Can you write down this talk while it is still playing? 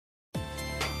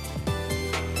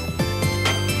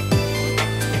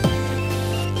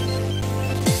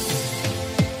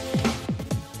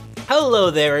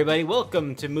Hello there, everybody.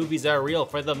 Welcome to Movies Are Real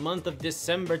for the month of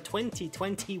December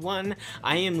 2021.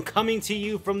 I am coming to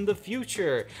you from the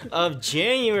future of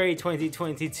January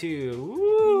 2022.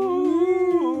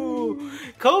 Woo!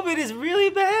 COVID is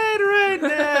really bad right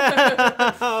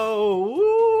now.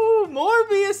 Woo!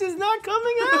 Morbius is not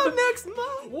coming out next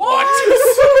month. What?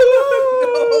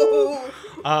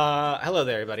 No! Hello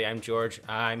there, everybody. I'm George.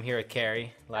 I'm here with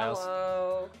Carrie, Lyles,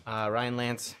 Hello. Ryan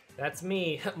Lance. That's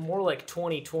me. More like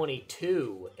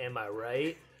 2022, am I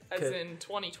right? As in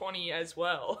 2020 as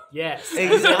well. Yes.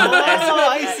 Oh,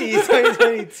 I see.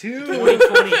 2022.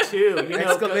 2022.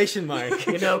 Exclamation mark.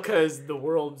 You know, because the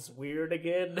world's weird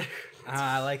again.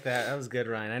 I like that. That was good,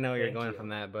 Ryan. I know where you're going from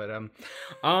that, but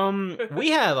we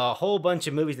have a whole bunch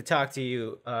of movies to talk to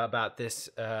you about this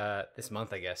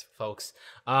month, I guess, folks.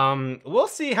 We'll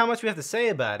see how much we have to say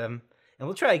about them, and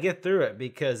we'll try to get through it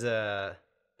because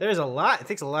there's a lot. It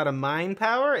takes a lot of mind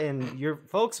power, and your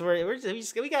folks,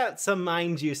 we got some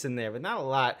mind juice in there, but not a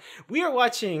lot. We are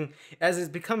watching, as it's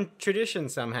become tradition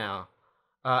somehow,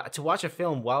 to watch a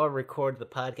film while we record the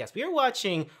podcast. We are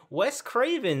watching Wes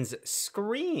Craven's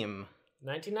Scream.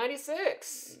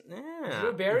 1996.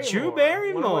 Yeah. Drew Barrymore.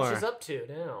 I wonder what she's up to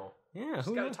now. Yeah,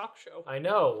 She's got a talk show. I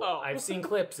know. Oh. I've seen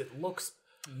clips. It looks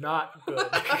not good.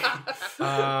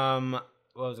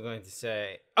 What was I going to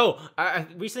say? Oh, I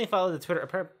recently followed the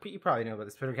Twitter. You probably know about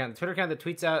this Twitter account. The Twitter account that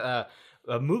tweets out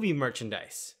movie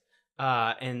merchandise.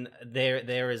 And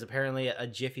there is apparently a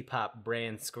Jiffy Pop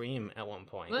brand Scream at one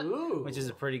point. Ooh. Which is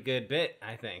a pretty good bit,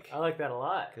 I think. I like that a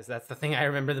lot. Because that's the thing I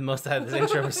remember the most out of this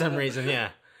intro for some reason, yeah.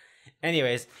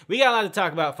 Anyways, we got a lot to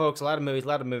talk about, folks. A lot of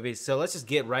movies. So let's just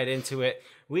get right into it.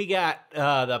 We got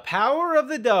The Power of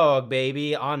the Dog,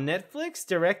 baby, on Netflix,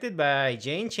 directed by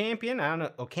Jane Campion. I don't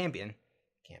know. Oh, Campion.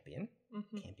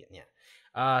 Mm-hmm. Campion,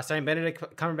 yeah. Starring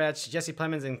Benedict Cumberbatch, Jesse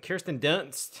Plemons, and Kirsten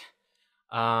Dunst.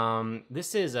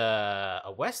 This is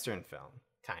a Western film,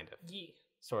 kind of. Yeah.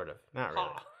 Sort of. Not really.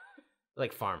 Ha.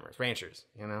 Like farmers, ranchers,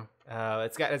 you know?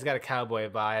 It's got a cowboy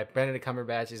vibe. Benedict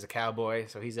Cumberbatch is a cowboy,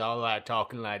 so he's all like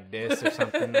talking like this or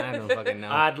something. I don't fucking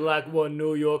know. I'd like one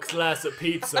New York slice of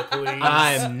pizza, please.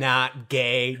 I'm not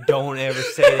gay. Don't ever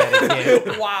say that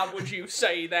again. Why would you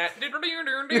say that?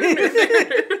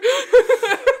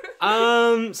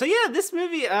 So yeah, this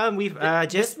movie,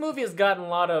 This movie has gotten a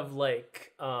lot of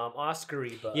like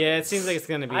Oscar-y buzz. Yeah, it seems like it's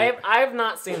gonna be. I have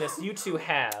not seen this. You two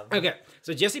have. Okay,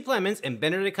 so Jesse Plemons and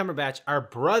Benedict Cumberbatch are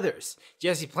brothers.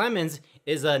 Jesse Plemons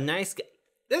is a nice guy.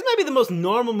 This might be the most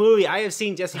normal movie I have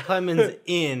seen Jesse Plemons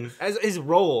in as his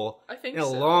role I think in a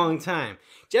so. long time.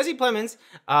 Jesse Plemons,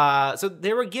 so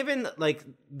they were given like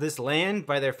this land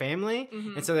by their family,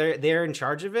 and so they're in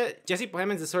charge of it. Jesse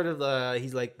Plemons is sort of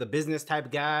he's like the business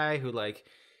type guy who like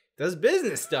does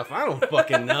business stuff. I don't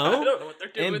fucking know. I don't know what they're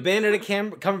doing. And Benedict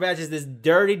Cumberbatch is this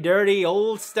dirty,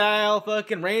 old style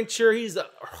fucking rancher. He's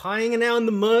hanging out in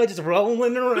the mud, just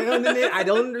rolling around in it. I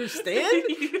don't understand.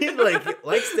 He like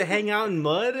likes to hang out in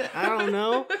mud. I don't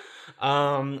know.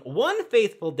 One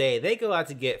faithful day, they go out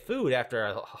to get food after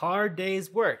a hard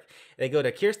day's work. They go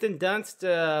to Kirsten Dunst's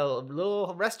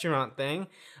little restaurant thing,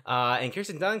 and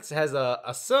Kirsten Dunst has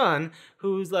a son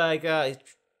who's like, I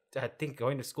think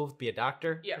going to school to be a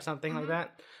doctor or something like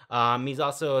that. He's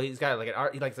got like an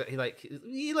art. He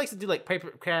likes to do like paper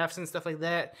crafts and stuff like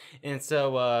that. And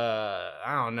so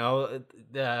I don't know.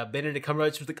 Benedict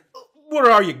Cumberbatch was like, "What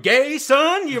are you, gay,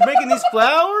 son? You're making these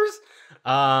flowers?"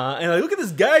 And like, look at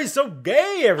this guy, he's so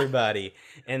gay, everybody.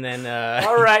 And then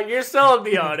All right, you're selling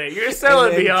me on it. You're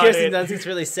selling me on Kirsten it. Dunst gets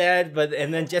really sad,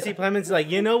 and then Jesse Plemons is like,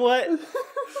 you know what?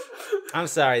 I'm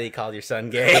sorry they called your son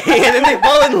gay. And then they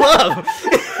fall in love.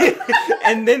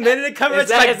 And then Benedict Cumberbatch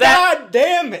is like, God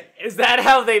damn it. Is that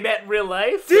how they met in real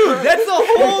life? Dude, that's the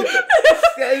whole...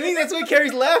 I think that's why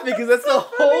Carrie's laughing, because that's the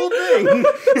whole thing.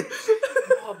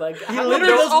 Oh my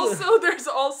god. There's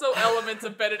also elements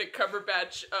of Benedict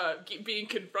Cumberbatch being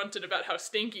confronted about how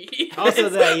stinky he is. Also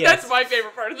that, yes. That's my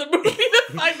favorite part of the movie, the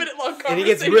 5-minute-long conversation. And he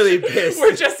gets really pissed.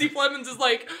 Where Jesse Plemons is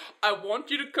like, I want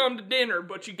you to come to dinner,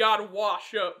 but you gotta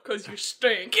wash up, because you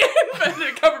stink. And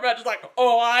Benedict Cumberbatch is like,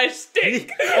 oh, I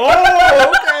stink.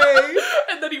 Oh, okay.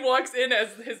 And then he walks in as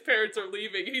his parents are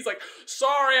leaving, and he's like,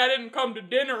 sorry I didn't come to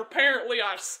dinner, apparently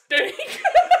I stink.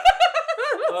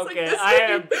 Okay, like,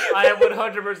 I am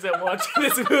 100% watching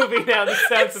this movie now. This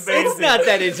sounds amazing. It's not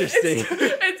that interesting.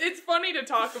 It's funny to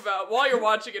talk about. While you're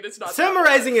watching it, it's not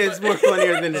summarizing it is more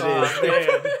funnier than it is.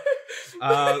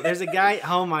 Man. There's a guy,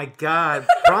 oh my god,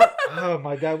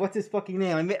 what's his fucking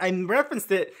name? I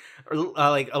referenced it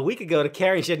like a week ago to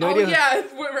Carrie. She had no idea. Yeah,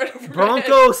 it went right over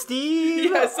Bronco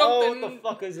Steve? Yeah, something. Oh, what the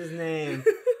fuck is his name?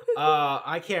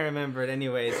 I can't remember it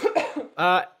anyways.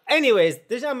 Anyways,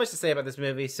 there's not much to say about this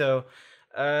movie, so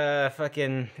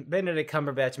fucking Benedict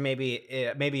Cumberbatch maybe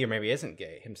or maybe isn't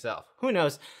gay himself. Who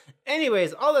knows?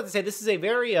 Anyways, all that to say, this is a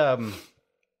very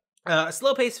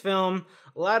slow-paced film.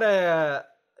 A lot of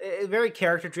very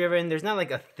character-driven. There's not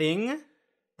like a thing.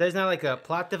 There's not like a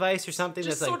plot device or something.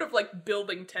 Just that's sort like, of like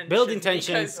building tension.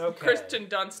 Because Kirsten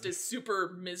Dunst is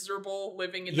super miserable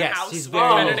living in the Yes, house she's with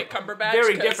very- Benedict Cumberbatch.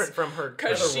 Very different from her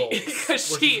Because other roles, where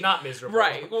she's not miserable.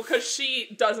 Right. Well, because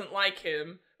she doesn't like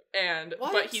him.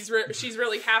 What? But she's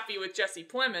really happy with Jesse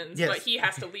Plemons, Yes. but he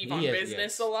has to leave on Yes, business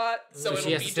yes. a lot, so it'll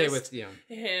she has be to stay just with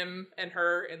him and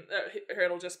her, and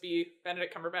it'll just be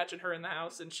Benedict Cumberbatch and her in the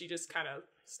house, and she just kind of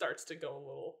starts to go a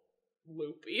little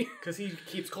loopy. Because he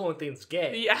keeps calling things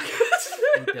gay. Yeah.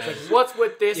 Like, what's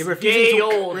with this refusing gay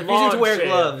old to wear lawn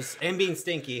gloves and being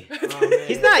stinky. chair? Oh, man.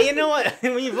 He's not, you know what?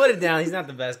 When you put it down, he's not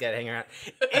the best guy to hang around.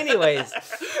 Anyways,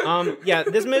 yeah,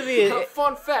 this movie is...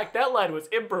 Fun fact, that line was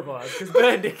improvised because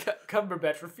Benedict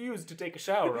Cumberbatch refused to take a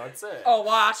shower on set. Oh,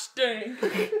 I stink.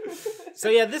 So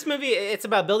yeah, this movie, it's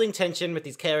about building tension with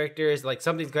these characters. Like,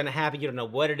 something's going to happen, you don't know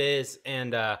what it is.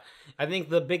 And I think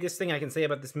the biggest thing I can say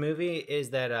about this movie is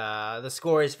that the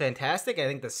score is fantastic. I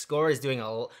think the score is doing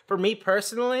for me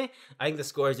personally, I think the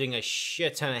score is doing a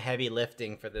shit ton of heavy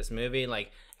lifting for this movie.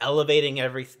 Like, elevating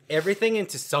everything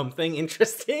into something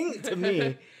interesting to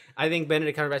me. I think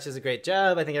Benedict Cumberbatch does a great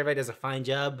job. I think everybody does a fine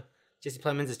job. Jesse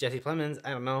Plemons is Jesse Plemons.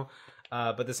 I don't know.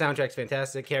 But the soundtrack's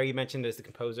fantastic. Carrie, you mentioned is the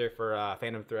composer for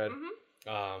Phantom Thread.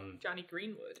 Johnny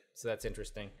Greenwood. So that's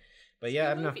interesting. But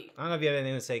yeah, I don't know if you have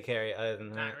anything to say, Carrie, other than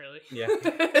that. Not really. Yeah,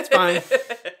 it's fine.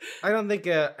 I don't think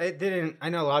it didn't. I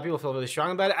know a lot of people feel really strong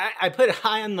about it. I put it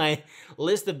high on my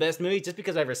list of best movies just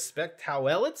because I respect how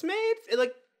well it's made.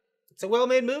 It's a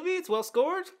well-made movie. It's well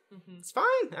scored. Mm-hmm. It's fine.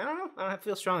 I don't know. I don't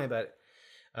feel strongly about it.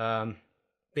 But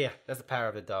yeah, that's the power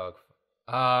of the dog.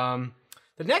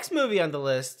 The next movie on the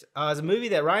list is a movie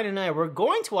that Ryan and I were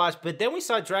going to watch, but then we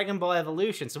saw Dragon Ball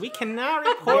Evolution, so we cannot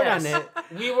report on it.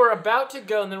 We were about to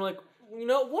go, and then we're like, you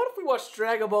know, what if we watched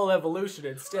Dragon Ball Evolution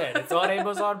instead? It's on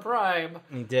Amazon Prime.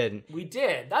 We did. We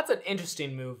did. That's an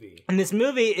interesting movie. And this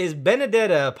movie is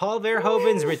Benedetta, Paul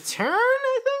Verhoeven's return,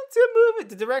 I think,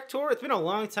 to director. It's been a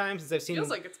long time since I've seen. Feels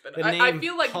like it's been. the I name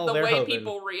feel like Paul the way Verhoeven.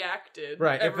 people reacted,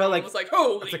 Right, it felt everyone like was like,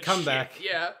 "Holy it's a comeback. shit!"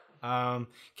 Yeah,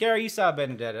 Kara, you saw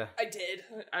Benedetta. I did.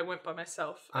 I went by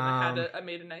myself, and I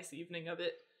made a nice evening of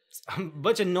it. A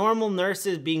bunch of normal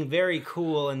nurses being very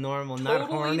cool and normal, not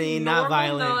horny, not normal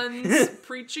violent. Nuns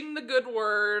preaching the good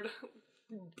word,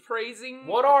 praising.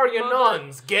 What are you Mother.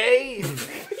 nuns? Gay?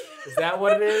 Is that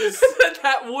what it is?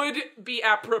 That would be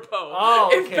apropos. Oh,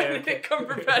 if okay, Benedict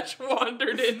Cumberbatch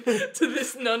wandered into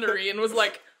this nunnery and was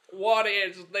like, "What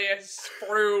is this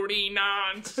fruity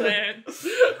nonsense?"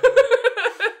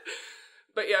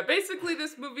 But yeah, basically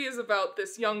this movie is about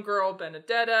this young girl,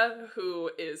 Benedetta,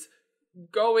 who is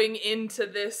going into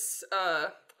this,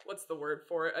 what's the word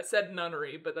for it? I said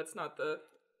nunnery, but that's not the...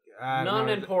 Nun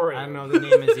Emporium. I don't know what the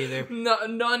name is either.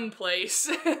 nun place,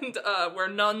 and where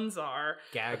nuns are.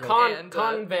 Gaggle.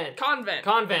 Convent.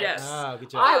 Convent. Yes. Oh,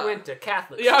 good job. I went to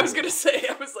Catholic school. Yeah, I was gonna say,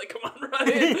 I was like, come on,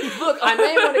 Ryan. Look, I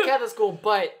may have went to Catholic school,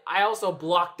 but I also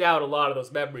blocked out a lot of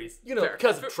those memories. You know, Fair.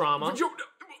 because of trauma.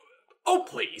 Oh,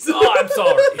 please. Oh, I'm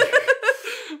sorry.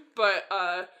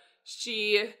 But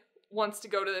she wants to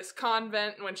go to this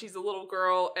convent when she's a little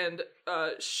girl, and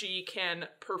she can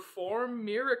perform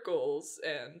miracles,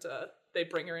 and they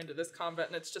bring her into this convent,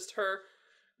 and it's just her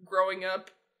growing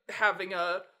up, having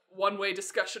a one-way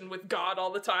discussion with God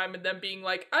all the time, and then being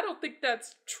like, I don't think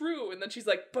that's true, and then she's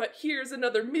like, but here's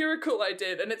another miracle I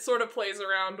did, and it sort of plays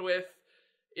around with,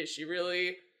 is she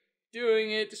really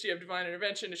doing it? Does she have divine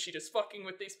intervention? Is she just fucking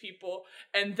with these people?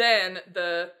 And then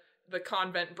the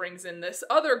convent brings in this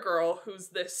other girl who's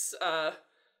this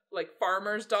like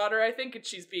farmer's daughter, I think, and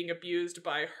she's being abused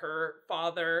by her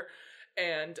father,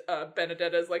 and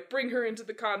Benedetta is like, bring her into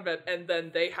the convent, and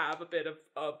then they have a bit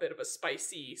of a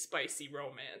spicy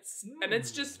romance. And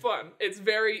it's just fun. It's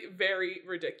very, very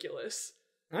ridiculous.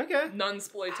 Okay.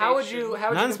 Nunsploitation. How would you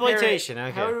Nunsploitation,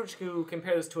 okay. How would you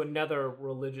compare this to another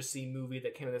religious-y movie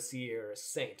that came out this year,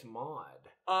 Saint Maud?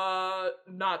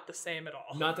 Not the same at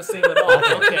all. Not the same at all.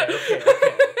 Okay.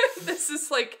 This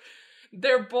is like,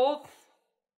 they're both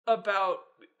about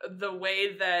the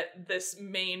way that this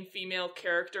main female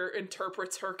character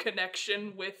interprets her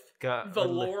connection with the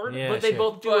Lord. Yeah, but they sure.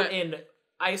 both do it in,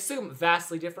 I assume,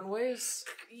 vastly different ways.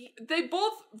 They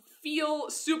both feel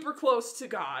super close to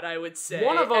God, I would say.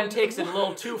 One of them and takes it a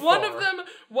little too far.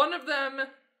 One of them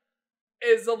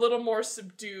is a little more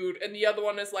subdued, and the other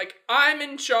one is like, I'm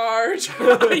in charge.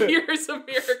 Here's a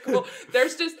miracle.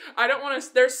 There's just, I don't want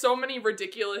to, there's so many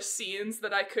ridiculous scenes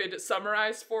that I could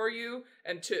summarize for you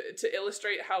and to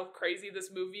illustrate how crazy this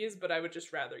movie is, but I would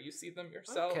just rather you see them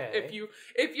yourself. Okay.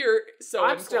 If you're so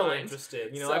I'm inclined. still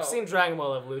interested. You know, I've seen Dragon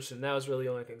Ball Evolution. That was really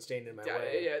the only thing standing in my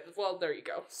way. Yeah, well, there you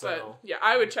go. So. But yeah,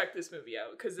 I would check this movie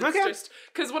out because it's just,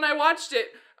 because when I watched it,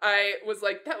 I was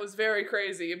like, that was very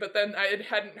crazy, but then I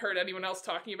hadn't heard anyone else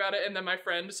talking about it, and then my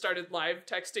friend started live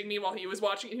texting me while he was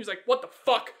watching it, and he was like, what the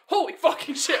fuck? Holy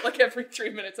fucking shit, like every 3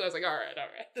 minutes, and I was like, alright,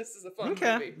 this is a fun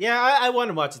movie. Yeah, I want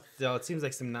to watch it still. It seems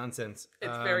like some nonsense.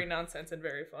 It's very nonsense and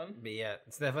very fun. But yeah,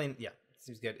 it's definitely, it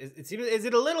seems good. Is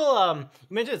it a little, you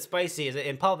mentioned it's spicy,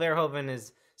 and Paul Verhoeven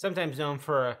is sometimes known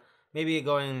for maybe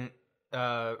going,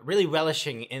 really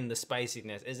relishing in the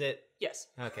spiciness. Is it? Yes.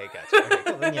 Okay, gotcha. Okay,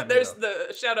 cool. Then There's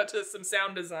the shout out to some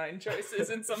sound design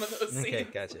choices in some of those scenes. Okay,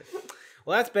 gotcha.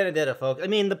 Well, that's Benedetta, folks. I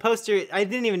mean, the poster, I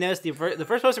didn't even notice the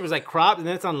first poster was like cropped, and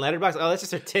then it's on Letterboxd. Oh, that's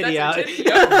just her titty out. That's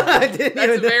her titty.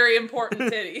 That's a very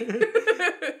important titty.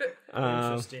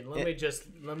 Interesting. Let me just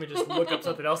look up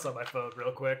something else on my phone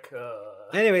real quick.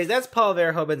 Anyways, that's Paul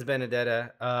Verhoeven's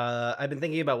Benedetta. I've been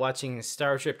thinking about watching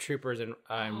Starship Troopers and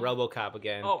RoboCop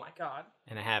again. Oh my god.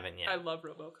 And I haven't yet. I love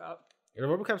RoboCop.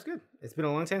 RoboCop's good. It's been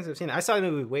a long time since I've seen it. I saw the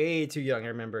movie way too young, I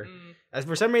remember. As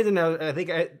for some reason, I think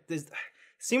there's a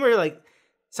scene where like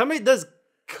somebody does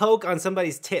coke on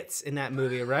somebody's tits in that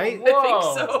movie, right? Whoa. I think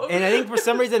so. And I think for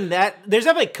some reason there's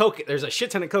definitely coke. There's a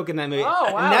shit ton of coke in that movie.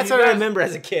 Oh, wow. And that's what I remember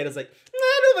as a kid. I was like,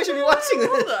 I don't know if I should be watching this.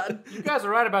 Hold on. You guys are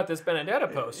right about this Benedetta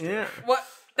poster. Yeah. What?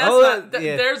 That's not.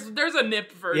 There's a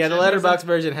nip version. Yeah, the Letterboxd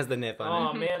version has the nip on it.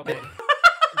 Oh man. Okay.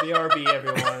 BRB,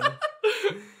 everyone.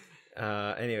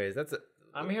 Anyways,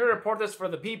 I'm here to report this for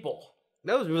the people.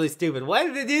 That was really stupid. Why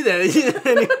did they do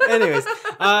that? Anyways,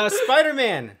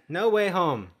 Spider-Man: No Way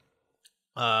Home.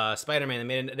 Spider-Man.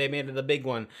 They made it the big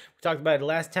one. We talked about it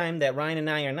last time that Ryan and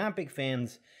I are not big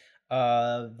fans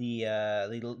of the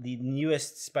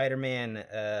newest Spider-Man.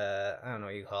 I don't know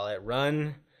what you call it.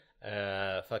 Run.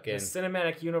 Fucking the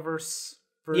cinematic universe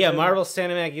version. Yeah, Marvel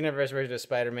Cinematic Universe version of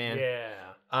Spider-Man. Yeah.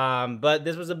 But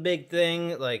this was a big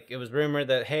thing. Like, it was rumored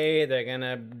that, hey, they're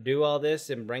gonna do all this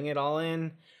and bring it all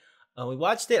in. We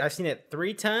watched it. I've seen it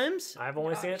 3 times. I've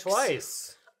only seen it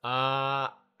twice. I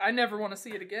never want to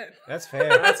see it again. That's fair.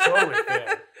 That's totally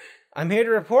fair. I'm here to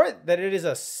report that it is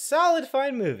a solid,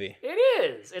 fine movie. It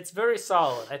is. It's very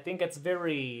solid. I think it's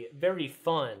very, very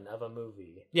fun of a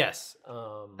movie. Yes.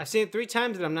 I've seen it 3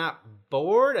 times and I'm not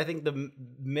bored. I think the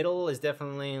middle is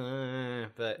definitely,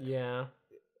 but yeah.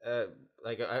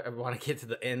 Like I want to get to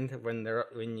the end when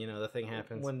the thing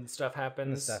happens. When stuff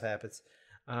happens.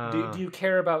 Do you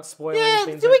care about spoiling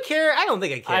things? Do we care? I don't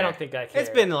think I care. I don't think I care.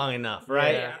 It's been long enough,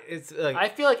 right? Yeah. It's like, I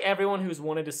feel like everyone who's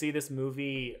wanted to see this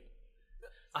movie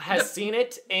has seen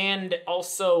it, and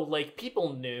also like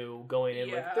people knew going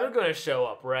in, like they're gonna show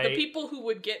up, right? The people who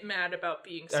would get mad about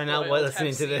being spoiled are not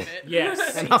listening to this.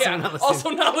 Yes, and also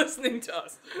not listening to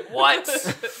us. What?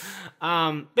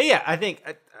 But yeah, I think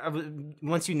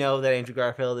once you know that Andrew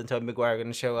Garfield and Tobey Macguire are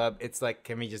gonna show up, it's like,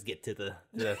 can we just get to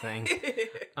the thing?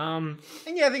 And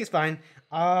yeah, I think it's fine.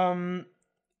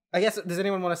 I guess, does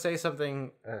anyone want to say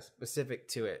something specific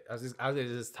to it? I was going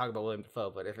to just talk about Willem Dafoe,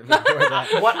 but if it's before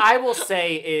that. What I will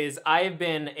say is I've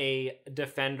been a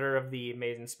defender of the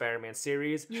Amazing Spider-Man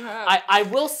series. You have. I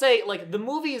will say, like, the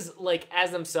movies, like,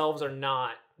 as themselves are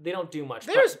not, they don't do much.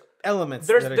 There's elements.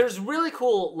 There's really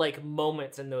cool, like,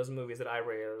 moments in those movies that I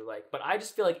really like, but I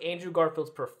just feel like Andrew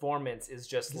Garfield's performance is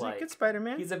just He's like... a good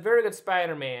Spider-Man. He's a very good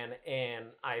Spider-Man, and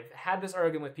I've had this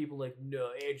argument with people like, no,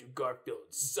 Andrew Garfield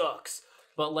sucks.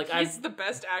 But like, he's the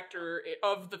best actor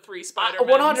of the 3 Spider-Men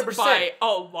 100% by a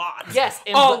lot. Yes,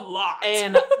 and a lot.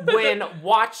 And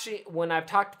when I've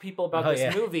talked to people about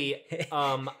this movie,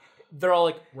 they're all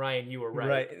like, Ryan, you were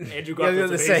right. Andrew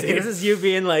Garfield's amazing. This is you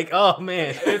being like, oh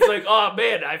man. It's like, oh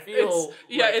man, I feel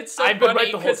it's so I've funny been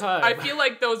right the whole time. I feel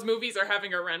like those movies are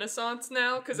having a renaissance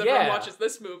now because everyone watches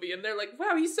this movie and they're like,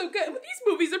 wow, he's so good. Well, these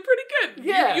movies are pretty good.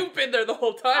 Yeah. You've been there the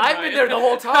whole time, I've Ryan. been there the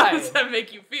whole time. How does that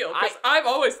make you feel? Because I've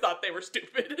always thought they were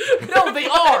stupid. No, they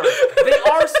are. They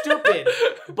are stupid.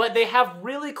 But they have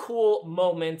really cool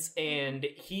moments, and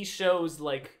he shows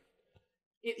like...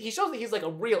 He shows that he's like a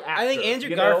real actor. I think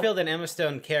Andrew Garfield and Emma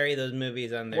Stone carry those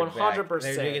movies on their 100%. back.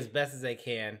 They're doing as best as they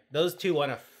can. Those two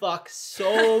want to fuck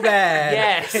so bad.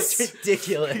 Yes, it's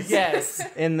ridiculous. Yes,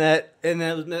 and I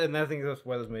think that's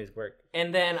why those movies work.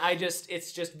 And then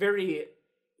it's very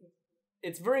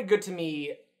good to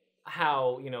me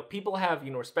how people have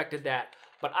respected that,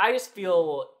 but I just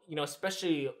feel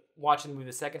especially watching the movie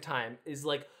the second time is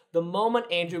like the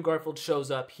moment Andrew Garfield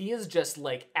shows up, he is just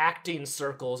like acting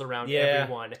circles around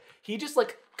everyone. He just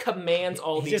like commands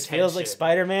all the attention. He just feels like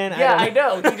Spider-Man. Yeah, I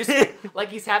know. He just like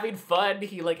he's having fun.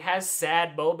 He like has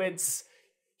sad moments.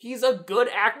 He's a good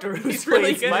actor who's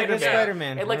really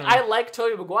Spider-Man. And like I like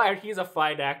Tobey Maguire. He's a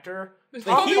fine actor.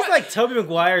 Like, he's like Tobey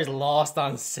Maguire's lost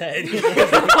on set.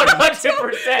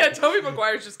 100%. Yeah, Tobey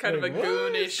Maguire's just kind of a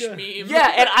goonish meme.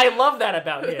 Yeah, and I love that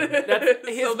about him.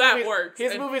 That works.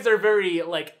 His movies are very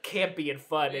like campy and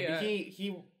fun, and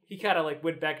he kind of like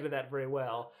went back into that very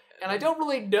well. And I don't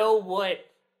really know what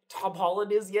Tom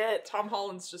Holland is yet. Tom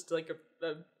Holland's just like a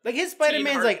like his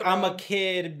Spider-Man's like, I'm a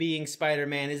kid being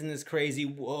Spider-Man. Isn't this crazy?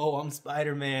 Whoa, I'm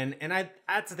Spider-Man. And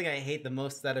that's the thing I hate the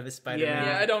most out of his Spider-Man.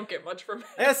 Yeah, I don't get much from it.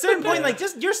 At a certain point, like,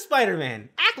 just, you're Spider-Man.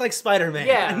 Act like Spider-Man.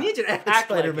 Yeah. I need you to act like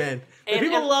Spider-Man. Like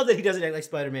people love that he doesn't act like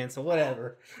Spider-Man, so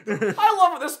whatever. I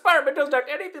love it. The Spider-Man doesn't act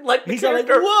anything like the He's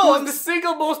character like, whoa, who's the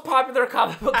single most popular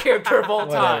comic book character of all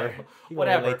time.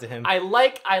 Whatever. To him. I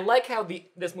like how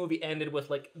this movie ended with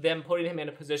like them putting him in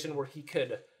a position where he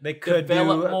could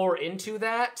develop more into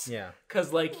that. Yeah.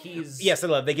 Because like he's yes, I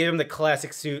love. They gave him the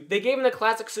classic suit.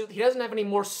 He doesn't have any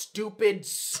more stupid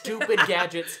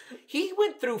gadgets. He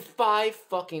went through 5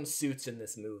 fucking suits in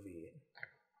this movie.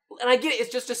 And I get it,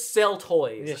 it's just to sell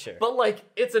toys. Yeah, sure. But like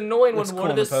it's annoying when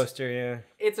one of the poster, yeah.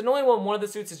 It's annoying when one of the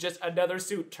suits is just another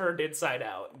suit turned inside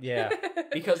out. Yeah.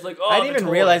 Because like I didn't even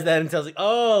realize that until I was like,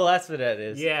 oh, that's what that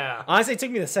is. Yeah. Honestly, it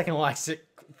took me the second watch to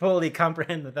fully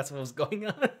comprehend that that's what was going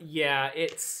on. Yeah,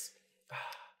 it's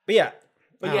But yeah.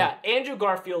 yeah, Andrew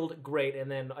Garfield, great, and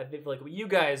then I think like what you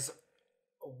guys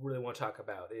really want to talk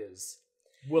about is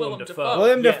Willem Dafoe.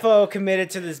 Willem Dafoe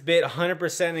committed to this bit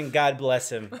 100%, and God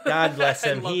bless him. God bless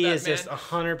him. He is just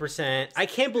 100%. I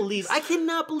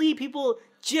cannot believe people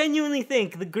genuinely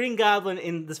think the Green Goblin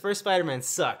in this first Spider-Man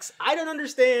sucks. I don't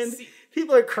understand.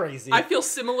 People are crazy. I feel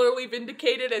similarly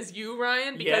vindicated as you,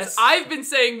 Ryan, because I've been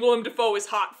saying Willem Dafoe is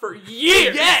hot for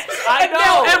years. Yes, I know.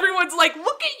 Now everyone's like,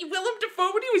 look at Willem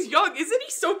Dafoe when he was young. Isn't he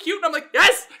so cute? And I'm like,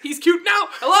 yes, he's cute now.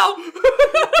 Hello.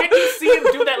 Did you see him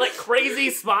do that like crazy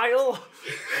smile?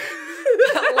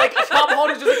 Like Tom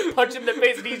Holland is just like punch him in the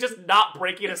face and he's just not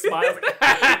breaking a smile.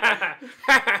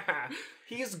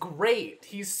 He's great.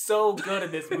 He's so good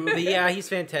in this movie. But yeah, he's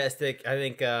fantastic. I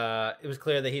think it was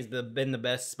clear that he's been the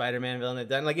best Spider-Man villain they've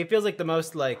done. Like, it feels like the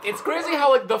most, like... It's crazy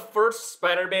how, like, the first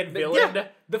Spider-Man villain,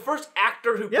 the first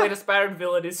actor who played a Spider-Man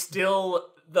villain is still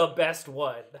the best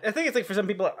one. I think it's, like, for some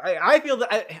people, I feel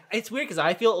that... it's weird because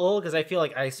I feel old because I feel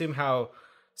like I assume how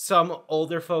some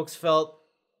older folks felt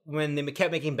when they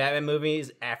kept making Batman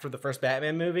movies after the first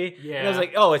Batman movie. Yeah. And I was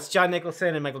like, oh, it's John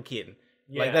Nicholson and Michael Keaton.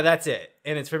 Yeah. Like that's it.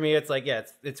 And it's for me, it's like, yeah,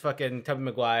 it's fucking Tobey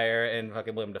Maguire and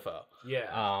fucking Willem Dafoe. Yeah.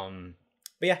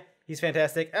 But yeah, he's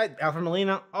fantastic. Alfred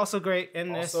Molina, also great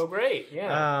in this. Also great,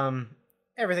 yeah.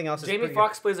 Everything else is Jamie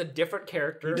Foxx plays a different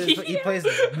character. He plays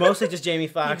mostly just Jamie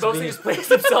Foxx. He mostly just plays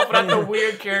himself, not the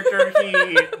weird character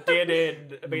he did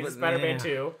in Amazing Spider-Man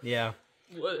 2. Yeah.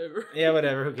 Whatever. Yeah,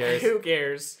 whatever. Who cares? Who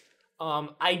cares?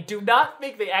 I do not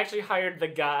think they actually hired the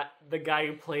guy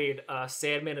who played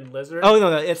Sandman and Lizard. Oh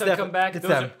no, it's to come back. It's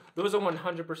them. Those are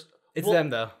 100%. It's them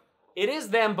though. It is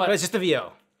them, but it's just the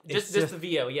VO. Just the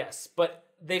VO, yes. But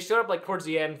they showed up like towards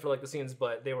the end for like the scenes,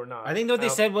 but they were not. I think what they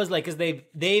said was like, because they've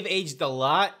aged a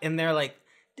lot, and they're like,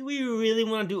 do we really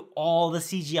want to do all the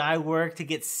CGI work to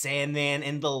get Sandman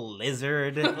and the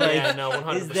Lizard? Like, yeah, no,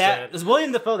 100%. Is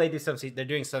William Dafoe? They're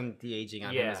doing some de-aging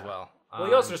on him as well. Well,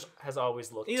 he also just has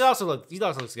always looked. He also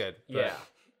looks good. Yeah.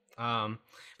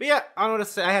 But yeah, I don't know what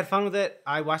to say. I had fun with it.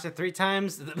 I watched it 3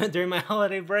 times during my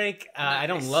holiday break. I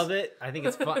don't love it. I think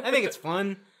it's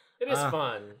fun. It is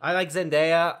fun. I like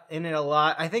Zendaya in it a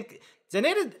lot. I think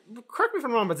Zendaya, correct me if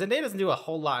I'm wrong, but Zendaya doesn't do a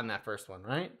whole lot in that first one,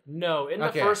 right? No, in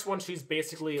the first one, she's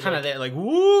basically kind of there, like,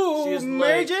 woo, she's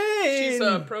Mary Jane.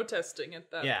 She's protesting at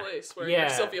that place wearing her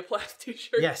Sylvia Plath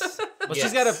t-shirt. Yes. Well,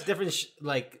 she's got a different,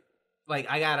 like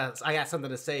I got something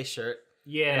to say shirt.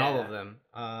 Yeah. In all of them.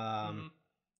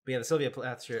 But yeah, the Sylvia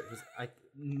Plath shirt was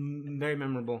very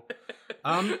memorable.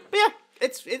 But yeah,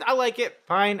 I like it.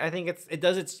 Fine. I think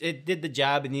it did the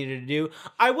job it needed to do.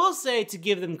 I will say, to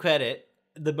give them credit,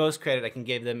 the most credit I can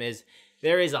give them is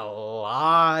there is a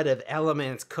lot of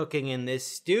elements cooking in this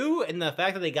stew, and the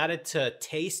fact that they got it to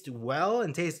taste well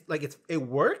and taste like it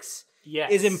works.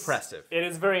 Yes. Is impressive. It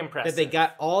is very impressive. That they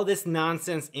got all this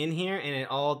nonsense in here, and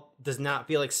it all does not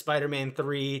feel like Spider-Man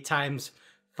 3 times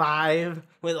 5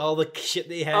 with all the shit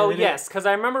they have. Oh, yes, because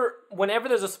I remember whenever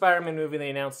there's a Spider-Man movie,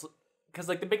 they announce because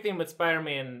like the big thing with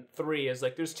Spider-Man 3 is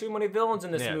like there's too many villains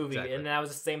in this movie, exactly. and that was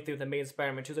the same thing with Amazing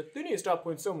Spider-Man 2. Like they need to stop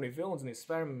putting so many villains in these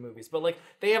Spider-Man movies, but like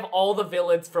they have all the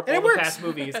villains from all the past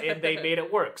movies, and they made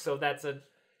it work. So that's a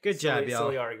good job, y'all.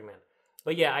 Silly argument.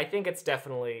 But yeah, I think it's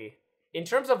definitely in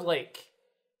terms of like.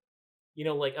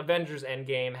 Like Avengers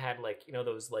Endgame had like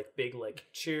those like big like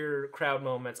cheer crowd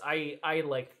moments. I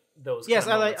like those. Yes,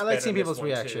 kind of I like seeing people's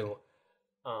reaction.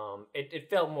 Too.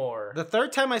 It felt more. The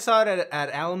third time I saw it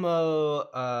at Alamo,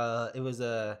 it was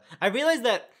I realized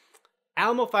that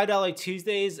Alamo $5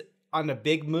 Tuesdays on a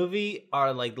big movie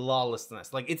are like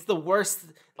lawlessness. Like it's the worst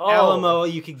Alamo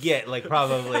you could get. Like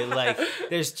probably like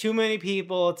there's too many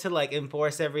people to like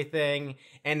enforce everything,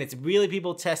 and it's really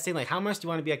people testing like how much do you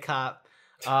want to be a cop.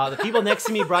 The people next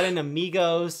to me brought in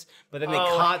amigos, but then they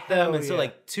caught them, and so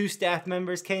like 2 staff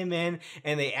members came in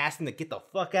and they asked them to get the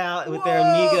fuck out with their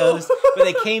amigos, but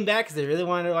they came back because they really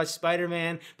wanted to watch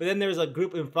Spider-Man. But then there was a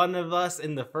group in front of us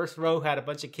in the first row had a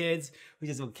bunch of kids who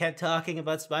just kept talking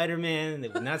about Spider-Man, and they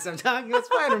would not stop talking about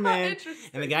Spider-Man.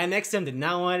 And the guy next to him did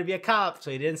not want to be a cop, so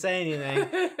he didn't say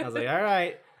anything. I was like, all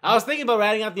right. I was thinking about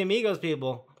ratting out the amigos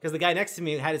people because the guy next to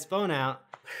me had his phone out,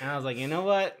 and I was like, you know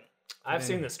what? I've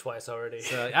seen this twice already.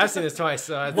 So I've seen this twice.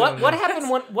 So what happened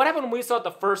when we saw it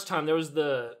the first time? There was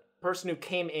the person who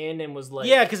came in and was like,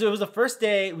 yeah, because it was the first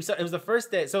day. It was the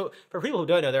first day. So for people who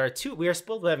don't know, there are 2. We are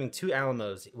supposed to having 2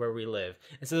 Alamos where we live,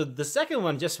 and so the second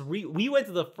one we went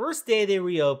to the first day they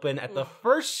reopened at the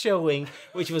first showing,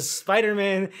 which was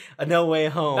Spider-Man: A No Way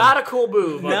Home. Not a cool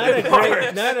move. I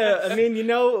mean,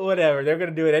 whatever. They're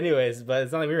gonna do it anyways, but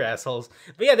it's not like we were assholes.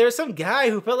 But yeah, there was some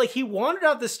guy who felt like he wandered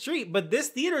out the street, but this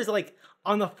theater is like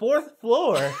on the 4th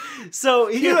floor, so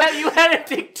you had to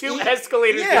take 2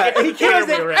 escalators. Yeah, to get he came and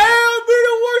said, "I'll be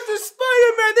the worst of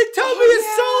Spider-Man. They tell me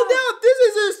it's sold out. This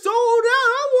is sold out.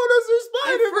 I want to see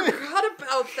Spider-Man." I forgot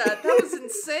about that. That was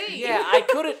insane. Yeah, I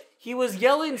couldn't. He was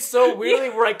yelling so weirdly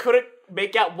where I couldn't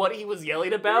make out what he was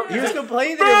yelling about. He was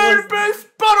complaining that it was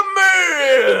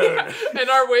Spider-Man. Yeah. And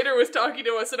our waiter was talking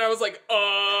to us, and I was like,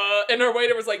 and our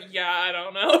waiter was like, yeah, I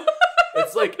don't know.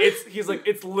 He's like,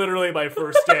 it's literally my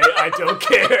first day. I don't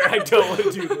care. I don't want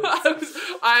to do this.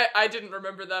 I didn't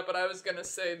remember that, but I was going to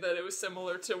say that it was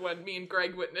similar to when me and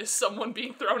Greg witnessed someone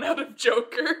being thrown out of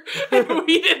Joker, and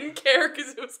we didn't care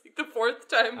because it was like the 4th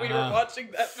time we were watching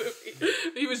that movie.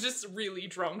 He was just really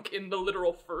drunk in the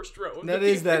literal first row. That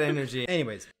is that energy.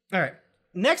 Anyways, all right.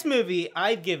 Next movie,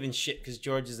 I've given shit because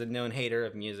George is a known hater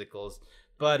of musicals.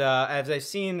 But as I've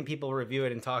seen people review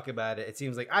it and talk about it, it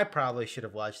seems like I probably should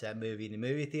have watched that movie in the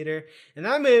movie theater. And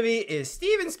that movie is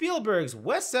Steven Spielberg's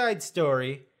West Side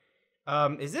Story.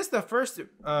 Is this the first?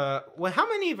 How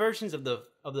many versions of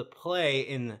the play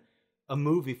in a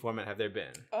movie format have there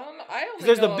been? I only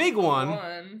there's know the big one.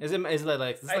 I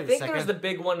think there's the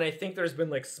big one, and I think there's been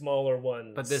like smaller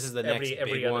ones. But this is the next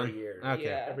every big other one. year. Okay.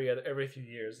 Yeah. Every few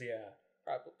years. Yeah.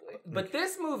 Probably. But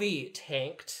this movie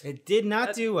tanked. It did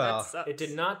not do well. It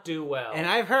did not do well. And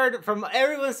I've heard from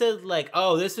everyone said like,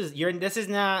 "Oh, this is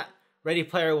not Ready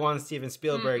Player One Steven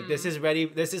Spielberg.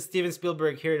 Mm-hmm. This is Steven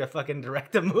Spielberg here to fucking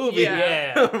direct a movie."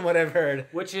 Yeah. From what I've heard.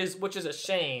 Which is a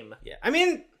shame. Yeah. I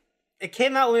mean, it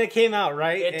came out when it came out,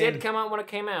 right? It did come out when it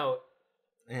came out.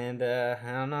 And I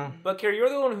don't know. But Carrie, you're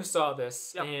the one who saw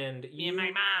this, yep. and Me and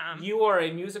my mom. You are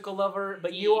a musical lover,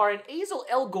 but you are an Ansel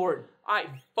Elgort. I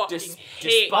fucking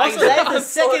hate. Also, that's the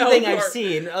second thing I've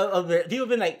seen of it. People have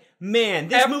been like, "Man,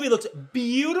 this movie looks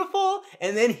beautiful,"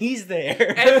 and then he's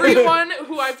there. Everyone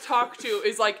who I've talked to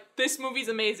is like, "This movie's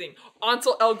amazing.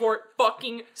 Ansel Elgort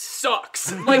fucking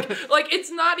sucks." like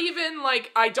it's not even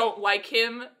like I don't like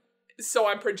him. So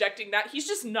I'm projecting that he's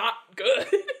just not good.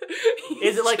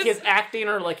 Is it like his acting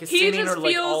or like his singing or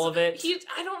like all of it?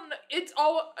 I don't know. It's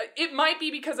all. It might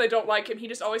be because I don't like him. He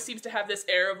just always seems to have this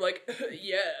air of like,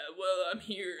 yeah, well, I'm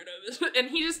here, and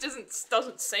he just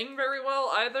doesn't sing very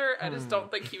well either. I just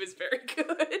don't think he was very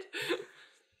good.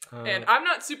 And I'm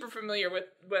not super familiar with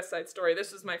West Side Story.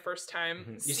 This was my first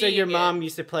time. You said your mom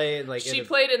used to play it like. She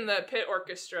played in the pit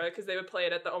orchestra because they would play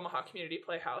it at the Omaha Community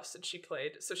Playhouse, and she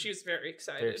played. So she was very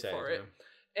excited for it.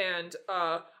 Yeah. And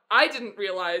I didn't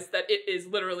realize that it is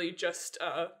literally just.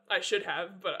 I should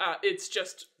have, but it's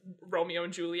just Romeo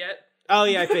and Juliet. Oh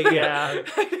yeah, I think yeah,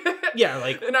 yeah,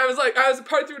 like. And I was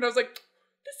part through, and I was like,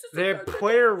 "This is." They're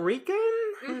Puerto Rican.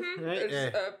 Mm-hmm. Right?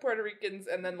 There's Puerto Ricans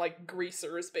and then like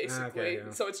greasers basically. Okay,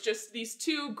 yeah. So it's just these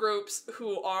two groups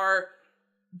who are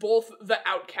both the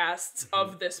outcasts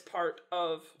of this part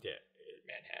of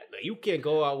Manhattan. You can't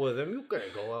go out with them. You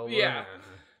can't go out with them.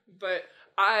 But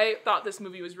I thought this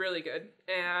movie was really good,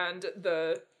 and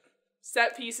the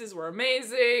set pieces were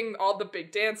amazing. All the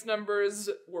big dance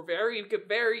numbers were very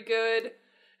good,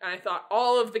 And I thought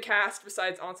all of the cast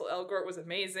besides Ansel Elgort was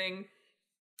amazing.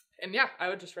 And yeah, I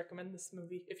would just recommend this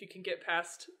movie if you can get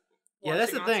past. Yeah,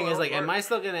 that's the thing is like, am I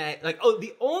still gonna like? Oh,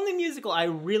 the only musical I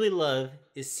really love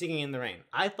is Singing in the Rain.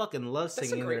 I fucking love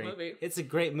Singing in the Rain. Movie. It's a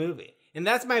great movie, and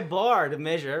that's my bar to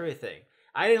measure everything.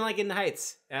 I didn't like In the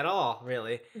Heights at all,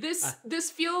 really. This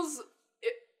feels.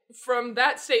 From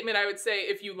that statement, I would say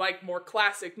if you like more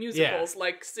classic musicals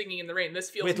like Singing in the Rain, this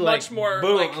feels much more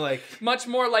much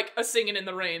more like a Singing in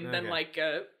the Rain than like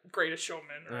a Greatest Showman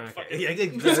or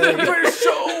Greatest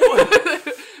Show.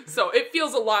 So it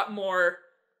feels a lot more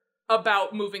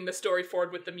about moving the story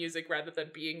forward with the music rather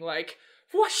than being like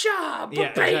whoosha,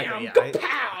 bam,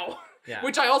 kapow. Yeah.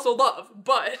 Which I also love,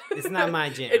 but it's not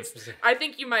my jam. I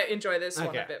think you might enjoy this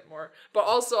one a bit more. But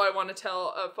also, I want to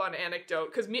tell a fun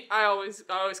anecdote because I always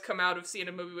come out of seeing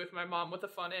a movie with my mom with a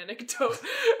fun anecdote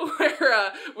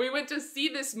where we went to see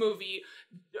this movie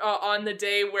on the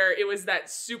day where it was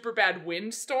that super bad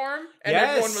windstorm and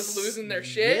everyone was losing their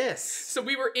shit. Yes. So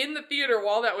we were in the theater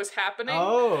while that was happening.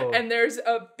 Oh. And there's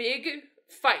a big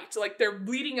fight, like they're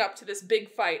leading up to this big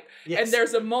fight, and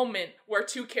there's a moment where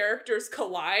two characters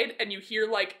collide and you hear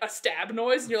like a stab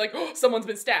noise and you're like, oh, someone's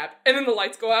been stabbed, and then the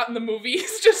lights go out and the movie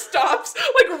just stops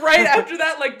like right after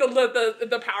that. Like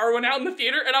the power went out in the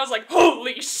theater and I was like,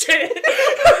 holy shit.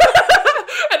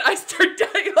 And I started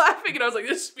dying laughing and I was like,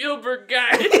 this Spielberg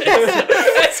guy,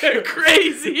 that's a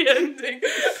crazy ending.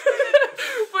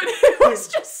 But it was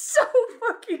just so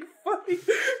fucking funny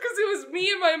because it was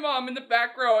me and my mom in the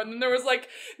back row, and then there was like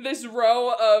this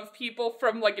row of people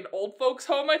from like an old folks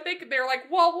home, I think. They were like,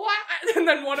 well, what? And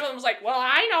then one of them was like, well,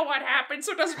 I know what happened,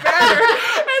 so it doesn't matter.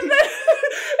 and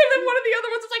then one of the other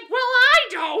ones was like, well, I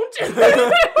don't. And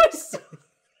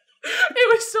it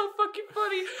was so fucking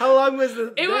funny. How long was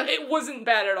the... It wasn't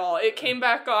bad at all. It came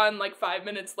back on like 5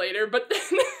 minutes later, but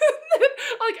then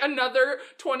like another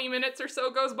 20 minutes or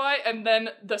so goes by, and then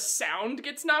the sound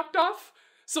gets knocked off.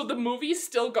 So the movie's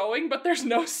still going, but there's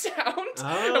no sound.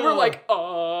 Oh, and we're like,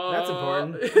 oh. That's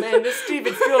important. Man, this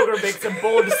Steven Spielberg makes some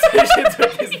bold decisions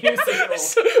with his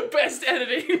musicals. Best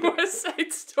editing, West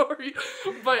Side Story.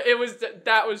 But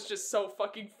that was just so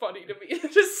fucking funny to me.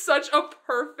 It's just such a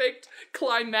perfect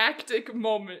climactic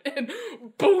moment. And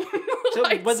boom. So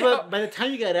by the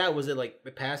time you got out, was it like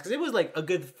it passed? Because it was like a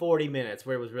good 40 minutes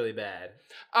where it was really bad.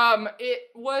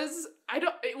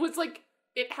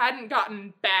 It hadn't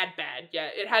gotten bad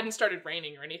yet. It hadn't started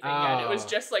raining or anything yet. It was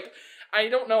just like, I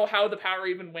don't know how the power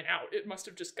even went out. It must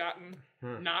have just gotten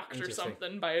knocked or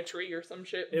something by a tree or some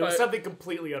shit. It was something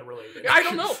completely unrelated. I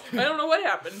don't know. I don't know what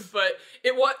happened, but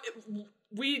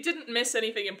we didn't miss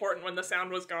anything important when the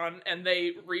sound was gone, and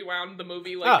they rewound the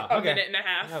movie like a minute and a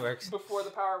half before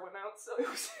the power went out. So it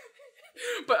was...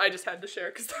 But I just had to share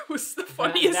because that was the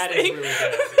funniest thing. Is really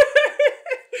good.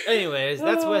 Anyways,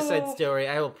 that's West Side Story.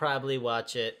 I will probably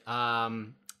watch it.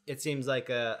 It seems like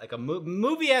a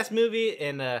movie-ass movie,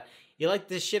 and you like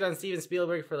this shit on Steven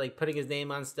Spielberg for like putting his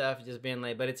name on stuff, just being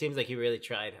like, but it seems like he really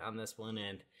tried on this one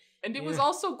end. And it was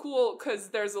also cool because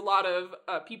there's a lot of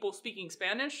people speaking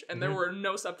Spanish, and there were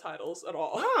no subtitles at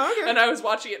all. Oh, okay. And I was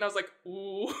watching it, and I was like,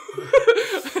 ooh.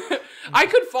 I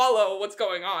could follow what's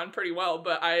going on pretty well,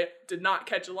 but I did not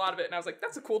catch a lot of it, and I was like,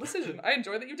 that's a cool decision. I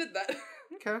enjoy that you did that.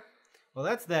 Okay. Well,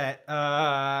 that's that.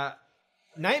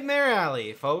 Nightmare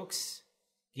Alley, folks.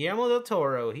 Guillermo del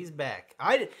Toro, he's back.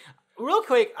 Real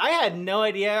quick, I had no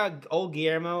idea old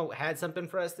Guillermo had something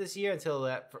for us this year until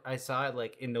I saw it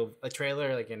like in a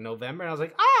trailer like in November, and I was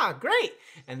like, great!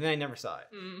 And then I never saw it.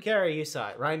 Carrie, you saw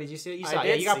it. Ryan, did you see it? You saw it.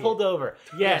 Yeah, you got pulled over.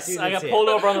 Yes, I got pulled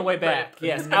over on the way back.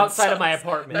 Yes, outside of my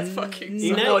apartment. That's fucking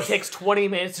even though it takes 20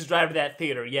 minutes to drive to that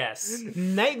theater, yes.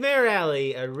 Nightmare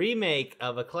Alley, a remake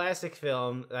of a classic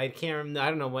film. I can't remember, I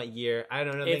don't know what year. I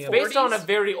don't know. It's based on a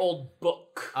very old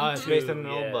book. Oh, it's based on an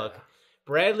old book.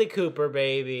 Bradley Cooper,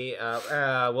 baby.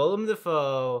 Willem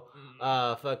Dafoe.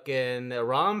 Fucking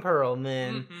Ron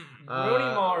Perlman.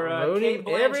 Rooney Mara.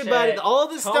 Everybody. All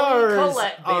the stars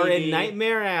are in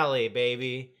Nightmare Alley,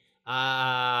 baby.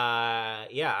 I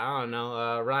don't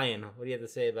know. Ryan, what do you have to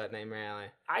say about Nightmare Alley?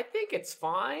 I think it's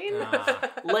fine.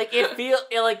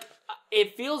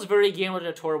 It feels very Guillermo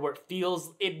del Toro, where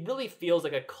it really feels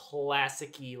like a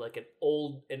classic-y, like an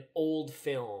old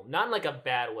film. Not in like a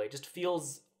bad way. Just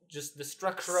feels the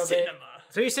structure of it.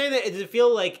 So you're saying that, does it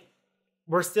feel like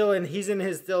he's still in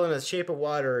a Shape of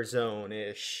Water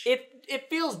zone-ish? It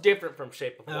feels different from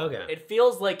Shape of Water. Okay. It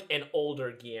feels like an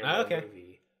older Guillermo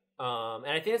movie. And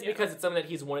I think it's because it's something that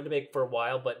he's wanted to make for a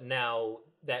while, but now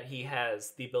that he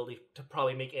has the ability to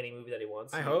probably make any movie that he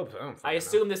wants. I hope. I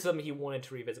assume this is something he wanted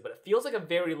to revisit, but it feels like a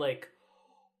very like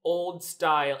old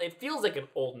style. It feels like an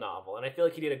old novel, and I feel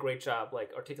like he did a great job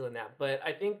like articulating that. But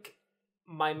I think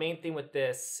my main thing with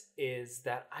this is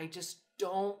that I just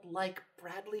don't like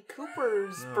Bradley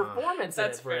Cooper's performance in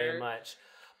it very much.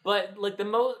 But like the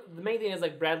main thing is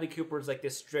like Bradley Cooper's like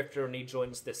this drifter, and he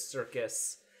joins this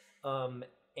circus, and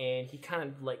he kind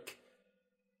of like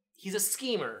he's a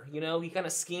schemer, you know. He kind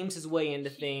of schemes his way into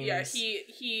things. Yeah,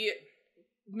 he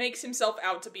makes himself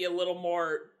out to be a little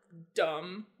more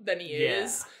dumb than he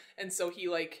is, and so he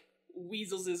like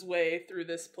weasels his way through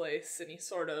this place, and he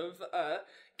sort of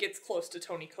gets close to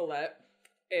Toni Collette,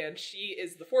 and she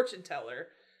is the fortune teller,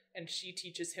 and she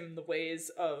teaches him the ways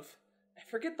of, I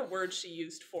forget the word she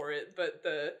used for it, but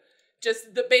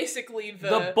basically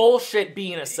the bullshit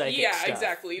being a psychic. Yeah, stuff.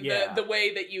 Exactly. Yeah. The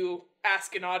way that you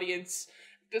ask an audience,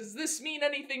 does this mean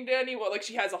anything to anyone? Like,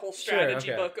 she has a whole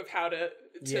strategy book of how to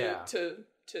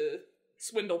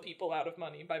swindle people out of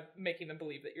money by making them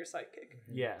believe that you're psychic.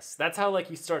 Yes, that's how like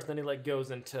he starts. Then he like goes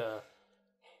down the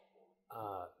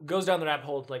rabbit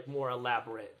hole to like more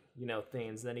elaborate, you know,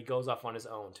 things. Then he goes off on his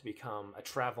own to become a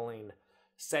traveling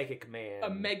psychic man, a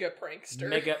mega prankster,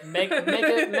 mega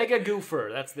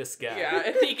goofer. That's this guy. Yeah,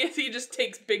 and he just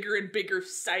takes bigger and bigger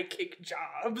psychic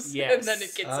jobs. Yes, and then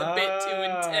it gets a bit too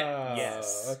intense.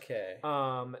 Yes. Okay.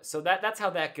 So that's how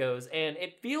that goes, and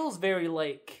it feels very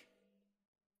like.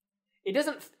 It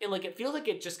doesn't like it feels like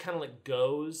it just kind of like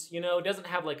goes, you know. It doesn't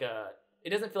have like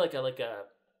it doesn't feel like a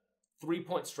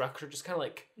 3-point structure. Just kind of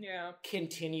like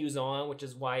continues on, which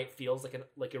is why it feels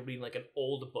like you're reading like an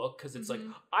old book, because it's like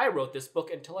I wrote this book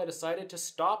until I decided to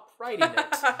stop writing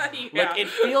it. Like it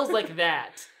feels like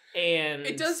that. And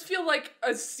it does feel like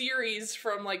a series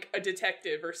from like a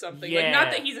detective or something. Yeah. Like, not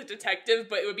that he's a detective,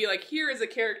 but it would be like, here is a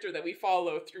character that we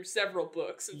follow through several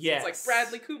books. And it's like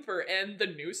Bradley Cooper and the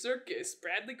new circus,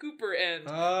 Bradley Cooper and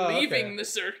leaving the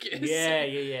circus. Yeah.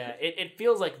 It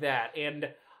feels like that,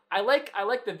 and I like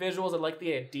the visuals. I like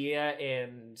the idea,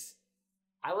 and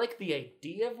I like the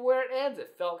idea of where it ends.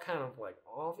 It felt kind of like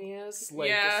obvious,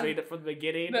 like just read it from the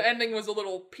beginning. The ending was a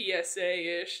little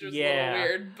PSA-ish. It was a little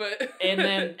weird, but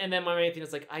and then my main thing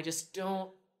is like I just don't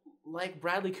like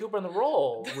Bradley Cooper in the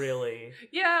role, really.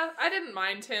 Yeah, I didn't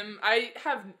mind him. I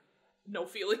have no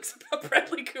feelings about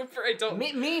Bradley Cooper. I don't.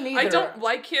 Me neither. I don't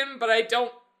like him, but I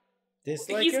don't.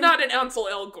 He's not an Ansel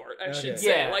Elgort, I should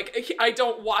say. Yeah. Like, I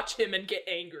don't watch him and get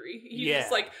angry. He's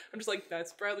just like, I'm just like,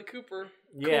 that's Bradley Cooper.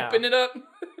 Cooping it up.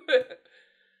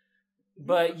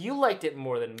 But you liked it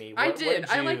more than me. I did.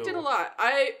 I liked it a lot.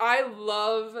 I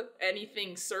love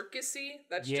anything circusy.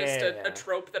 That's just a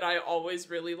trope that I always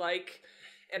really like.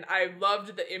 And I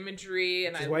loved the imagery.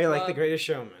 And Which is why you like The Greatest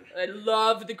Showman. I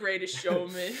love The Greatest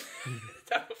Showman.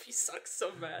 That movie sucks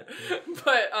so bad.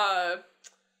 But,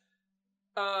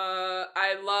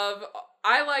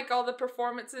 I like all the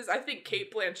performances. I think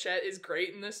Cate Blanchett is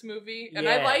great in this movie. And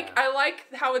I like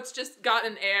how it's just got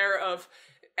an air of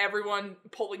everyone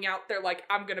pulling out their like,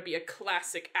 I'm gonna be a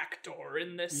classic actor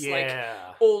in this like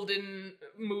olden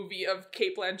movie of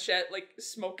Cate Blanchett like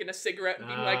smoking a cigarette and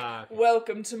being like,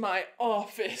 welcome to my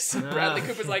office. And Bradley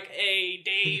Cooper's like, hey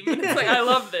dame. And it's like, I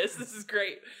love this. This is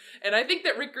great. And I think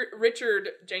that Richard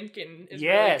Jenkins is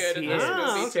really good in this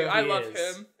movie too. I love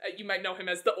him. You might know him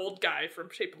as the old guy from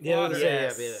Shape of Water.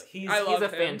 Yeah. He's a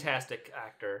fantastic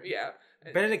actor. Yeah.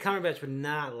 Benedict Cumberbatch would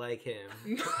not like him.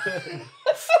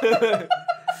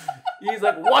 He's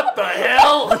like, what the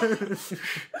hell?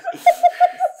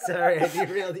 Sorry, I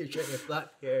derailed your train of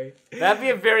thought, Gary. That'd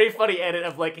be a very funny edit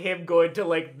of like him going to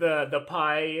like the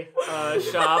pie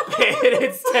shop, and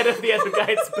instead of the other guy,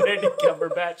 it's Benedict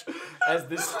Cumberbatch as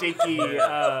the stinky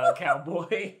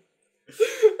cowboy.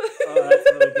 Oh,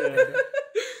 that's really good.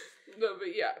 No,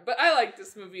 but I like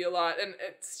this movie a lot, and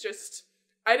it's just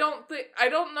I don't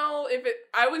know if it.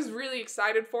 I was really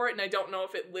excited for it, and I don't know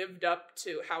if it lived up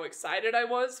to how excited I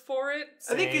was for it.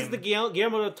 Same. I think it's the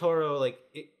Guillermo del Toro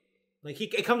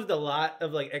it comes with a lot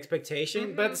of like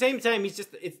expectation, but at the same time, he's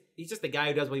just the guy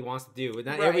who does what he wants to do.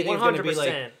 Not everything's going to be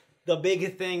like the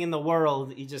big thing in the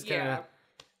world. He just kind of.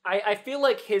 I feel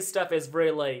like his stuff is very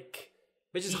like,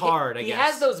 which is hard. I guess he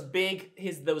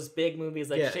has those big movies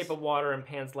like Shape of Water and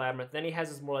Pan's Labyrinth. Then he has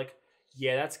this more like,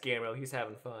 that's Guillermo. He's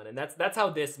having fun, and that's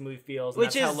how this movie feels.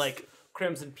 And how like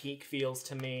Crimson Peak feels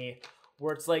to me.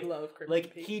 Where it's like,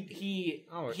 he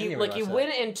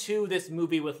went into this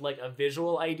movie with like a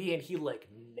visual idea and he like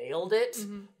nailed it,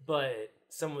 but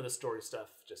some of the story stuff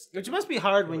just. Which must be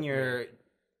hard when you're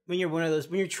one of those,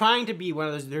 when you're trying to be one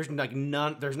of those. There's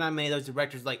not many of those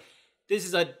directors. Like, this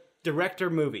is a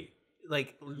director movie.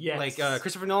 Like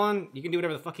Christopher Nolan, you can do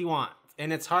whatever the fuck you want,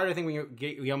 and it's hard. I think when you're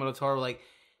Guillermo del Toro, like,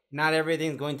 not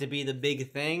everything's going to be the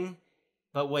big thing.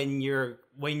 But when you're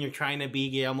trying to be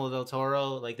Guillermo del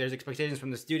Toro, like there's expectations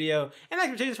from the studio and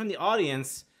expectations from the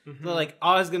audience. They're like,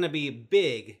 oh, it's gonna be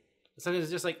big. Sometimes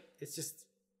it's just like it's just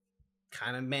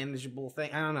kind of manageable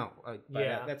thing. I don't know.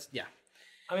 But, yeah.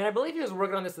 I mean, I believe he was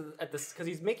working on this at this because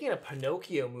he's making a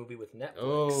Pinocchio movie with Netflix.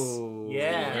 Oh,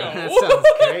 yeah, that sounds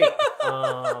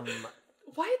great.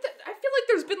 Why? I feel like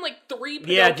there's been like 3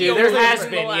 Pinocchio Yeah, dude, there movies has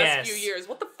in been, the last yes. few years.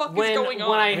 What the fuck is going on?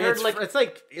 When I heard it's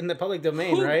like in the public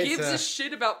domain, Who right? gives a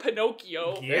shit about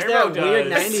Pinocchio? There's Guillermo that weird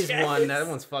does. 90s one. That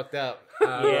one's fucked up.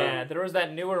 Yeah, there was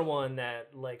that newer one that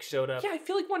like showed up. Yeah, I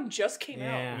feel like one just came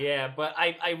out. Yeah, but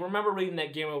I remember reading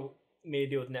that Guillermo made a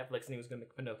deal with Netflix and he was going to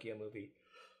make a Pinocchio movie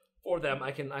for them.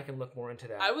 I can look more into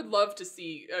that. I would love to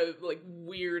see like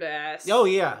weird ass. Oh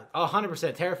yeah,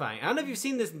 100% terrifying. I don't know if you've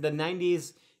seen this, the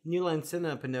 90s New Line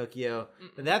Cinema Pinocchio,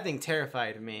 but that thing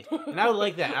terrified me. And I would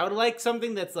like that. I would like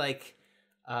something that's like,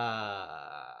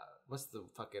 what's the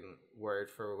fucking word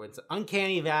for when it's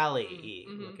Uncanny Valley?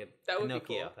 Like that would Pinocchio.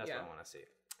 be cool. That's Yeah. what I want to see.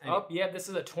 Anyway. Oh, yeah, this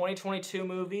is a 2022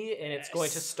 movie, and it's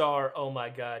going to star, oh my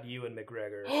god, Ewan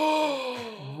McGregor.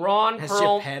 Ron Has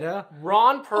Perlman. Geppetta?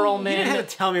 Ron You didn't have Perlman.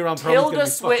 to tell me Ron Perlman's Tilda gonna be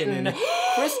fucking in Swinton.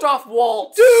 it. Christoph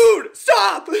Waltz. Dude,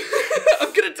 stop!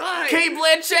 I'm gonna die. Kate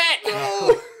Blanchett.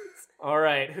 No. All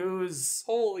right, who's...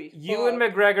 Holy Ewan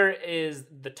fuck. McGregor is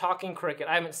the talking cricket.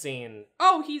 I haven't seen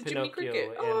Oh, he's Jimmy Pinocchio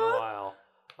Cricket. in a while.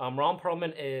 Ron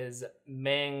Perlman is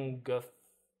Mangafu.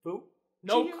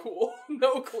 No clue.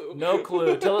 No clue. No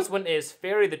clue. Tilda Swinton is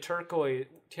Fairy with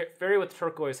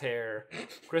turquoise hair.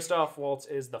 Christoph Waltz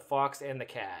is the fox and the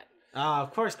cat.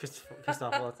 Of course,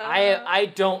 Christoph Waltz. I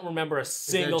don't remember a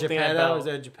single thing about. Is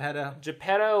there Geppetto?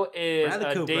 Geppetto is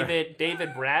Bradley Cooper.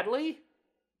 David Bradley.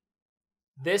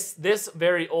 This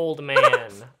very old man.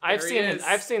 I've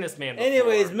seen this man before.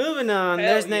 Anyways, moving on.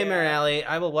 Hell There's Nightmare yeah. Alley.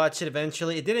 I will watch it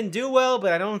eventually. It didn't do well,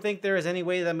 but I don't think there is any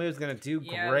way that movie's gonna do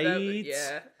great.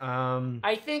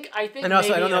 I think. And also,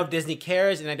 maybe I don't know if Disney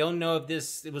cares, and I don't know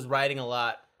if it was riding a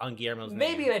lot on Guillermo's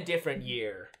maybe name. in a different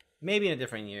year. Maybe in a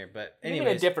different year, but Maybe in a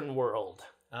anyways. different world.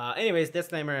 Anyways,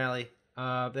 that's Nightmare Alley.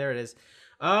 There it is.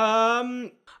 All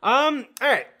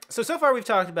right. So far we've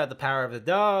talked about The Power of the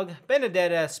Dog,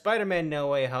 Benedetta, Spider-Man No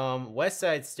Way Home, West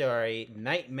Side Story,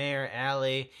 Nightmare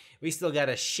Alley. We still got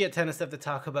a shit ton of stuff to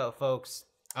talk about, folks.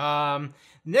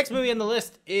 Next movie on the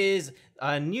list is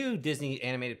a new Disney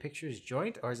Animated Pictures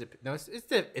joint, or is it? No, it's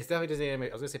definitely Disney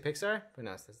Animated. I was gonna say Pixar, but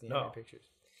no, it's Disney Animated Pictures.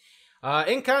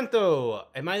 Encanto.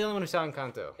 Am I the only one who saw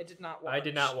Encanto? I did not watch. I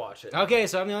did not watch it. Okay,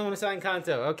 so I'm the only one who saw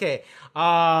Encanto. Okay.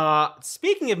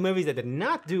 Speaking of movies that did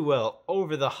not do well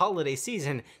over the holiday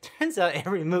season, turns out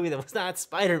every movie that was not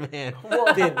Spider-Man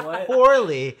did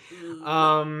poorly.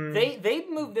 They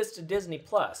moved this to Disney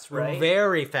Plus, right?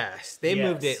 Very fast. They Yes.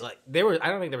 moved it like I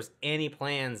don't think there was any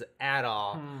plans at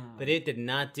all, but it did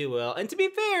not do well. And to be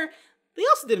fair, they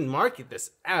also didn't market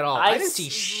this at all. I didn't see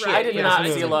shit. I did in not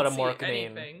this see a movie. lot of See marketing.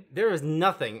 anything. There was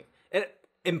nothing.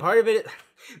 And part of it,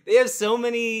 they have so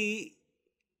many.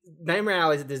 Nightmare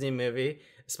Alley is a Disney movie.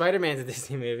 Spider-Man's a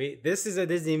Disney movie. This is a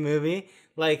Disney movie.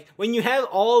 Like, when you have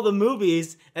all the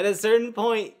movies, at a certain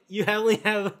point, you only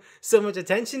have so much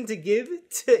attention to give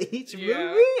to each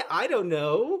movie? I don't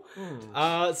know.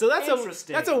 So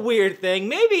that's a weird thing.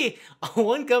 Maybe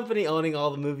one company owning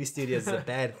all the movie studios is a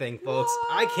bad thing, folks.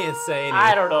 I can't say anything.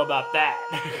 I don't know about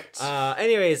that.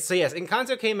 Anyways, so yes,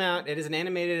 Encanto came out. It is an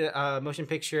animated motion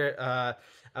picture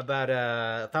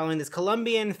about following this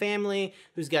Colombian family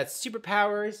who's got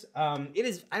superpowers.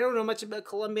 I don't know much about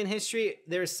Colombian history.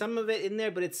 There's some of it in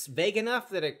there, but it's vague enough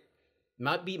that it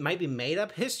might be made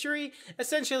up history.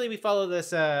 Essentially, we follow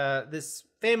this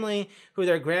family who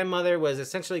their grandmother was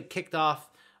essentially kicked off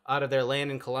out of their land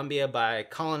in Colombia by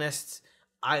colonists.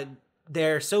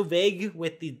 They're so vague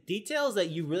with the details that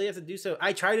you really have to do so.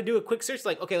 I tried to do a quick search,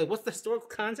 what's the historical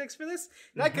context for this?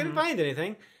 And I couldn't find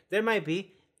anything. There might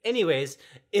be. Anyways,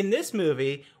 in this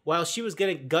movie, while she was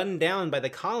getting gunned down by the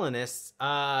colonists,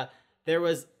 there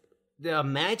was a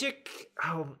magic.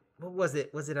 Oh, what was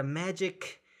it? Was it a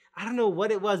magic? I don't know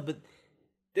what it was, but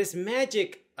this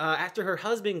magic, after her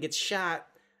husband gets shot,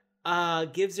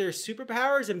 gives her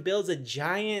superpowers and builds a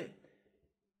giant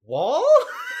wall?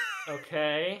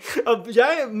 Okay. A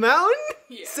giant mountain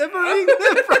separating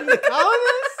them from the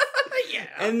colonists?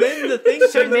 And then the thing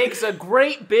She makes a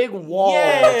great big wall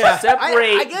to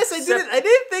separate. I guess I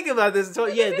didn't think about this until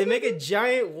they make a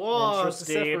giant wall to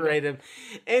separate them.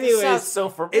 Anyways, this sounds so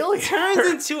familiar. It turns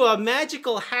into a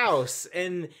magical house,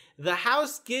 and the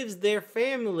house gives their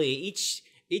family each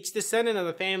descendant of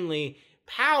the family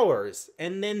powers,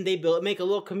 and then they make a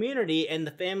little community, and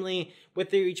the family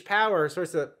with their each power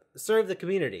starts to serve the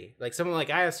community. Like someone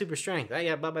I have super strength. I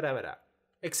got blah blah blah blah.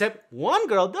 Except one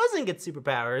girl doesn't get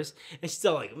superpowers, and she's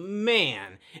still like,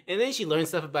 man. And then she learns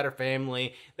stuff about her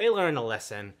family. They learn a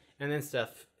lesson, and then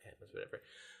stuff happens, whatever.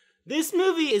 This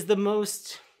movie is the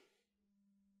most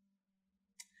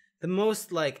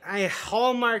like,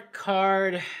 Hallmark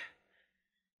card.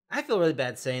 I feel really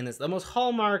bad saying this. The most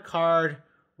Hallmark card.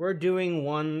 We're doing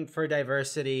one for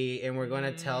diversity, and we're going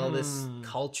to tell this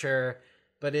culture,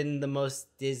 but in the most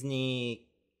Disney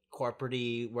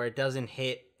corporate-y, where it doesn't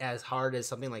hit as hard as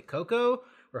something like Coco.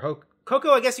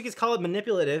 Coco, I guess you could call it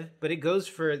manipulative, but it goes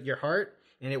for your heart,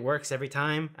 and it works every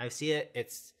time I see it.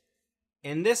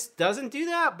 And this doesn't do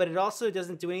that, but it also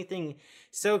doesn't do anything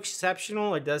so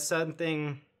exceptional. It does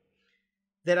something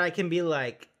that I can be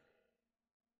like,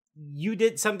 you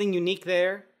did something unique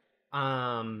there.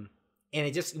 And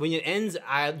it just, when it ends,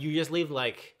 you just leave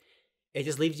like, it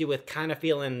just leaves you with kind of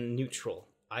feeling neutral,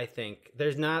 I think.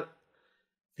 There's not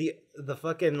the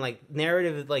fucking like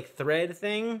narrative like thread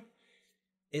thing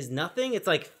is nothing. It's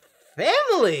like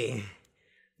family.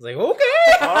 It's like,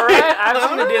 okay. All right. I've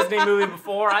seen a Disney movie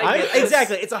before.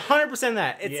 Exactly. It's 100%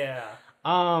 that. Yeah.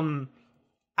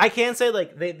 I can say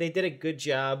like they did a good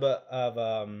job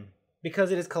of,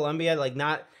 because it is Colombia, like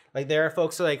not, like there are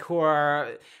folks like who are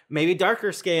maybe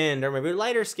darker skinned or maybe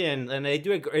lighter skinned, and they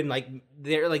do and like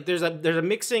they're like there's a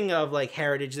mixing of like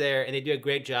heritage there, and they do a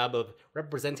great job of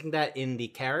representing that in the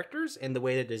characters and the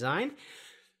way they're designed.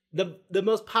 The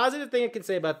most positive thing I can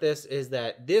say about this is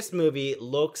that this movie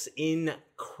looks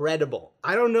incredible.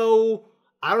 I don't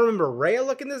remember Rhea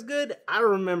looking this good. I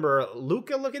don't remember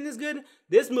Luca looking this good.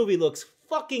 This movie looks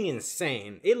fucking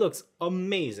insane. It looks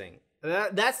amazing.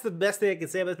 That's the best thing I can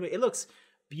say about this movie. It looks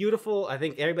beautiful. I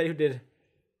think everybody who did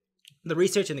the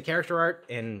research and the character art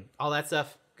and all that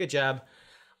stuff, good job.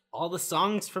 All the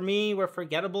songs for me were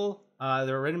forgettable.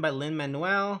 They were written by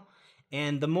Lin-Manuel.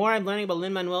 And the more I'm learning about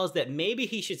Lin-Manuel is that maybe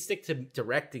he should stick to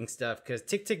directing stuff, because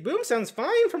Tick Tick Boom sounds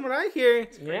fine from what I hear.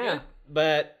 Yeah.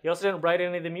 But he also didn't write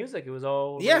any of the music. It was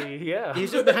all yeah.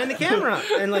 He's just behind the camera.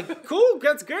 And like, cool,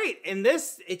 that's great. And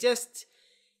this, it's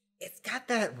got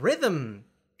that rhythm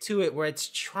to it where it's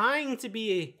trying to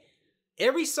be,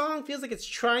 every song feels like it's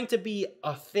trying to be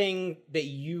a thing that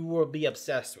you will be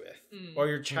obsessed with, or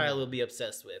your child will be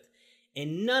obsessed with.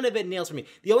 And none of it nails for me.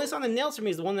 The only song that nails for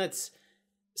me is the one that's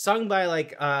sung by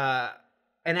like an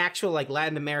actual like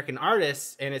Latin American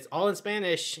artist, and it's all in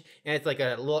Spanish, and it's like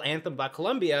a little anthem about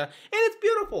Colombia, and it's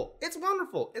beautiful. It's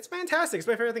wonderful. It's fantastic. It's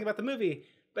my favorite thing about the movie.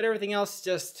 But everything else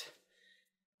just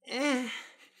and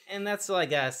that's all I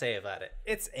gotta say about it.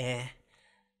 It's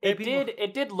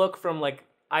It did look from like,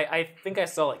 I think I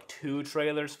saw like 2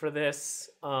 trailers for this,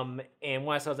 and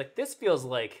when I saw it, I was like, this feels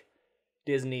like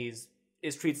Disney's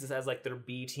treats this as like their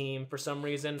B team for some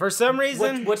reason. Which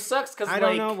sucks, because I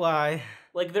don't know why.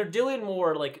 Like they're doing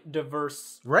more like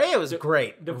diverse. Rhea was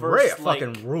great. Diverse, Rhea like,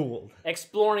 fucking ruled.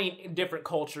 Exploring different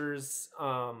cultures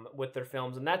with their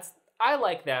films, and I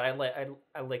like that.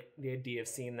 I like the idea of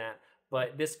seeing that.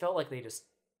 But this felt like they just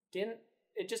didn't.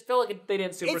 It just felt like they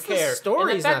didn't super care. The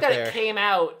story's and the fact not that there. It came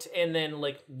out and then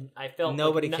like I felt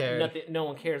nobody like cared. No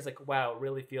one cares. Like, wow, it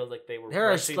really feels like they were There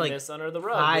are brushing like this under the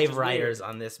rug. 5 writers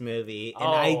on this movie,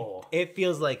 and it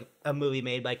feels like a movie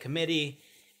made by committee.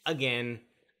 Again,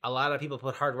 a lot of people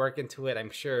put hard work into it, I'm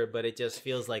sure, but it just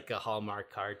feels like a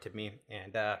Hallmark card to me.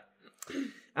 And I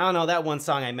don't know, that one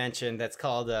song I mentioned that's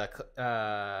called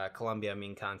Colombia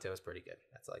Mi Encanto is pretty good.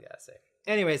 That's all I gotta say.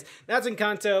 Anyways, that's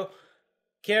Encanto.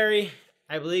 Carrie,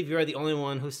 I believe you're the only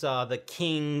one who saw The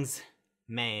King's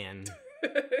Man.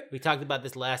 We talked about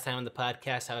this last time on the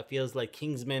podcast, how it feels like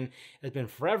Kingsman has been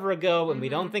forever ago, and we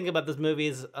don't think about those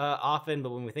movies often,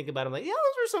 but when we think about them, like, yeah,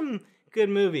 those are some good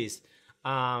movies.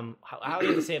 How do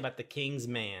you say about The King's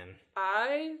Man?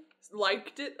 I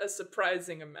liked it a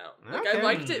surprising amount. Like, Okay. I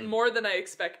liked it more than I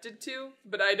expected to,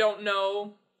 but I don't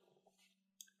know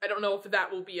if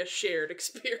that will be a shared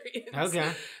experience.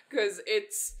 Okay. Because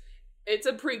it's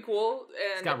a prequel,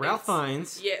 and It's got Ralph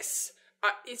Fiennes. Yes.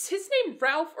 Is his name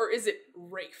Ralph or is it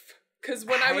Rafe? Because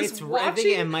when I was watching, I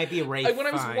think it might be Rafe. when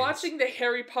I was watching the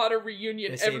Harry Potter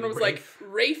reunion, everyone was like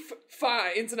Rafe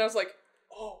Fiennes, and I was like,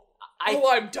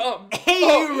 I'm dumb.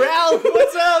 Hey, Ralph,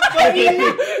 what's up, buddy?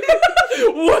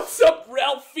 What's up,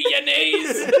 Ralph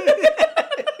Fiennes?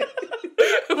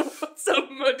 What's up,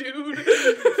 my dude?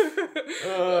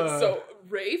 So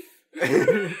Rafe.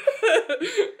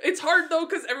 It's hard though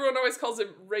because everyone always calls him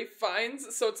Rafe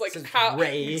Fiennes, so it's like how.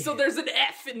 Ray. So there's an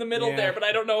F in the middle there, but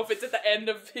I don't know if it's at the end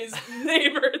of his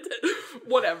name or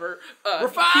whatever.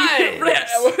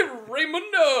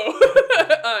 Raimundo.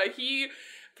 He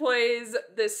plays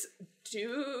this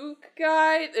Duke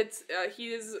guy. It's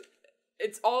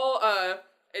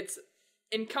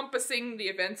encompassing the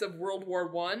events of World War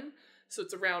One. So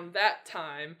it's around that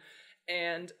time.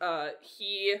 And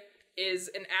he is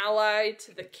an ally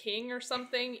to the king or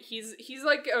something. He's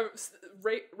like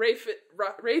Ray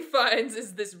Fiennes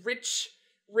is this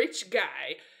rich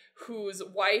guy whose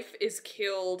wife is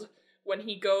killed when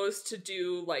he goes to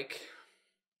do like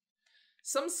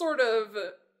some sort of,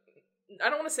 I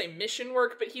don't want to say mission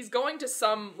work, but he's going to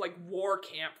some like war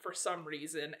camp for some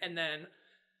reason, and then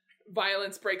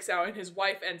violence breaks out and his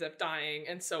wife ends up dying,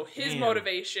 and so his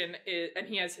motivation is, and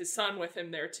he has his son with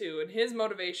him there too, and his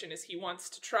motivation is he wants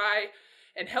to try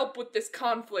and help with this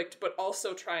conflict, but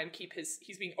also try and keep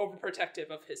he's being overprotective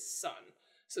of his son.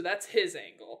 So that's his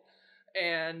angle.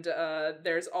 And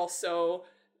there's also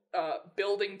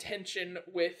building tension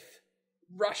with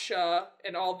Russia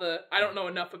and all the, I don't know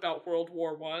enough about World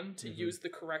War One to use the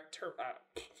correct term,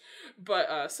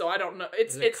 but so I don't know.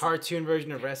 It's a cartoon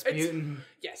version of Rasputin.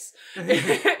 Yes.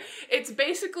 It's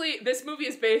basically, this movie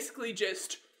is basically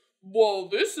just, well,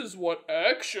 this is what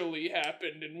actually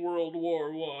happened in World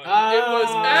War One. It was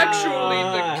actually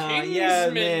the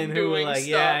Kingsmen doing stuff.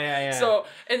 Yeah. So,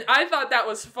 and I thought that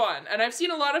was fun. And I've seen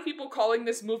a lot of people calling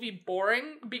this movie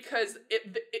boring because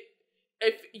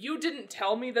if you didn't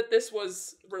tell me that this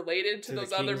was related to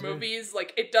those other movies,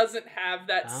 like, it doesn't have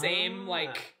that same,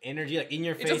 like, energy, like, in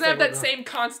your face. It doesn't have that same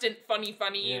constant funny,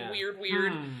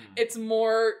 weird. It's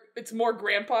more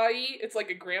grandpa-y. It's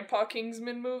like a grandpa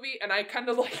Kingsman movie, and I kind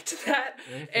of liked that.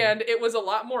 Okay. And it was a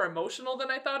lot more emotional than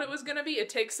I thought it was gonna be. It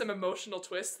takes some emotional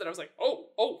twists that I was like,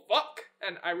 oh, fuck!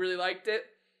 And I really liked it.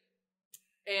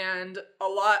 And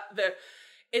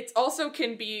it also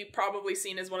can be probably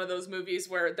seen as one of those movies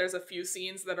where there's a few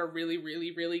scenes that are really,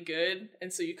 really, really good,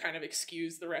 and so you kind of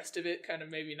excuse the rest of it, kind of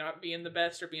maybe not being the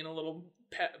best or being a little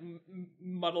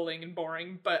muddling and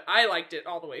boring, but I liked it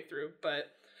all the way through. But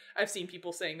I've seen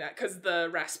people saying that because the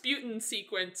Rasputin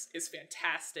sequence is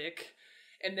fantastic,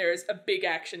 and there's a big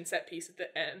action set piece at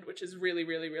the end, which is really,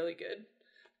 really, really good.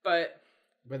 But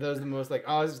those are the most like,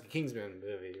 oh, this is a Kingsman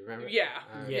movie, remember?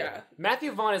 Yeah.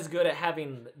 Matthew Vaughn is good at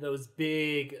having those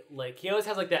big, like, he always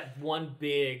has like that one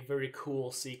big, very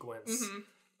cool sequence.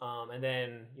 Mm-hmm. And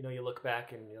then, you look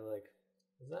back and you're like,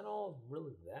 is that all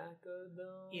really that good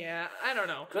though? Yeah, I don't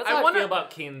know. That's how I feel about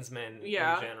Kingsman in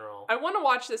general. I want to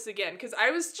watch this again because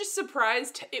I was just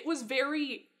surprised. It was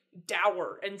very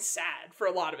dour and sad for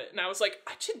a lot of it, and I was like,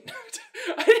 I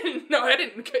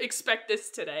didn't expect this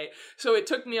today, so it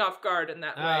took me off guard in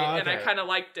that way. And I kind of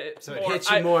liked it. So more. It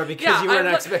hit you more because you weren't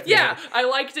expecting it. I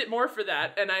liked it more for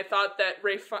that, and I thought that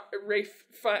Ray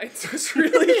Fiennes was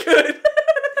really good.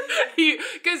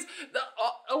 Because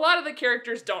a lot of the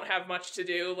characters don't have much to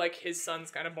do. Like, his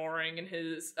son's kind of boring, and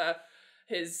his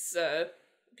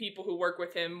people who work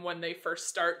with him when they first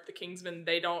start the Kingsmen,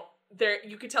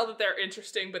 you could tell that they're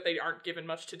interesting, but they aren't given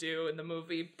much to do in the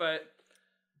movie. But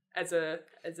as a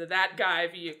that guy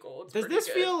vehicle, it's does this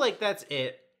good. Feel like that's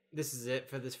it? This is it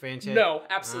for this franchise? No,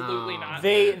 absolutely not.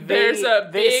 They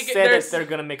said that they're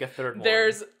gonna make a third one.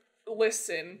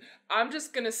 Listen, I'm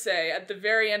just gonna say at the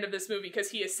very end of this movie,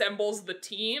 because he assembles the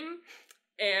team,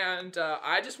 and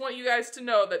I just want you guys to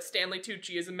know that Stanley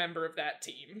Tucci is a member of that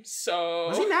team. So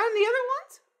was he not in the other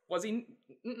ones? Was he?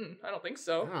 I don't think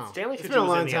so. Oh. Stanley Tucci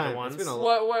was in the other ones.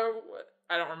 What?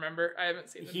 I don't remember. I haven't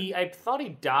seen them. I thought he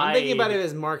died. I'm thinking about it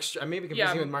as Mark. I may be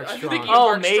confusing with Mark Strong.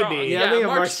 Mark maybe. Strong. Yeah,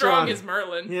 Mark Strong is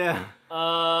Merlin. Yeah.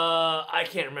 I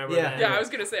can't remember that. Yeah, I was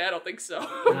gonna say I don't think so.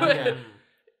 Okay.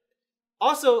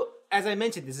 Also, as I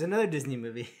mentioned, this is another Disney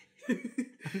movie.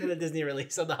 Another Disney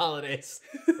release of the holidays.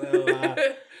 So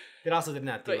it also did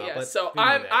not do well. But so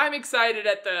I'm excited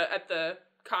at the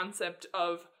concept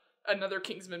of another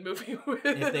Kingsman movie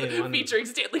featuring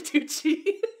Stanley Tucci.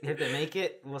 If they make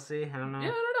it, we'll see. I don't know. Yeah,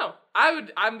 I don't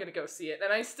know. I'm gonna go see it,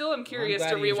 and I still am curious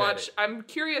to rewatch. I'm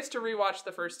curious to rewatch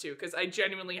the first two because I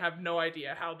genuinely have no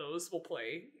idea how those will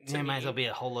play. It might as well be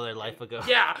a whole other life ago.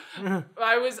 Yeah,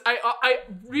 I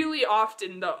really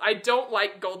often though I don't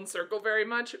like Golden Circle very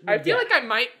much. I feel like I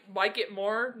might like it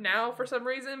more now for some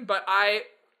reason, but I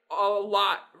a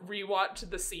lot rewatch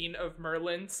the scene of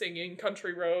Merlin singing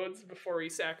Country Roads before he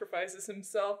sacrifices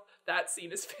himself. That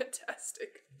scene is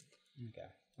fantastic. Okay.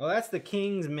 Well, that's the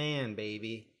King's Man,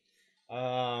 baby.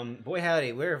 Boy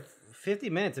howdy, we're 50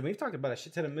 minutes and we've talked about a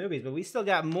shit ton of movies, but we still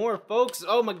got more, folks.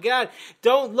 Oh my god,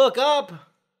 don't look up.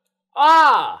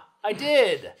 I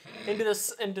did. Into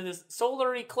this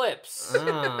solar eclipse.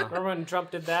 Remember when Trump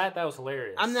did that? That was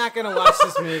hilarious. I'm not gonna watch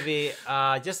this movie.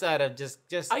 Just out of just.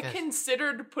 I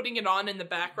considered putting it on in the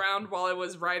background while I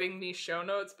was writing these show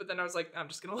notes, but then I was like, I'm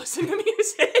just gonna listen to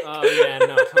music. Oh yeah,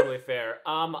 no, totally fair.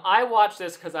 I watched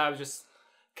this because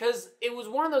Because it was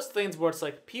one of those things where it's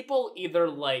like people either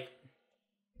like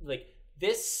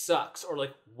this sucks or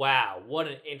like, wow, what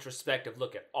an introspective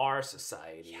look at our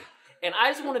society. Yeah. And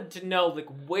I just wanted to know like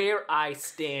where I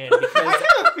stand because I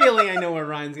have a feeling I know where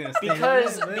Ryan's gonna stand.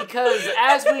 Because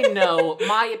as we know,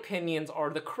 my opinions are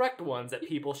the correct ones that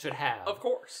people should have. Of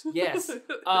course. Yes.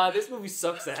 This movie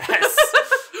sucks ass.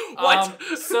 What?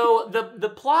 So the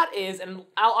plot is, and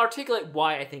I'll articulate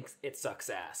why I think it sucks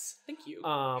ass. Thank you.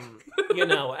 You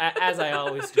know, as I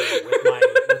always do with my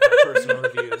personal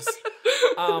reviews.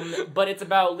 But it's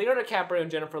about Leonardo DiCaprio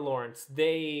and Jennifer Lawrence.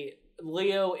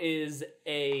 Leo is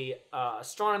a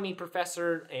astronomy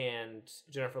professor, and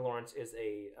Jennifer Lawrence is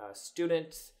a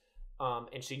student.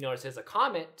 And she notices a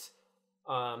comet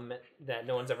that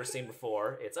no one's ever seen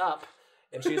before. It's up.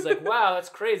 And she's like, wow, that's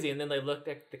crazy. And then they look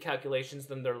at the calculations,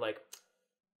 then they're like,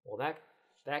 well,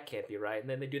 that can't be right. And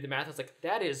then they do the math. It's like,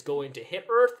 that is going to hit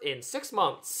Earth in 6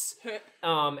 months.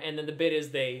 And then the bit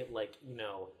is they, like, you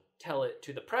know, tell it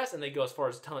to the press, and they go as far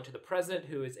as telling it to the president,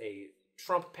 who is a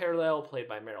Trump parallel played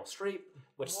by Meryl Streep,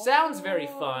 which sounds very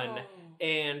fun.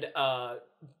 And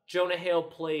Jonah Hill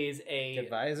plays a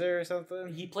advisor or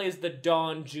something. He plays the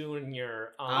Don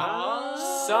Jr.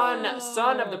 Son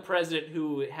of the president,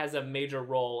 who has a major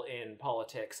role in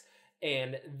politics.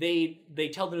 And they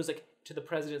tell the news, like, to the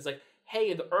president, it's like,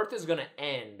 hey, the Earth is gonna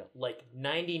end, like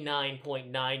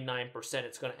 99.99%.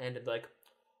 It's gonna end. And like,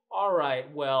 all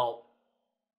right, well.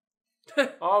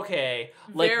 Okay,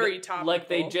 like very topical. Like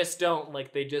they just don't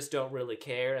really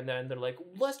care, and then they're like,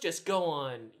 let's just go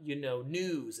on, you know,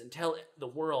 news and tell the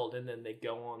world, and then they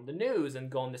go on the news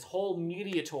and go on this whole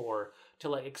media tour to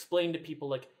like explain to people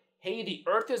like, hey, the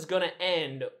Earth is gonna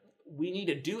end, we need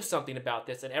to do something about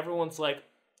this, and everyone's like,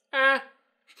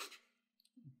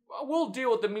 we'll deal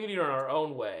with the media in our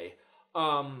own way,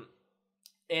 and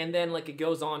then like it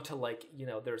goes on to like, you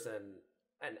know, there's an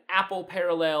Apple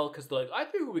parallel, because they're like, I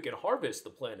think we can harvest the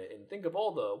planet and think of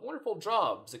all the wonderful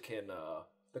jobs it can,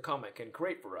 the comet can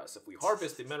create for us if we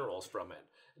harvest the minerals from it.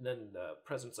 And then the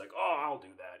president's like, oh, I'll do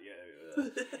that,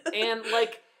 yeah. And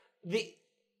like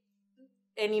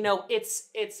and you know,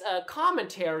 it's a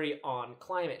commentary on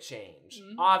climate change,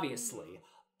 obviously,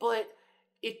 but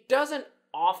it doesn't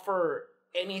offer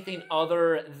anything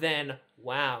other than,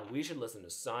 wow, we should listen to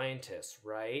scientists,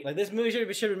 right? Like, this movie should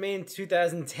have been made in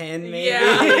 2010, maybe.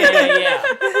 Yeah.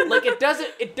 Like, it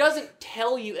doesn't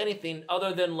tell you anything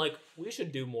other than like, we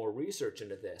should do more research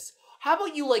into this. How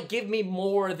about you like give me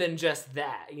more than just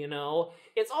that, you know?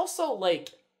 It's also like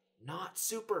not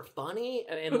super funny,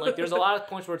 and like there's a lot of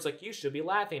points where it's like, you should be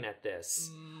laughing at this.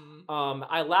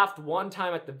 I laughed one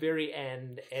time at the very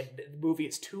end, and the movie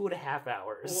is 2.5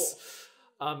 hours.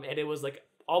 And it was like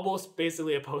almost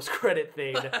basically a post-credit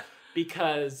thing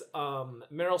because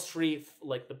Meryl Streep,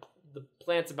 like the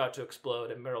plant's about to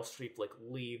explode, and Meryl Streep like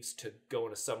leaves to go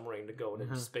in a submarine to go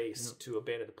into space to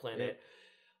abandon the planet.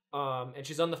 And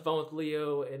she's on the phone with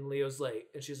Leo, and Leo's like,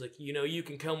 and she's like, you know, you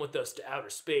can come with us to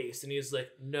outer space. And he's like,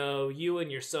 no, you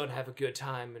and your son have a good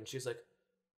time. And she's like,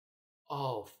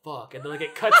 oh fuck. And then like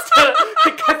it cuts to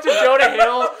Jonah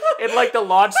Hill in like the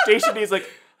launch station. He's like,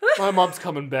 my mom's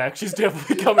coming back. She's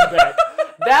definitely coming back.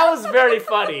 That was very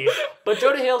funny. But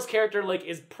Jonah Hill's character like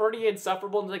is pretty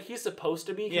insufferable, and like he's supposed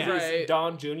to be because he's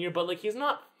Don Jr., but like he's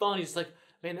not fun. He's like,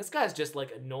 man, this guy's just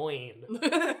like annoying.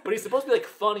 But he's supposed to be like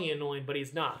funny annoying, but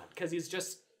he's not, because he's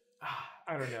just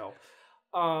I don't know.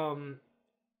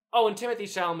 And Timothée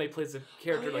Chalamet plays a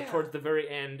character like towards the very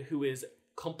end who is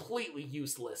completely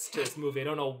useless to this movie. I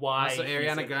don't know why. Also,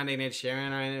 Ariana Grande and Ed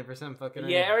Sheeran are in it for some fucking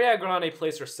reason. Yeah, Ariana Grande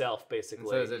plays herself,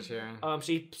 basically. And so is Ed Sheeran.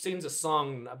 She sings a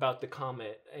song about the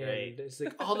comet, and it's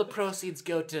like, all the proceeds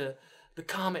go to the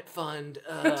Comet Fund.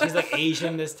 She's like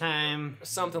Asian this time.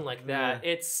 Something like that.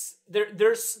 Yeah. It's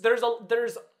there's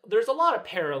a lot of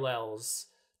parallels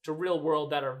to real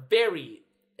world that are very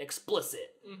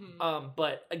explicit.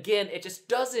 But again, it just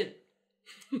doesn't.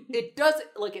 It doesn't,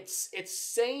 like, it's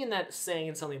saying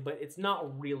something, but it's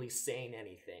not really saying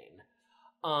anything.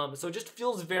 So it just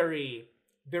feels very,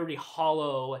 very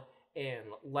hollow and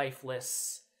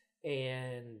lifeless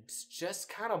and just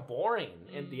kind of boring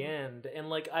in the end. And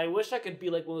like, I wish I could be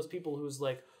like one of those people who's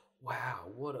like, wow,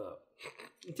 what a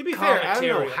To be fair, I don't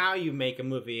know how you make a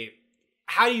movie.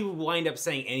 How do you wind up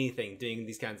saying anything doing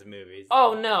these kinds of movies?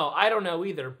 Oh no, I don't know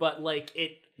either, but like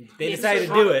they decided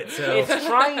to do it, so it's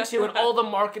trying to, and all the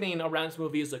marketing around this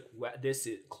movie is like, wow, this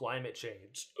is climate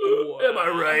change. Am I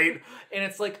right? And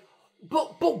it's like,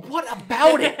 but what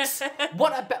about it?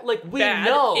 What about, like, we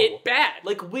know it bad?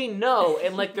 Like, we know,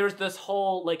 and like there's this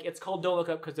whole, like, it's called Don't Look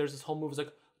Up, because there's this whole movie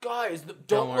like, guys,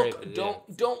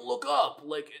 don't look up.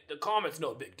 Like, the comet's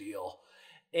no big deal.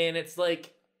 And it's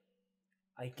like,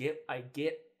 I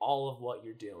get all of what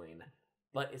you're doing,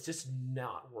 but it's just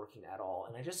not working at all.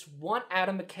 And I just want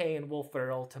Adam McKay and Will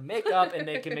Ferrell to make up, and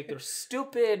they can make their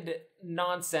stupid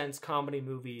nonsense comedy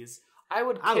movies. I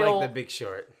like The Big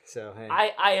Short. So hey.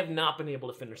 I have not been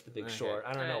able to finish The Big Short.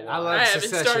 I don't know why. I haven't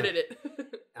started it.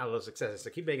 I love Succession, so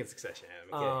keep making Succession.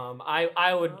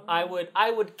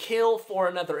 I would kill for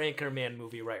another Anchorman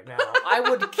movie right now. I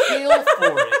would kill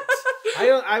for it. I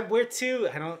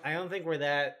don't think we're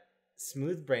that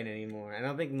smooth brain anymore. I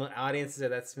don't think audiences are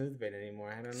that smooth brain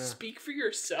anymore. I don't know. Speak for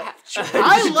yourself.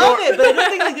 I love it, but I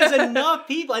don't think there's enough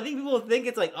people. I think people think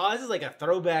it's like, oh, this is like a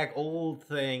throwback old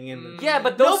thing, and yeah,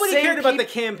 but nobody cared about the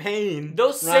campaign.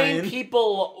 Those same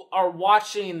people are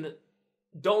watching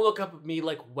Don't Look Up at Me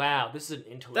like, wow, this is an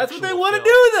intellectual That's what they film. want to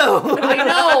do, though. I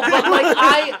know, but like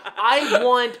I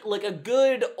want like a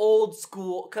good old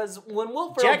school, because when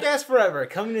Will Ferrell Jackass Forever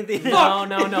coming in the no,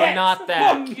 yes. not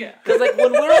that. Because like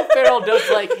when Will Ferrell does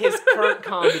like his current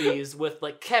comedies with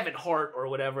like Kevin Hart or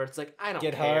whatever, it's like I don't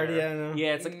Get care. Hard, yeah, I know.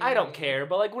 Yeah, it's like I don't care.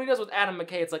 But like when he does with Adam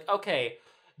McKay, it's like okay,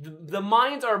 the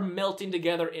minds are melting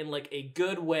together in like a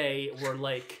good way where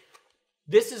like.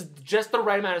 This is just the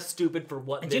right amount of stupid for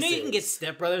what this is. Do you know you can get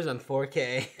Step Brothers on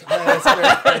 4K?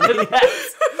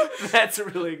 That's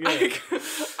really good.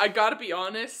 I gotta be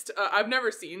honest, I've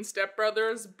never seen Step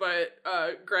Brothers, but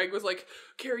Greg was like,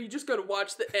 Carrie, you just gotta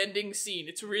watch the ending scene.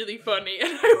 It's really funny.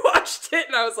 And I watched it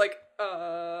and I was like,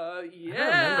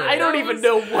 yeah. I don't even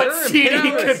know what scene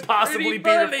he could possibly be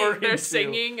referring to. They're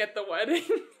singing at the wedding.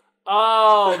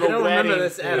 Oh, the I don't wedding. remember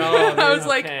this at all. I was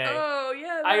like, oh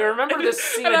yeah. I remember this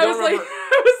scene. And I was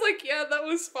like, yeah, that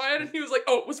was fine. And he was like,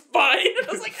 oh, it was fine. And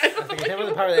I was like, I don't know.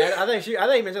 I thought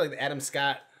you mentioned like the Adam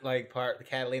Scott like part, the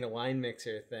Catalina wine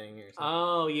mixer thing or something.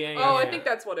 Oh yeah. Oh, I think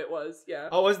that's what it was. Yeah.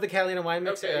 Oh, was it the Catalina wine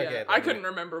mixer? Okay. I couldn't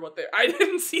remember what they. I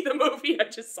didn't see the movie. I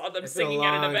just saw them singing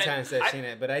at an event. It's been a long time since I've seen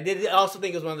it, but I did also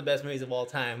think it was one of the best movies of all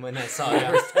time when I saw it.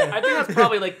 First time. I think that's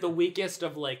probably like the weakest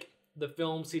of like the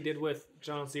films he did with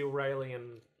John C. Reilly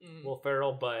and Will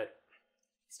Ferrell, but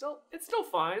it's still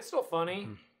fine. It's still funny.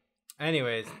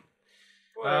 Anyways.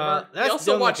 Whatever. We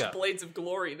also watched Blades of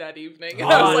Glory that evening,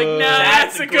 and I was like, nah,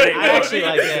 that's a good movie. I actually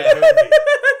like that.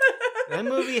 That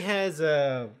movie has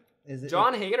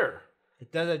John Hader.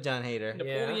 It does have John Hader.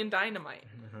 Napoleon Dynamite.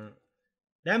 Mm-hmm.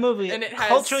 That movie, and it has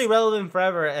culturally relevant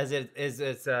forever, as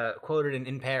it's quoted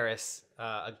in Paris,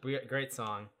 a great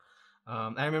song.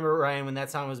 I remember, Ryan, when that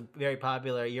song was very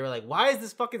popular, you were like, why is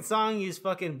this fucking song use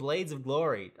fucking Blades of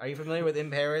Glory? Are you familiar with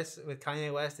In Paris with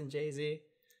Kanye West and Jay-Z?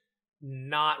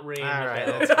 Not ringing. All right,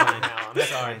 that's fine. Now, I'm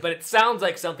sorry, but it sounds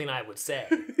like something I would say.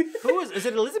 Is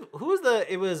it Elizabeth?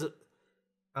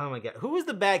 Oh my god, who was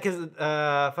the bad? Because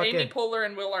fucking Amy Poehler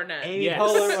and Will Arnett. Amy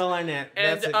Poehler and Will Arnett,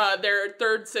 and their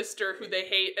third sister, who they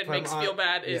hate and makes feel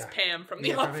bad, is Pam from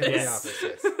The Office. From The Office,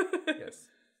 yes. Yes.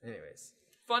 Anyways,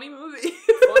 funny movie.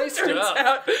 Funny stuff.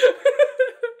 I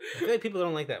feel like people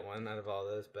don't like that one out of all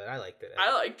those, but I liked it.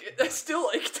 I liked it. I still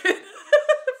liked it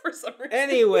for some reason.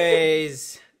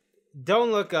 Anyways.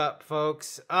 Don't look up,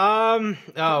 folks. Oh,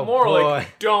 more boy.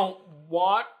 like don't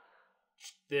watch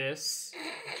this.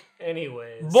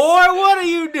 Anyways, boy, what are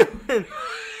you doing?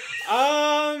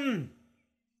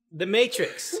 The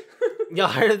Matrix. Y'all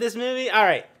heard of this movie? All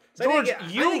right, so George,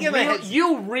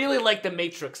 you really like The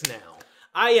Matrix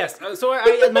now. Yes. So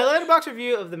my Letterboxd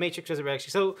review of The Matrix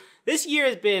Resurrection. So this year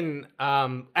has been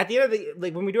at the end of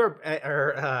the when we do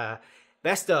our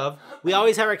best of, we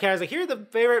always have our categories like, here are the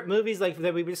favorite movies like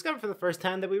that we discovered for the first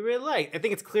time that we really liked. I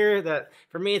think it's clear that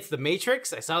for me it's The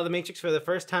Matrix. I saw The Matrix for the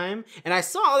first time, and I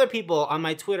saw other people on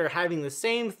my Twitter having the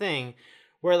same thing,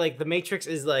 where like The Matrix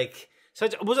is like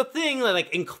was a thing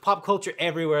like in pop culture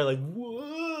everywhere, like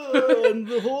whoa,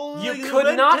 the whole you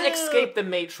could not escape The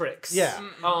Matrix. Yeah.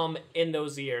 In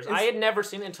those years, I had never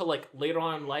seen it until like later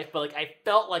on in life, but like I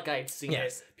felt like I'd seen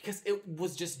it because it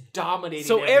was just dominating.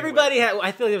 So everybody had.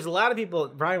 I feel like there was a lot of people.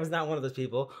 Brian was not one of those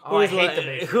people. Oh, I hate The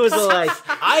Matrix. Who was like,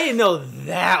 I didn't know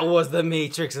that was The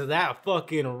Matrix, and that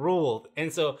fucking ruled.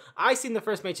 And so I seen the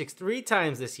first Matrix 3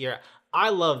 times this year. I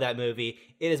love that movie.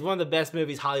 It is one of the best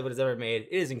movies Hollywood has ever made.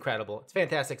 It is incredible. It's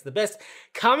fantastic. It's the best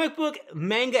comic book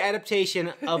manga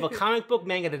adaptation of a comic book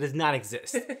manga that does not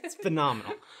exist. It's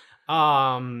phenomenal.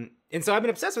 And so I've been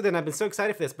obsessed with it, and I've been so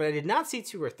excited for this, but I did not see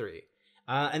 2 or 3.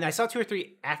 And I saw 2 or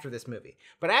 3 after this movie.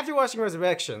 But after watching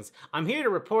Resurrections, I'm here to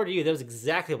report to you that was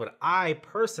exactly what I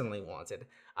personally wanted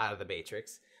out of The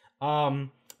Matrix. But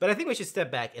I think we should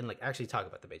step back and like actually talk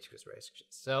about The Matrix Resurrections.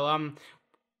 So,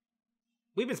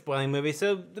 we've been spoiling movies.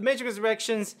 So The Matrix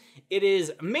Resurrections, it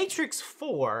is Matrix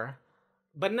 4,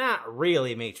 but not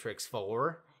really Matrix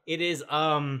 4. It is,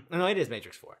 no, it is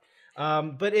Matrix 4.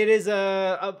 But it is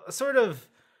a sort of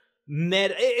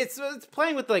meta. It's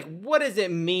playing with like, what does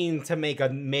it mean to make a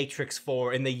Matrix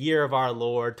 4 in the year of our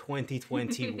Lord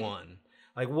 2021?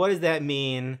 Like, what does that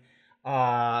mean?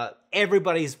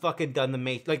 Everybody's fucking done the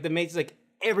Matrix. Like the Matrix, like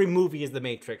every movie is the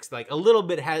Matrix. Like a little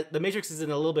bit the Matrix is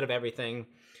in a little bit of everything.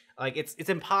 Like it's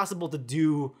impossible to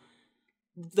do.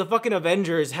 The fucking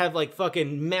Avengers have like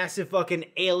fucking massive fucking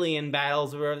alien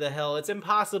battles, wherever the hell. It's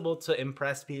impossible to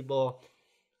impress people.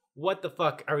 What the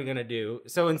fuck are we gonna do?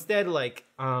 So instead, like,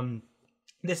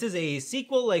 this is a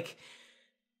sequel. Like,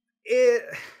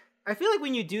 I feel like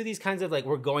when you do these kinds of like,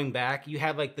 we're going back, you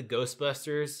have like the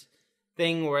Ghostbusters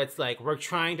thing where it's like, we're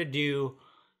trying to do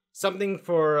something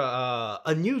for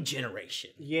a new generation.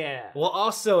 Yeah. While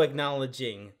also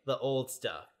acknowledging the old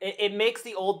stuff. It makes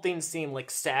the old things seem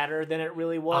like sadder than it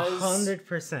really was.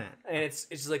 100%. And it's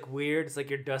just like weird. It's like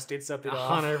you're dusting something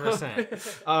off.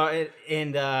 100%.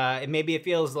 And maybe it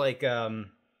feels like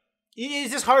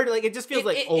it's just hard. Like it just feels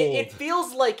like old. It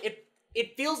feels like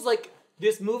it feels like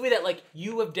this movie that like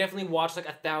you have definitely watched like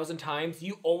 1,000 times.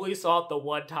 You only saw it the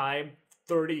one time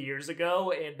 30 years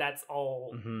ago, and that's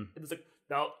all. Mm-hmm. It's like,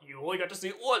 no, you only got to see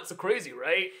it once. So crazy,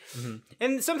 right? Mm-hmm.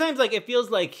 And sometimes, like, it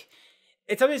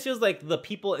sometimes feels like the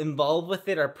people involved with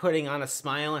it are putting on a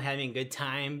smile and having a good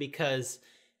time because,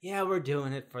 yeah, we're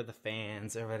doing it for the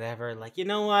fans or whatever. Like, you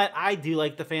know what? I do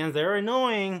like the fans. They're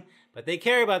annoying, but they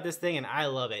care about this thing, and I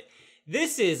love it.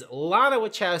 This is Lana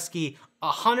Wachowski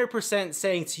 100%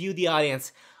 saying to you, the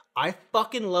audience, I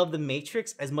fucking love The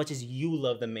Matrix as much as you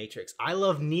love The Matrix. I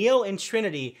love Neo and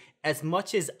Trinity as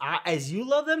much as you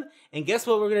love them. And guess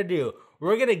what we're going to do?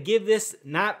 We're going to give this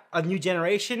not a new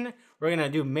generation. We're going to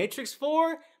do Matrix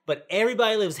 4, but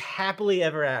everybody lives happily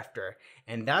ever after.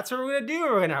 And that's what we're going to do.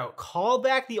 We're going to call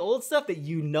back the old stuff that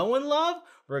you know and love.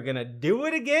 We're going to do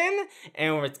it again,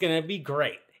 and it's going to be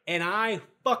great. And I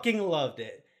fucking loved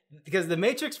it. Because The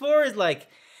Matrix 4 is like,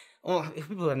 well, if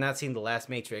people have not seen the last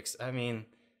Matrix, I mean,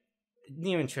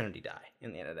 Neo and Trinity die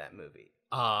in the end of that movie.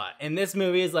 And this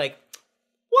movie is like,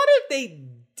 what if they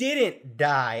didn't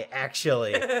die,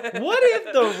 actually? What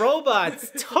if the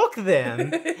robots took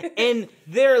them and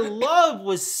their love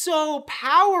was so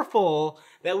powerful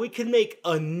that we could make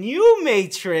a new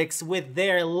Matrix with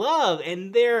their love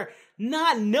and their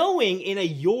not knowing in a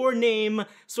your name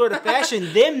sort of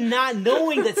fashion, them not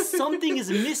knowing that something is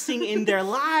missing in their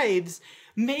lives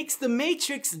makes the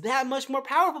Matrix that much more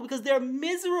powerful because they're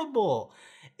miserable.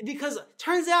 Because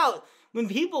turns out when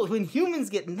humans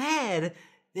get mad,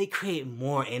 they create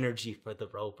more energy for the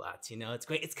robots, you know? It's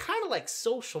great. It's kind of like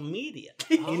social media.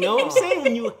 You know what I'm saying?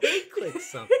 When you hate click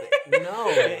something. No.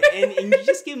 And you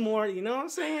just get more, you know what I'm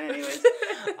saying? Anyways.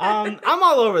 I'm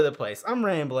all over the place. I'm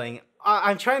rambling.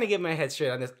 I'm trying to get my head straight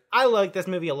on this. I like this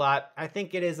movie a lot. I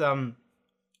think it is,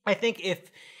 I think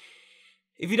if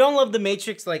you don't love The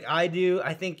Matrix like I do,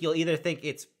 I think you'll either think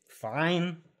it's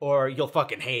fine or you'll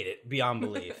fucking hate it beyond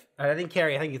belief. I think,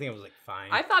 Carrie, you think it was like fine.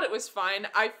 I thought it was fine.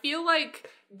 I feel like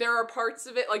there are parts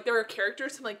of it, like there are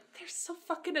characters, I'm like, they're so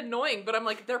fucking annoying, but I'm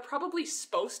like, they're probably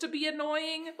supposed to be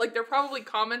annoying. Like they're probably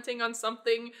commenting on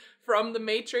something from The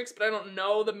Matrix, but I don't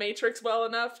know The Matrix well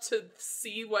enough to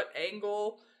see what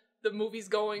angle the movie's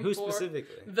going for. Who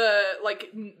specifically?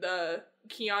 The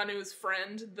Keanu's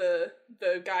friend, the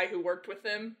guy who worked with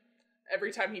him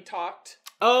every time he talked.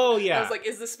 Oh yeah. I was like,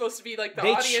 is this supposed to be like the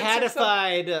they audience? They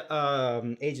chatified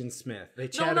Agent Smith.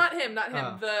 No, not him.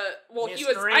 He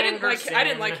was. I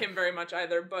didn't like him very much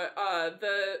either. But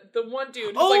the one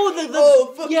dude.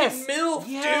 Fucking MILF,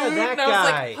 yeah, dude. That and guy. I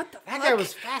was like, what the fuck? That guy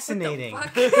was fascinating. I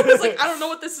was like, I don't know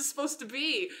what this is supposed to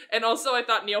be. And also, I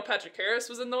thought Neil Patrick Harris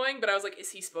was annoying, but I was like, is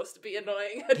he supposed to be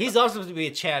annoying? He's also supposed to be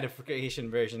a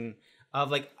chatification version of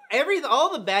like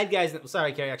all the bad guys.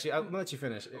 Sorry, Carrie. Actually, I'll let you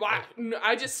finish. I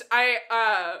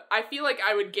feel like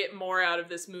I would get more out of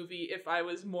this movie if I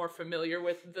was more familiar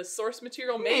with the source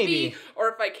material, maybe, or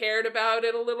if I cared about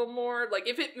it a little more. Like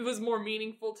if it was more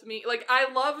meaningful to me. Like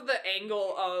I love the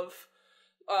angle of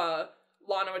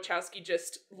Lana Wachowski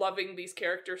just loving these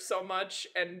characters so much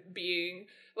and being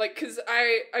like, because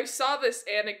I saw this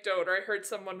anecdote, or I heard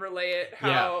someone relay it,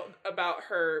 about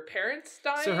her parents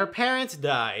dying. So her parents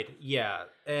died,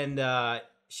 and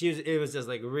it was just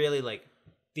like really like,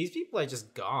 these people are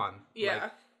just gone. Yeah,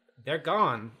 like, they're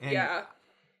gone.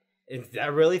 And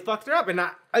that really fucked her up. And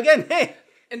hey.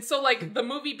 And so, like, the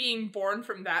movie being born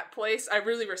from that place, I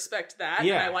really respect that.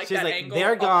 Yeah, and I like that angle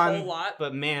they're gone, a whole lot.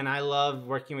 But man, I love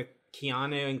working with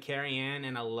Keanu and Carrie Ann,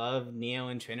 and I love Neo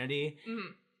and Trinity.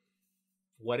 Mm-hmm.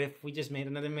 What if we just made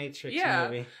another Matrix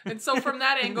movie? And so from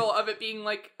that angle of it being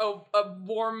like a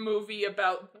warm movie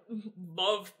about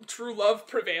true love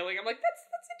prevailing, I'm like, that's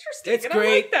interesting. It's and great.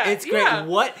 I like that. It's great.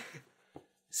 What?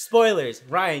 Spoilers,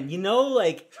 Ryan. You know,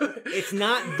 like it's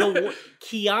not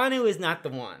Keanu is not the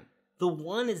one. The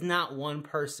one is not one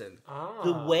person.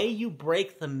 The way you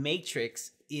break the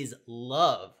Matrix is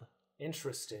love.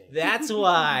 Interesting. That's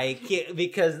why,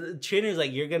 because Trina's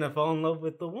like, you're gonna fall in love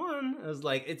with the one. I was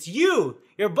like, it's you.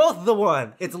 You're both the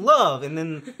one. It's love. And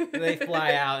then they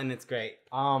fly out, and it's great.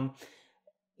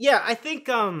 Yeah, I think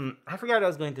I forgot what I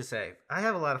was going to say. I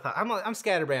have a lot of thoughts. I'm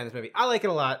scatterbrained in this movie. I like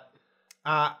it a lot.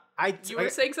 You were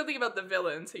saying something about the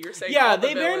villains. So you're saying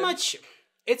they very much.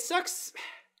 It sucks.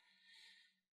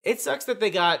 It sucks that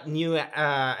they got new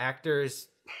actors.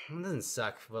 It doesn't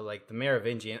suck, but like the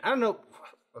Merovingian. I don't know.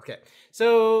 Okay,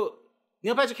 so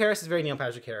Neil Patrick Harris is very Neil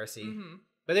Patrick Harris-y,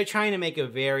 but they're trying to make a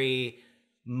very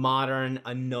modern,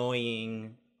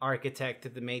 annoying architect to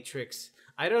the Matrix.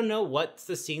 I don't know what's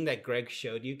the scene that Greg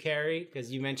showed you, Carrie,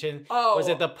 because you mentioned. Was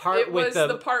it the part with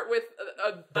the part with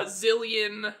a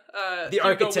zillion the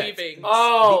architect? Weavings.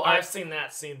 Oh, I've seen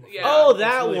that scene before. Yeah. Oh,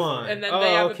 that really one. And then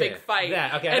they have a big fight.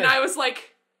 And I was like.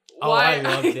 Why? I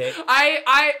loved it.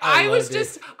 I was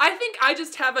just. I think I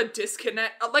just have a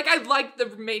disconnect. Like I like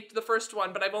the first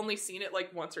one, but I've only seen it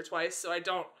like once or twice, so I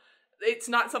don't. It's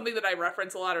not something that I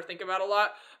reference a lot or think about a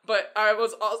lot. But I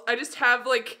just have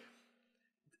like.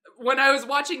 When I was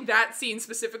watching that scene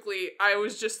specifically, I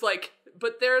was just like,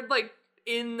 but they're like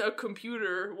in a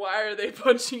computer. Why are they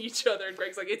punching each other? And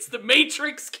Greg's like, it's the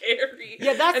Matrix, Carrie.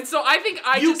 Yeah, that's. And so I think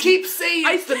you keep saying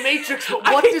it's the Matrix, but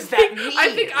what does that mean?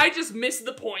 I think I just missed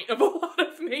the point of a lot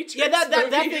of Matrix. Yeah, that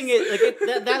thing is like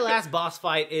that last boss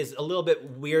fight is a little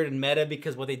bit weird and meta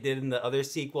because what they did in the other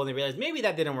sequel, and they realized maybe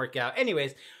that didn't work out.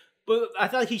 Anyways. But I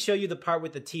thought he showed you the part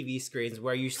with the TV screens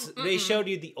where they showed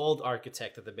you the old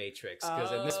architect of the Matrix.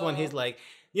 Because in this one, he's like,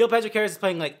 Neil Patrick Harris is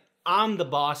playing like, I'm the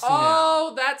boss now.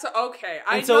 Oh, that's okay.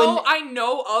 I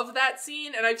know of that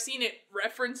scene, and I've seen it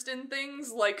referenced in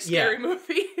things like Scary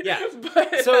Movie. Yeah.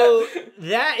 So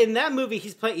in that movie,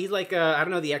 he's like I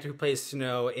don't know the actor who plays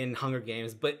Snow in Hunger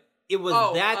Games, but it was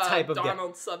that type of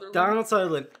Donald Sutherland. Donald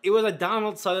Sutherland. It was a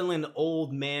Donald Sutherland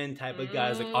old man type of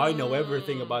guy. It's like, I know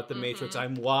everything about the Matrix.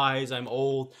 I'm wise. I'm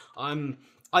old. I'm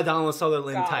a Donald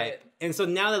Sutherland type. And so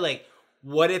now they're like,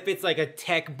 what if it's like a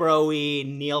tech bro-y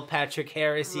Neil Patrick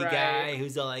Harris-y guy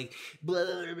who's all like, blah,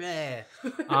 blah,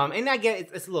 blah. And I get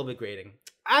it's a little bit grating.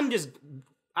 I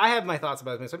have my thoughts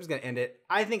about this, so I'm just going to end it.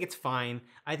 I think it's fine.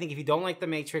 I think if you don't like The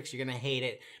Matrix, you're going to hate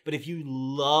it. But if you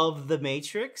love The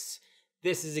Matrix,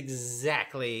 this is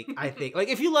exactly, I think. Like,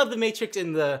 if you love The Matrix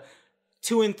and the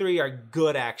 2 and 3 are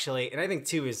good, actually, and I think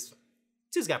 2's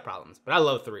got problems, but I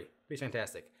love 3. 3's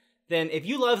fantastic. Then if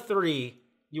you love 3,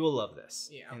 you will love this.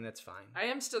 Yeah. And that's fine. I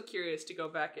am still curious to go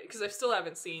back, because I still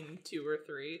haven't seen 2 or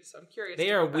 3, so I'm curious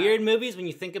They are weird movies when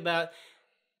you think about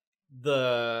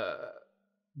the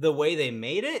way they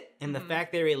made it, and the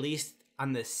fact they released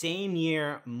on the same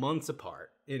year, months apart.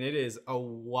 And it is a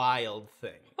wild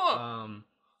thing. Huh.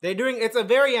 It's a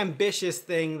very ambitious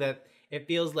thing that it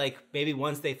feels like maybe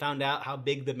once they found out how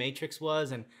big The Matrix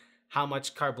was and how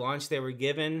much carte blanche they were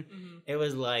given, it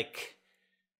was like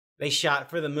they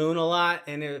shot for the moon a lot,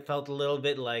 and it felt a little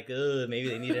bit like, maybe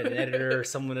they needed an editor or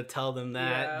someone to tell them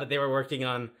that. Yeah. But they were working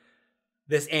on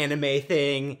this anime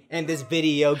thing and this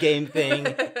video game thing,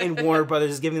 and Warner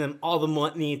Brothers is giving them all the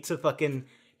money to fucking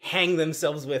hang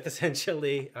themselves with,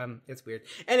 essentially. It's weird.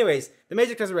 Anyways, The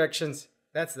Matrix Resurrections.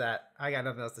 That's that. I got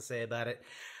nothing else to say about it.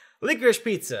 Licorice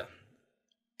Pizza.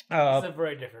 It's a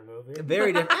very different movie.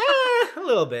 Very different. A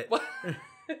little bit.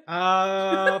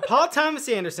 Paul Thomas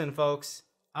Anderson, folks.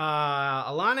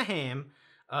 Alana Haim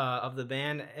of the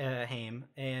band Haim,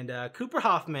 and Cooper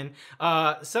Hoffman.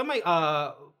 What's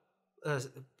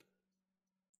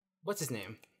his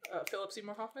name? Philip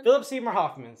Seymour Hoffman. Philip Seymour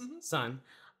Hoffman's son.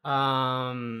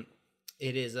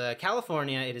 It is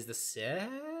California. It is the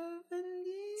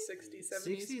 60s,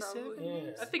 70s, probably.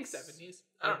 Yeah. I think 70s.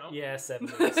 I don't know. Yeah,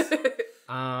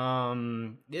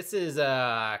 70s. This is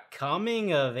a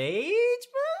coming of age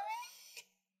movie.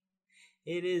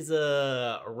 It is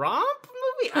a romp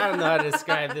movie. I don't know how to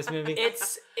describe this movie.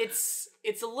 It's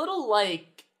a little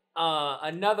like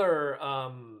another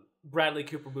Bradley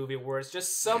Cooper movie where it's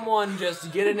just someone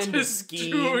just getting into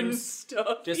schemes, doing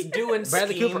stuff. Just doing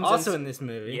Bradley schemes. Cooper also in this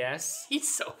movie. Yes, he's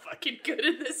so fucking good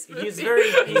in this movie. He's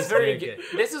very good.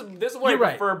 This is where I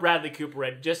prefer Bradley Cooper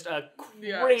at. Just a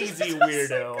crazy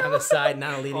weirdo on the side,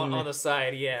 not a leading on the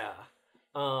side. Yeah.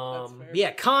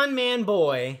 Con Man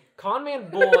Boy,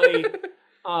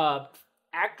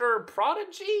 actor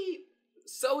prodigy.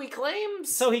 So he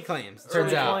claims.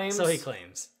 Turns out. So he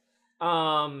claims.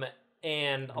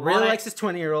 And Alana really likes his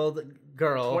 20-year-old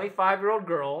girl. 25-year-old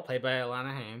girl. Played by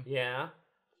Alana Haim. Yeah.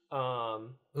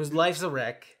 Whose life's a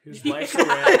wreck. Whose life's a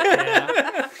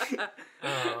wreck, yeah.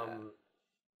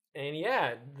 And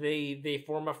yeah, they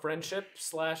form a friendship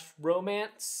 /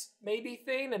 romance maybe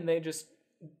thing, and they just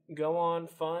go on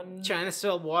fun. Trying to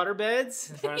sell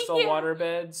waterbeds. Trying to sell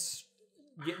waterbeds,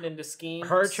 getting into schemes.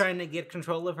 Her trying to get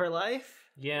control of her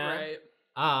life. Yeah. Right.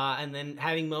 And then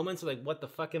having moments of like, what the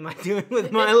fuck am I doing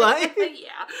with my life?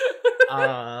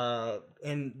 Yeah.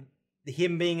 And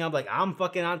him being up like, I'm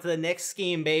fucking on to the next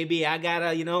scheme, baby. I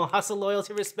gotta, hustle,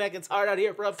 loyalty, respect. It's hard out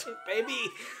here for upkeep, baby.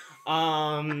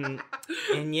 And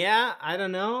yeah, I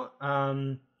don't know.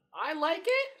 I like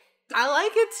it. I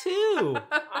like it too.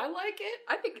 I like it.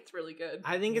 I think it's really good.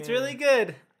 I think it's really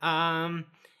good.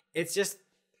 It's just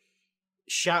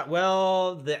shot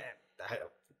well. The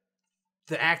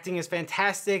acting is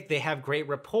fantastic. They have great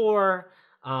rapport.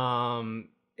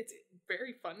 It's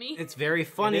very funny. It's very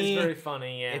funny. It is very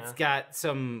funny, yeah. It's got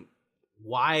some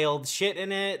wild shit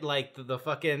in it, like the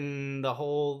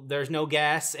whole there's no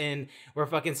gas and we're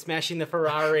fucking smashing the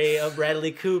Ferrari of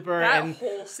Bradley Cooper. That and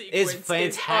whole sequence is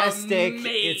fantastic. Is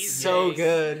it's so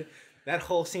good. That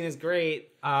whole scene is great.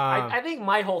 I think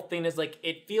my whole thing is like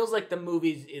it feels like the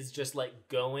movie is just like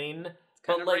going,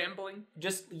 kind of like, rambling.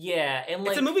 Just and like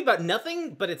it's a movie about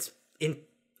nothing, but it's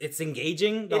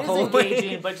engaging the it whole is way.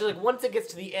 engaging, but just like once it gets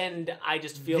to the end, I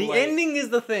just feel the like ending is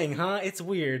the thing, huh? It's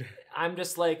weird. I'm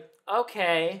just like,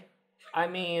 okay. I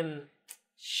mean,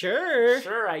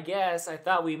 sure, I guess. I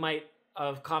thought we might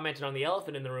have commented on the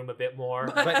elephant in the room a bit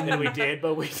more but than we did,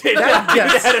 but we did not do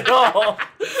that at all.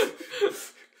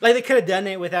 Like they could have done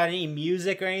it without any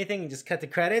music or anything and just cut the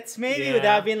credits, maybe,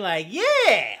 without being like,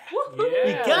 yeah,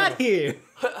 we got here.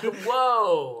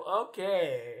 Whoa,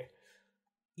 okay.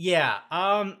 Yeah,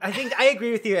 I think I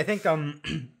agree with you. I think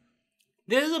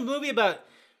this is a movie about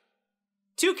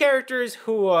two characters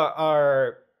who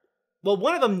are well,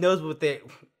 one of them knows what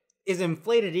his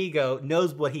inflated ego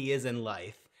knows what he is in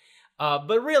life.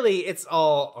 But really it's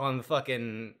all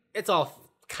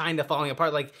kind of falling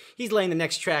apart. Like he's laying the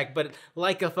next track, but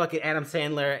like a fucking Adam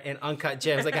Sandler and Uncut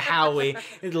Gems, like a Howie,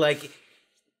 like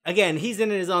again, he's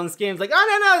in his own schemes. Like,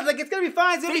 oh no, like it's gonna be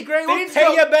fine. It's gonna be great. We'll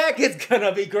pay you back. It's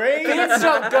gonna be great. Things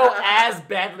don't go as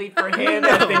badly for him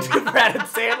as they do for Adam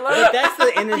Sandler. But that's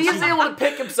the energy. He's able to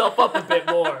pick himself up a bit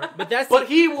more. But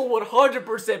he will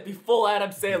 100% be full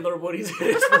Adam Sandler when he's in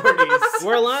his 40s.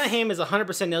 Where Alana Haim is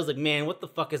 100% knows, like, man, what the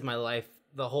fuck is my life?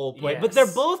 The whole point. Yes. But they're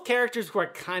both characters who are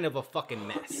kind of a fucking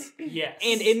mess. Yes.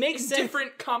 And it makes sense.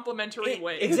 Different complementary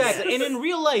ways. Exactly. And in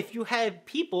real life, you have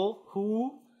people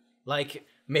who, like,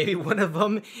 maybe one of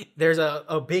them, there's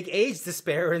a big age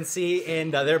disparity,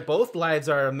 and their both lives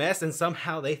are a mess, and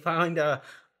somehow they find a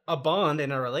bond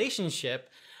in a relationship.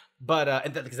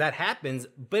 But because that happens.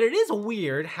 But it is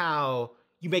weird how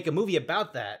you make a movie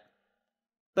about that.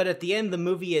 But at the end, the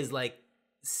movie is like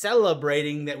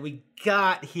celebrating that we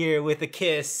got here with a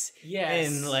kiss. Yes.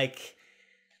 And like,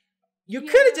 you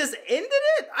could have just ended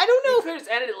it? I don't know. You could have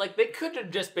just ended it. Like, they could have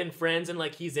just been friends and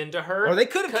like he's into her. Or they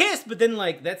could have kissed, but then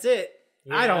like, that's it.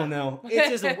 Yeah. I don't know.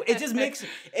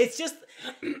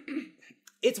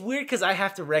 It's weird because I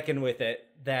have to reckon with it.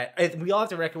 We all have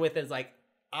to reckon with it. It's like,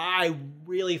 I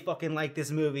really fucking like this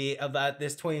movie about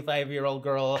this 25-year-old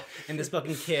girl and this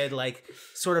fucking kid, like,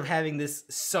 sort of having this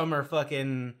summer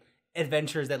fucking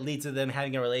adventures that lead to them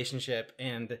having a relationship,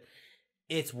 and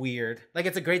it's weird. Like,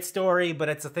 it's a great story, but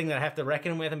it's a thing that I have to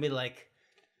reckon with and be like,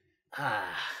 like,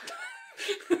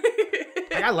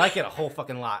 I like it a whole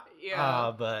fucking lot.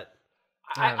 Yeah. But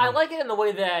I like it in the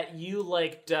way that you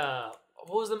liked, what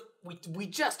was the, we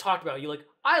just talked about, you like,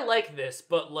 I like this,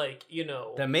 but like, you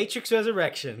know. The Matrix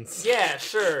Resurrections. Yeah,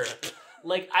 sure.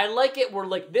 Like, I like it where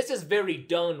like, this is very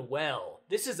done well.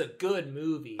 This is a good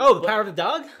movie. Oh, The Power of the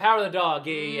Dog? Power of the Dog,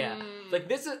 yeah. Like,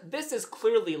 this is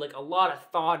clearly like a lot of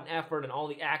thought and effort, and all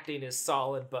the acting is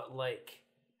solid, but like,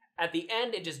 at the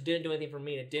end, it just didn't do anything for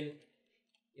me, and it didn't,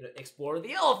 you know, explore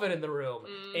the elephant in the room,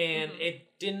 and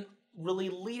it didn't really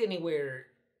lead anywhere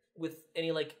with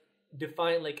any like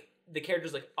define like the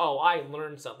character's like, oh, I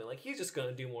learned something. Like, he's just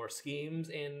gonna do more schemes,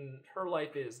 and her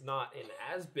life is not in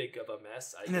as big of a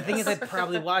mess, I guess. The thing is, I'd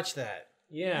probably watch that.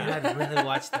 Yeah. I'd really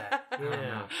watch that.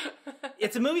 Yeah.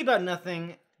 It's a movie about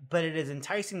nothing, but it is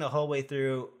enticing the whole way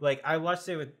through. Like, I watched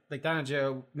it with, like, Donna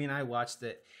Joe, me and I watched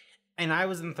it, and I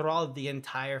was enthralled the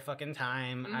entire fucking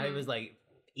time. I was, like,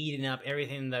 eating up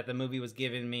everything that the movie was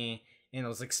giving me, and I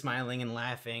was, like, smiling and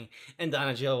laughing, and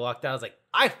Donna Joe walked out, I was like,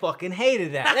 I fucking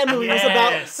hated that. That movie was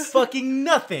about fucking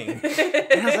nothing.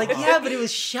 And I was like, yeah, but it was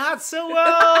shot so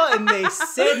well, and they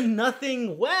said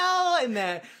nothing well, and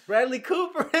that Bradley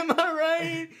Cooper, am I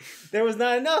right? there was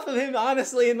not enough of him,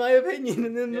 honestly, in my opinion,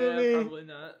 in the movie. Probably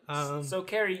not. So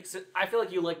Carrie, I feel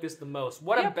like you like this the most.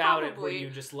 What about it were you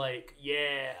just like,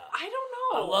 yeah? I don't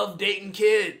know. I love dating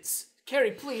kids.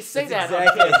 Carrie, please say that.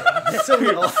 Exactly. That's so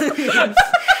real.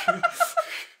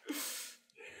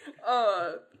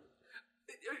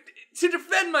 To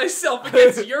defend myself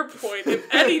against your point, if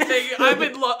anything, I'm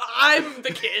in love. I'm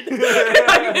the kid.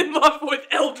 I'm in love with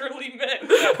elderly men.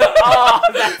 Oh,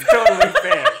 that's totally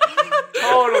fair.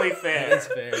 Totally fair. That's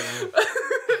fair. Man.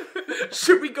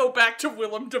 Should we go back to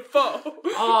Willem Dafoe?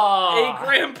 Oh. A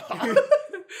grandpa.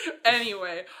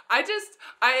 Anyway,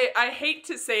 I hate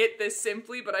to say it this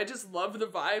simply, but I just love the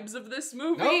vibes of this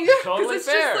movie. Oh, yeah. Totally it's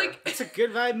fair. Just like It's a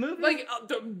good vibe movie. like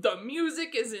the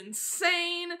music is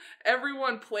insane.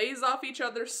 Everyone plays off each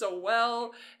other so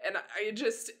well, and I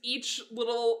just each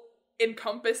little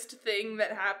encompassed thing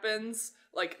that happens,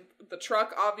 like the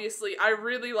truck. Obviously, I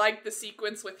really like the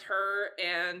sequence with her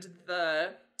and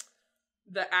the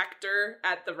actor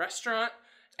at the restaurant.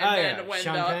 And then when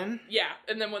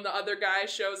and then when the other guy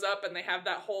shows up and they have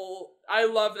that whole, I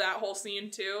love that whole scene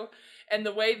too. And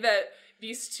the way that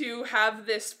these two have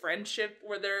this friendship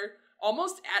where they're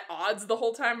almost at odds the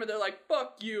whole time, where they're like,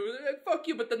 fuck you,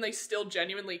 but then they still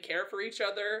genuinely care for each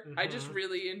other. I just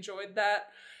really enjoyed that.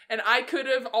 And I could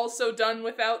have also done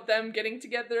without them getting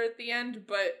together at the end,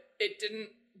 but it didn't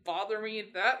bother me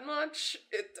that much.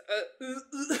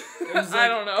 I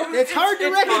don't know. It's hard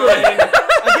to recommend.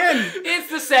 Again, it's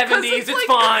the 70s. It's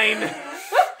fine.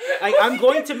 I'm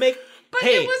going to make. But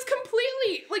it was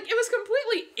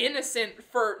completely innocent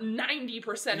for 90%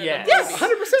 of the movie. Yes,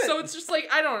 100%. So it's just like,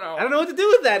 I don't know. I don't know what to do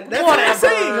with that. That's what I'm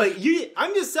saying. Like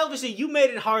I'm just selfishly. You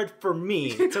made it hard for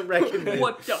me to recommend.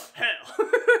 What the hell?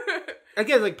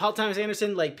 Again, like Paul Thomas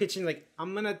Anderson, like pitching, like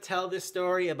I'm gonna tell this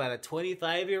story about a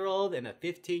 25-year-old and a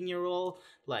 15-year-old,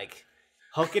 like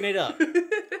hooking it up,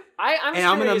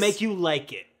 I'm gonna make you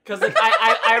like it. Because like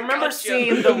I remember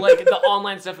seeing the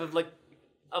online stuff of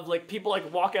people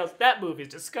like walk out. That movie is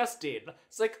disgusting.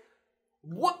 It's like,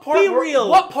 what part?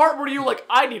 What part were you like?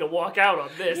 I need to walk out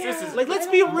on this. Yeah. This is like, let's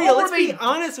be real. Let's be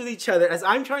honest with each other. As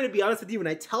I'm trying to be honest with you, when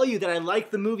I tell you that I like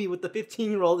the movie with the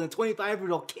 15-year-old and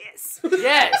 25-year-old kiss.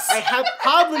 Yes, I have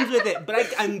problems with it,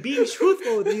 but I'm being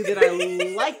truthful with you that I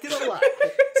liked it a lot.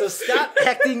 So stop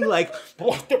acting like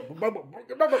waterbeds.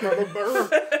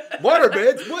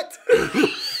 What?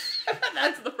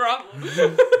 That's the problem.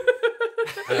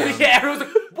 Yeah, everyone's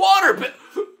like waterbed.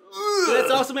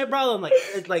 That's also my problem.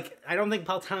 Like I don't think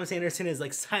Paul Thomas Anderson is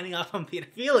like signing off on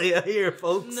pedophilia here,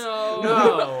 folks.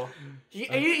 No. He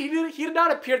did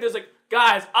not appear. There's like,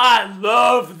 guys, I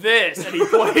love this, and he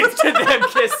points to them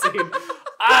kissing.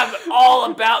 I'm all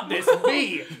about this.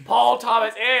 Me, Paul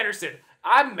Thomas Anderson.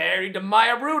 I'm married to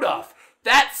Maya Rudolph.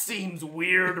 That seems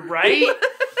weird, right?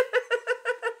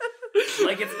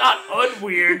 Like, it's not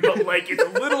unweird, but like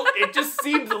it just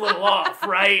seems a little off,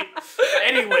 right?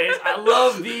 Anyways, I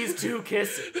love these two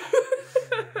kissing.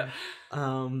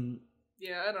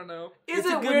 Yeah, I don't know. Is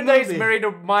it weird that he's married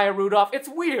to Maya Rudolph? It's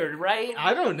weird, right?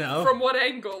 I don't know. From what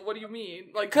angle? What do you mean?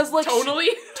 Like, like tonally?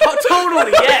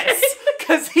 Totally, yes.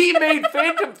 Because he made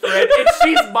Phantom Thread, and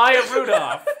she's Maya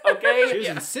Rudolph, okay?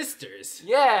 She was sisters.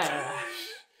 Yeah.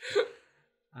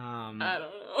 I don't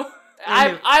know.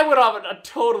 I went off on a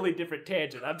totally different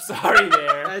tangent. I'm sorry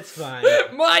there. That's fine.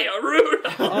 Maya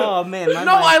Rudolph. Oh man,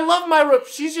 I love Maya Rudolph.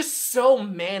 She's just so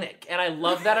manic, and I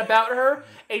love that about her.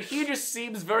 And he just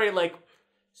seems very like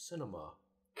cinema.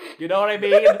 You know what I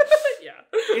mean? Yeah.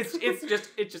 It's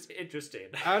just interesting.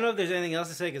 I don't know if there's anything else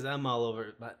to say because I'm all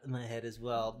over my head as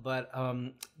well. But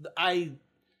I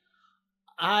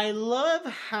love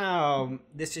how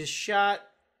this is shot.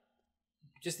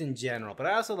 Just in general, but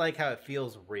I also like how it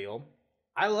feels real.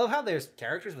 I love how there's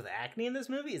characters with acne in this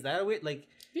movie. Is that a weird, like...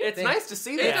 Yeah, it's nice to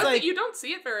see that. It's like, you don't see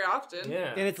it very often.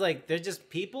 Yeah. And it's like, they're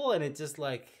just people, and it's just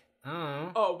like, I don't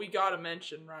know. Oh, we gotta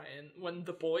mention, Ryan, when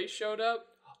the boys showed up.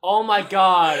 Oh my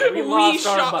god, we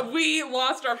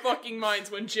lost our fucking minds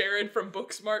when Jared from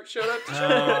Booksmart showed up to show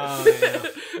Yeah.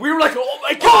 We were like, oh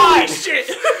my god! Holy shit!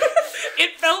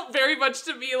 It felt very much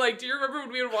to me like, do you remember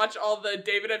when we would watch all the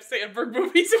David F. Sandberg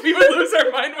movies and we would lose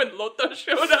our mind when Lota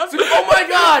showed up? Oh my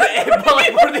god! But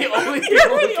like, we're the only people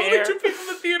who the care. only two people in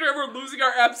the theater and we're losing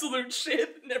our absolute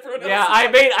shit and everyone else. Yeah,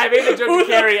 I made the joke to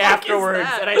Carrie afterwards,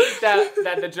 that? and I think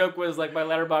that the joke was like my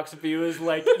Letterboxd review is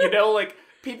like, you know, like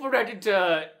people reacted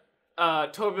to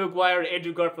Tobey Macguire and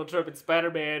Andrew Garfield show up in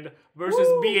Spider-Man versus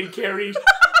me and Carrie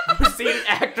who see an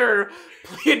actor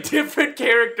play a different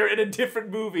character in a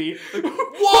different movie. Like, whoa!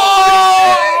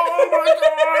 Oh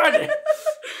my god!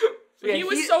 Yeah, he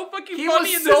was so fucking he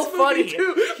funny was in so this funny. movie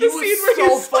too. He was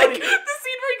so funny. The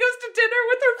scene where he goes to dinner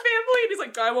with her family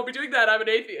I won't be doing that. I'm an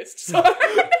atheist. So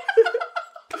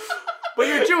But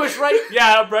you're Jewish, right?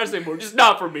 Yeah, I'm wrestling more. Just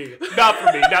not for me. Not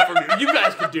for me. Not for me. You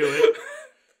guys can do it.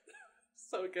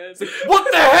 So good. Like,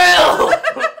 what the hell?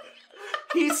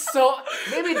 He's so...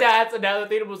 Maybe that's another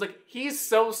thing. It was like, he's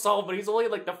so soft, but he's only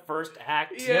like the first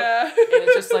act. Yeah. And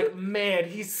it's just like, man,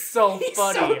 he's so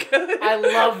funny. So good. I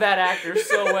love that actor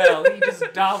so well. He just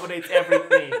dominates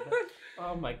everything.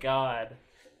 Oh my god.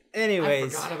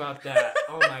 Anyways. I forgot about that.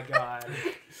 Oh my god.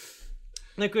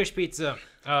 Licorice Pizza.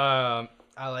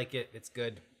 I like it. It's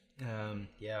good.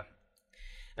 Yeah.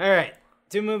 All right.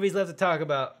 2 movies left to talk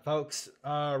about, folks.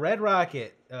 Red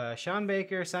Rocket. Sean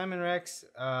Baker, Simon Rex.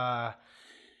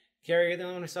 Carrie, you're the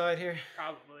only one who saw it here?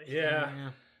 Probably. Yeah.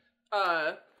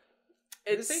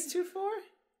 It's Is it A24?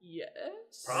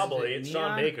 Yes. Probably. Is it It's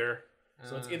Sean Neon? Baker.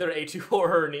 So it's either A24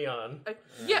 or Neon.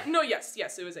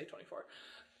 Yes, it was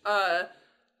A24.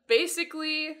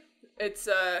 Basically, it's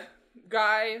a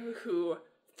guy who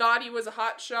thought he was a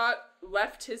hotshot,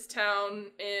 left his town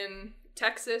in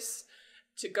Texas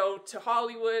to go to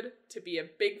Hollywood to be a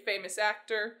big famous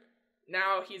actor.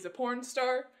 Now he's a porn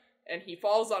star, and he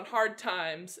falls on hard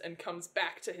times and comes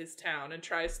back to his town and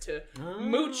tries to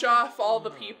mooch off all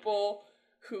the people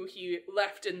who he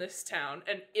left in this town.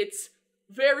 And it's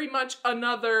very much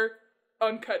another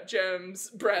Uncut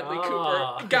Gems Bradley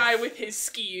Cooper guy with his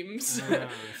schemes.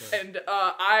 And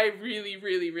I really,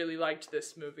 really, really liked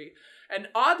this movie. And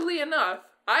oddly enough,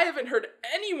 I haven't heard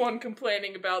anyone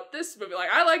complaining about this movie. Like,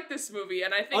 I like this movie,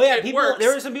 and I think it works.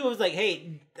 There were some people who was like,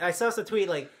 hey, I saw some tweet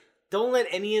like, don't let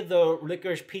any of the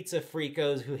Licorice Pizza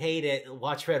freakos who hate it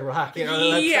watch Red Rocket.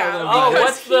 Yeah. Oh, Because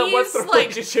what's the he's, like-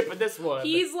 relationship in this one?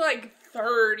 He's like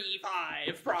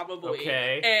 35 probably.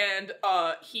 Okay. And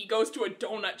he goes to a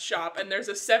donut shop and there's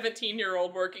a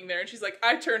 17-year-old working there and she's like,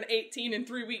 I turn 18 in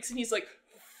 3 weeks, and he's like,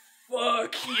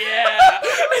 fuck yeah.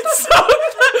 And so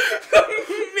the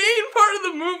main part of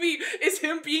the movie is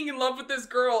him being in love with this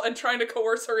girl and trying to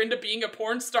coerce her into being a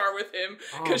porn star with him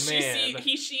because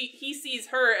he sees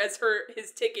her as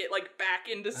his ticket like back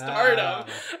into stardom.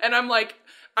 And I'm like,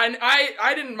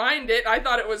 I didn't mind it. I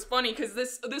thought it was funny because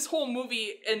this whole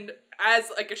movie, and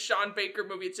as like a Sean Baker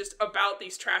movie, it's just about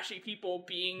these trashy people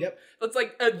being. It's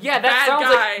like a bad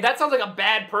guy. That sounds like a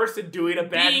bad person doing a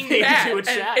bad thing to a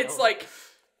child. It's like.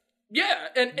 Yeah,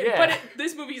 but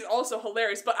this movie is also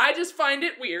hilarious, but I just find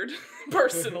it weird,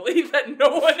 personally, that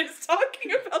no one is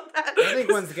talking about that. I think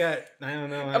one's got, I don't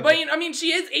know. But I mean,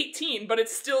 she is 18, but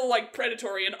it's still, like,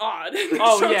 predatory and odd.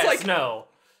 Oh, so yes, it's like, no.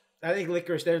 I think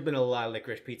there's been a lot of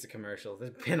Licorice Pizza commercials.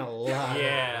 There's been a lot.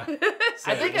 Yeah.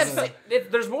 So, I think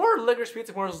there's more Licorice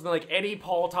Pizza commercials than like any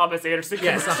Paul Thomas Anderson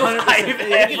Yes, commercials 100%. I've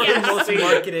ever Most seen.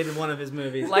 marketed in one of his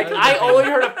movies. Like, I only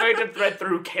heard a phantom thread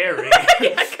through Carrie.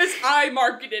 yeah, because I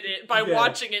marketed it by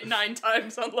watching it 9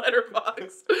 times on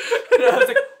Letterboxd. And I was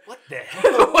like, what the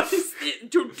hell? What is this?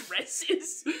 Do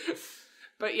dresses?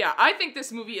 But yeah, I think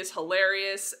this movie is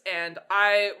hilarious, and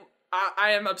I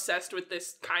am obsessed with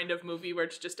this kind of movie where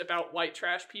it's just about white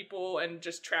trash people and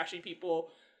just trashy people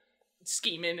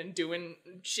scheming and doing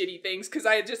shitty things, because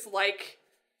I just like...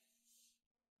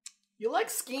 You like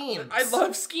schemes. I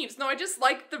love schemes. No, I just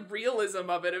like the realism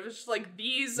of it. It was just like,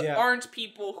 these aren't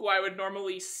people who I would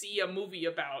normally see a movie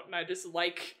about, and I just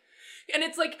like... And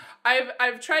it's like,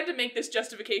 I've tried to make this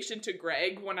justification to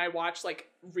Greg when I watch, like,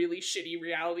 really shitty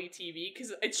reality TV,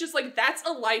 because it's just like, that's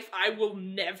a life I will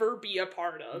never be a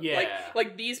part of. Yeah.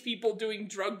 Like these people doing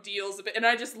drug deals, and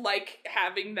I just like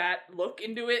having that look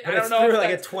into it. But I don't know through if like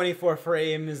that's... a 24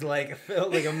 frame is like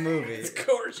felt like a movie. It's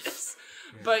gorgeous.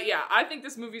 But yeah, I think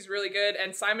this movie's really good,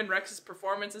 and Simon Rex's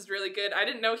performance is really good. I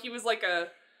didn't know he was like a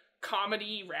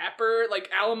comedy rapper. Like,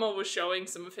 Alamo was showing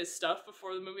some of his stuff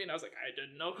before the movie, and I was like, I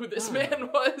didn't know who this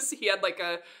man was. He had like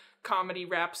a comedy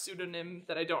rap pseudonym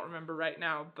that I don't remember right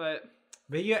now, but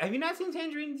have you not seen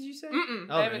Tangerine, did you say? Mm-mm,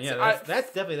 Oh, I haven't yeah, seen...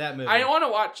 that's definitely that movie. I want to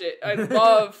watch it. I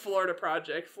love Florida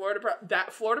Project. Florida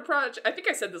Project, I think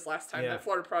I said this last time, that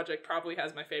Florida Project probably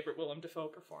has my favorite Willem Dafoe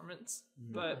performance.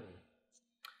 But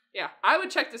yeah, I would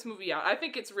check this movie out. I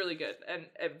think it's really good and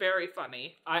very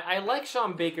funny. I like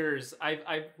Sean Baker's.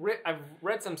 I've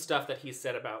read some stuff that he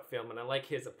said about film, and I like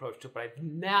his approach to it. But I've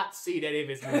not seen any of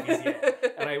his movies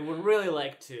yet, and I would really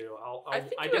like to. I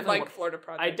think you would like Florida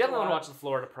Project. I definitely want to watch the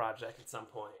Florida Project at some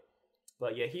point.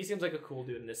 But yeah, he seems like a cool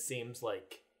dude, and this seems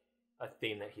like a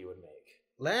theme that he would make.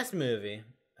 Last movie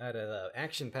out of the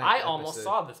action-packed I almost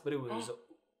saw this, but it was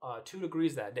 2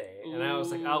 degrees that day, and I was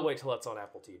like, I'll wait till it's on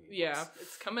Apple TV. Yeah,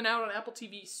 it's coming out on Apple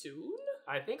TV soon?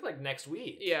 I think like next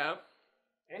week. Yeah.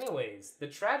 Anyways, The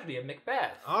Tragedy of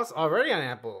Macbeth. Also, already on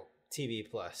Apple TV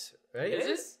Plus, right? Is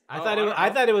it? I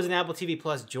thought it was an Apple TV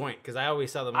Plus joint because I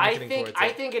always saw the marketing for it. I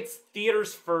think it's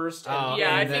theaters first. And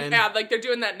I think like they're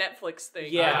doing that Netflix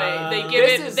thing. Yeah,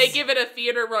 they give it a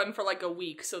theater run for like a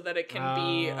week so that it can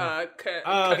be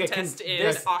contest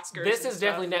in Oscars. This is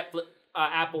definitely Netflix.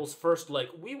 Apple's first, like,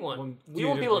 we want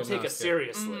people to take us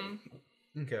seriously.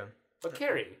 Mm-hmm. Okay. But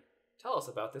Carrie, tell us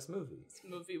about this movie. This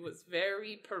movie was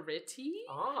very pretty.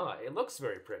 It looks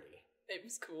very pretty. It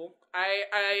was cool.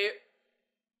 I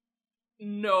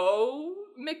know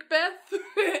Macbeth.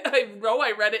 I know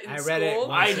I read it in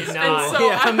school. I did not. And so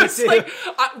I was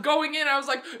like, going in, I was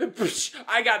like,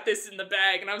 I got this in the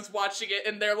bag. And I was watching it,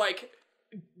 and they're like,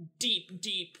 deep.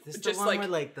 This is just the one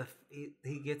like, where, like,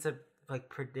 he gets a like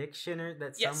prediction or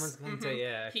that someone's going to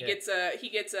okay. He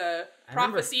gets a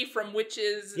prophecy from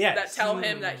witches that tell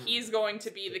him that he's going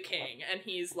to be the king, and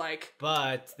he's like,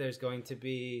 but there's going to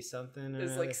be something.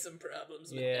 There's like some problems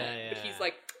with that.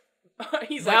 But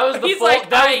he's like, that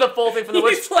was the full thing from the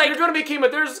witch. Like, you're gonna be king,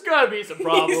 but there's gonna be some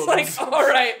problems. He's like, all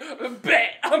right,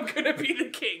 bet I'm gonna be the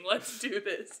king. Let's do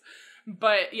this.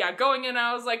 But yeah, going in,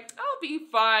 I was like, I'll be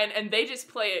fine. And they just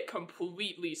play it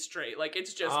completely straight. Like,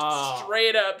 it's just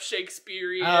straight up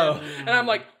Shakespearean. And I'm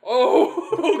like,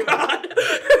 oh God.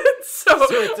 so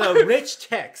it's a rich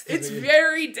text. It's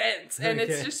very dense. And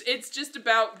it's just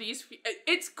about these.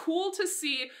 It's cool to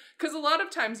see, because a lot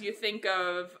of times you think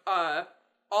of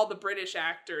all the British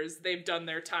actors, they've done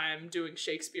their time doing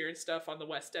Shakespeare and stuff on the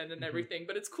West End and everything,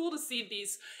 but it's cool to see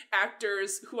these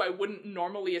actors who I wouldn't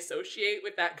normally associate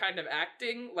with that kind of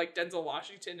acting, like Denzel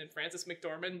Washington and Frances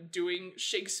McDormand, doing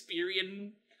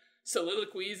Shakespearean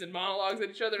soliloquies and monologues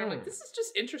at each other. And I'm like, this is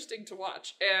just interesting to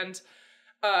watch. And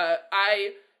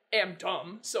I am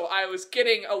dumb, so I was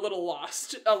getting a little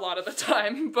lost a lot of the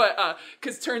time, but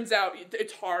because turns out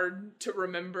it's hard to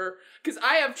remember, because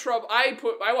I have trouble. I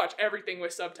watch everything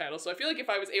with subtitles, so I feel like if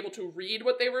I was able to read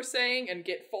what they were saying and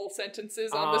get full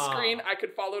sentences on the screen, I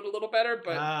could follow it a little better.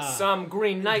 But some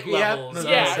Green Knight levels.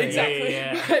 Yeah, exactly.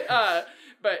 Yeah.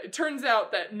 But it turns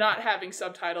out that not having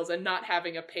subtitles and not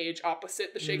having a page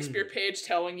opposite the Shakespeare page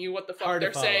telling you what the fuck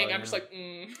they're saying, I'm just like,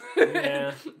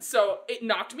 So it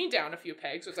knocked me down a few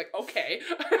pegs. I was like, okay,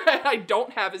 I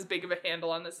don't have as big of a handle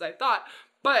on this as I thought.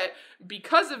 But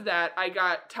because of that, I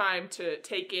got time to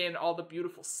take in all the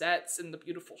beautiful sets and the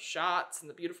beautiful shots and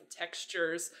the beautiful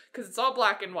textures, because it's all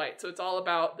black and white. So it's all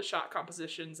about the shot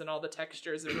compositions and all the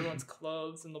textures of everyone's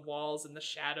clothes and the walls and the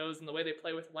shadows and the way they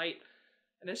play with light.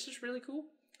 And it's just really cool.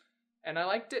 And I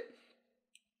liked it.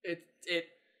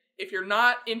 If you're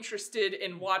not interested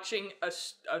in watching a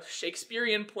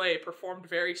Shakespearean play performed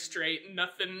very straight,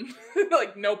 nothing,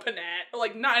 like no panache,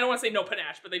 like not, I don't want to say no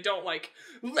panache, but they don't like,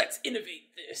 let's innovate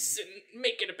this and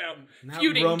make it about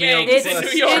feuding Romeo gangs in New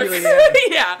York.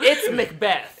 Yeah. It's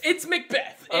Macbeth. It's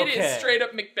Macbeth. Okay. It is straight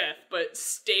up Macbeth, but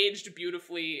staged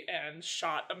beautifully and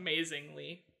shot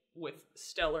amazingly with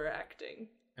stellar acting.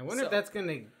 I wonder if that's going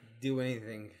to do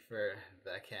anything for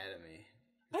the Academy.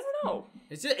 I don't know.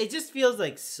 It just feels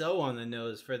like so on the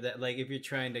nose for that. Like if you're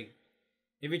trying to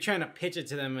pitch it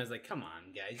to them as like, come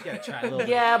on guys, you gotta try a little.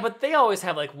 Yeah, but they always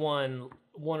have like one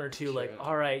or two like,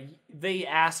 all right, they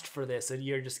asked for this and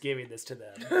you're just giving this to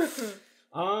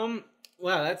them.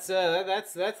 Well, that's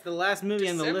the last movie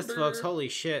on the list, folks. Holy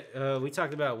shit. We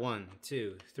talked about 1,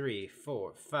 2, 3,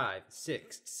 4, 5,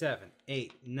 6, 7,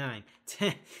 8, 9,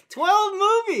 10, 12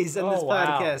 movies on this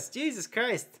podcast. Jesus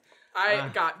Christ. I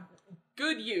got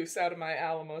good use out of my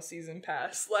Alamo season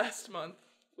pass last month,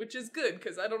 which is good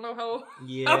because I don't know how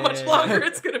much longer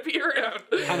it's going to be around.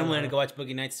 I kind of wanted to go watch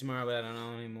Boogie Nights tomorrow, but I don't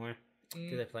know anymore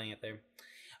because they're playing it there.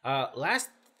 Last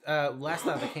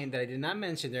thought that came that I did not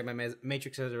mention during my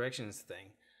Matrix Resurrections thing.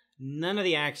 None of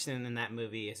the action in that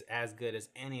movie is as good as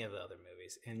any of the other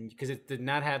movies, and because it did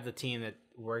not have the team that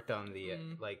worked on the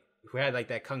who had like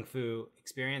that kung fu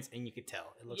experience, and you could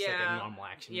tell it looks like a normal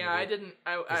action movie.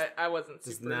 I wasn't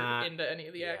super into any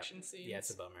of the action scenes. Yeah,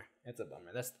 it's a bummer. That's the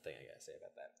thing I gotta say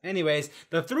about that. Anyways,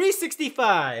 the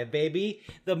 365, baby,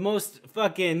 the most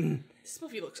fucking. This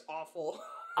movie looks awful.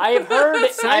 I've heard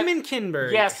Simon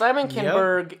Kinberg. Yeah, Simon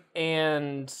Kinberg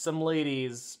and some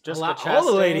ladies. Jessica Chastain. All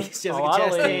the ladies. Jessica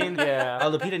Chastain. Yeah.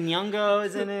 Lupita Nyong'o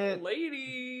is in it.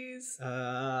 Ladies.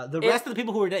 The rest of the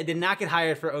people who did not get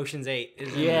hired for Ocean's 8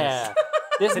 is in this.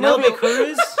 This Penelope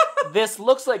Cruz. This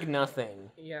looks like nothing.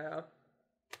 Yeah.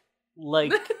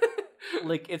 Like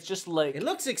it's just like it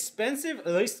looks expensive.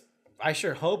 At least I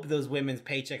sure hope those women's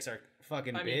paychecks are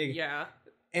fucking big. Yeah.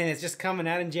 And it's just coming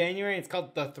out in January. It's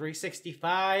called The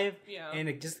 365. Yeah. And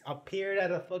it just appeared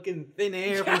out of fucking thin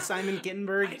air from Simon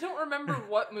Kinberg. I don't remember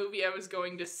what movie I was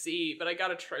going to see, but I got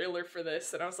a trailer for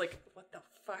this, and I was like, what the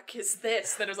fuck is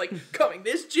this? Then it was like, coming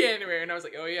this January. And I was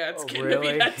like, oh yeah, it's getting to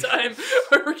really? be that time.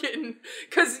 We're getting...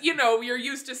 Because, you know, you're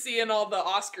used to seeing all the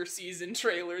Oscar season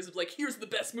trailers of like, here's the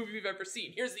best movie you've ever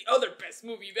seen. Here's the other best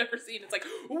movie you've ever seen. It's like,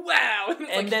 wow. And,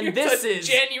 it's And like, then this is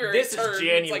January. This is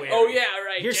January. It's like, oh yeah,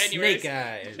 right. Here's January's, Snake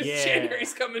Eyes. Yeah.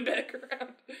 January's coming back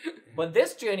around. But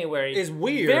this January Is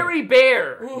weird. Very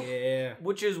bare. Yeah.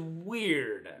 Which is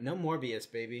weird. No Morbius,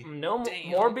 baby. No,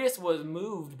 Damn. Morbius was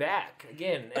moved back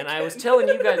again. And I was telling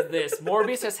you guys this.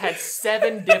 Morbius has had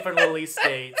 7 different release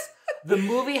dates. The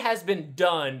movie has been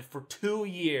done for 2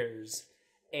 years.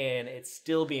 And it's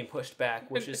still being pushed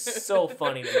back, which is so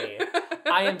funny to me.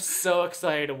 I am so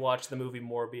excited to watch the movie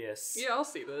Morbius. Yeah, I'll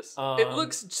see this. It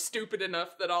looks stupid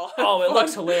enough that I'll have Oh, it fun.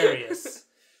 looks hilarious.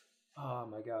 Oh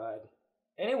my god.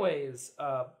 Anyways,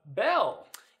 Belle.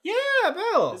 Yeah,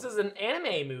 Bill. This is an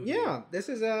anime movie. Yeah, this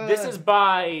is This is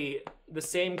by the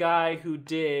same guy who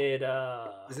did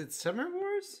Is it Summer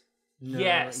Wars? No.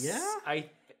 Yes.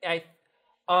 Yeah.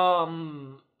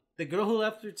 The Girl Who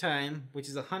Left Through Time, which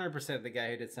is 100% the guy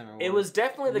who did Summer Wars. It was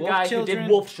definitely the Wolf guy Children? who did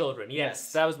Wolf Children.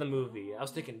 Yes, that was the movie. I was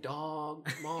thinking dog,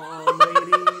 mom,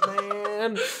 lady,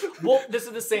 man. This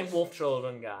is the same Wolf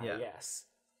Children guy. Yeah. Yes.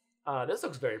 This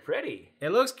looks very pretty. It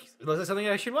looks like something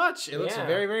I should watch. It looks Yeah.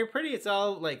 very, very pretty. It's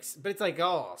all like, but it's like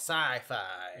all sci-fi.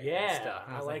 Yeah, and stuff.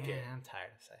 And I was like it. I'm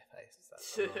tired of sci-fi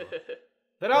stuff.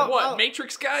 But What, I'll,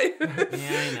 Matrix guy? yeah,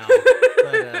 I know.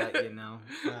 But you know,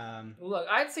 Look,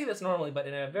 I'd see this normally, but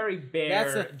in a very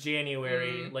bare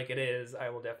January like it is, I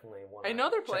will definitely want. I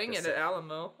know they're playing it at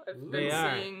Alamo. I've They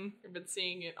are. been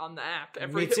seeing it on the app.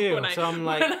 Me too. When So I'm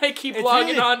like, when I keep it's logging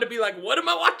really- on to be like, what am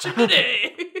I watching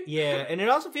today? yeah, and it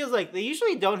also feels like they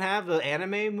usually don't have the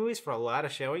anime movies for a lot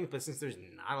of showings, but since there's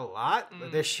not a lot,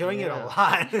 they're showing it a Yeah.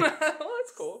 lot. Well,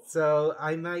 that's cool. So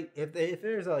I might, if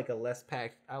there's like a less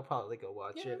packed, I'll probably go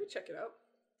watch Yeah, it. we check it out.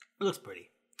 It looks pretty.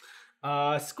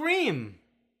 Scream,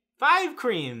 5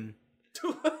 cream.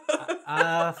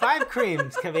 5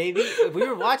 creams, baby. We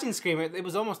were watching Scream. It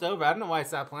was almost over. I don't know why it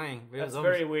stopped playing. But That's it was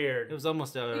very almost, weird. It was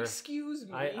almost over. Excuse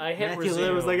me. I hit Matthew Lillard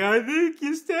resume. was like, I think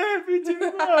you stabbed me too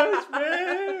much,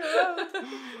 man.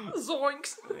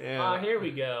 Zoinks. Yeah. Here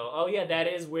we go. Oh yeah, that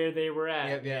is where they were at.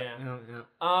 Yep, yep. Yeah.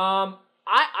 Yeah.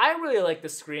 I really like the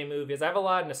Scream movies. I have a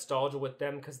lot of nostalgia with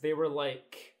them because they were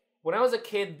like, when I was a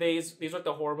kid, these were like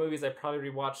the horror movies I probably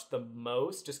rewatched the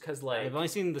most, just because like I've only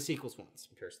seen the sequels once,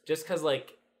 Kirsten. just because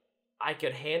like I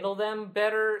could handle them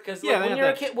better. Because like, Yeah,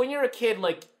 when you're a kid,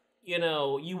 like, you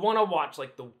know, you want to watch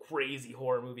like the crazy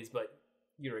horror movies, but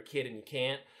you're a kid and you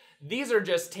can't. These are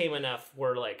just tame enough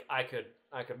where like I could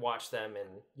watch them and,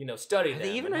 you know, study them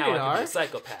they even and how rated I could be R? a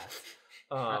psychopath.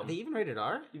 Are they even rated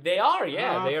R? They are,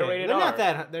 yeah, Oh, they are okay. rated They're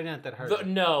R. They're not that hard.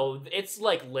 No, it's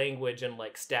like language and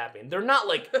like stabbing. They're not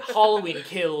like Halloween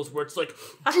Kills where it's like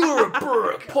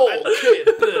pull kid.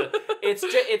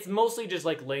 It's mostly just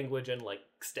like language and like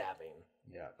stabbing.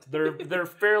 Yeah. They're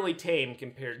fairly tame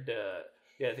compared to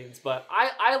the other things, but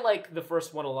I like the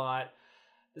first one a lot.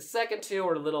 The second two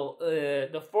are a little.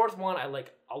 The fourth one I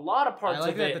like a lot of parts I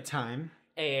liked of it it. at the time.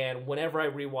 And whenever I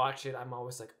rewatch it, I'm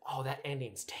always like, "Oh, that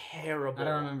ending's terrible." I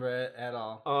don't remember it at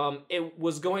all. It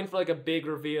was going for like a big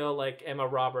reveal, like Emma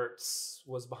Roberts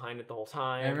was behind it the whole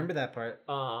time. I remember that part.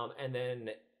 And then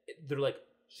they're like,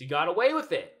 "She got away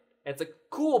with it." And it's like,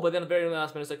 cool, but then at the very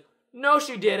last minute, it's like, "No,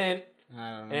 she didn't." I don't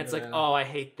remember. And it's like, that. "Oh, I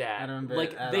hate that." I don't remember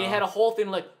like it at they all. had a whole thing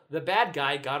like the bad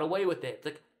guy got away with it. It's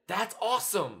like, that's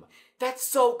awesome. That's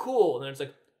so cool. And then it's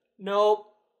like, nope.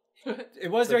 It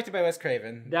was directed by Wes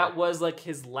Craven. That was like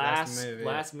his Last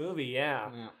last movie, yeah.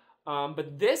 Yeah.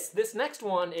 But this next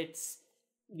one, it's,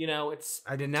 you know, it's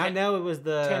I did not know it was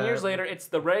the 10 years later. It's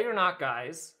the Ready or Not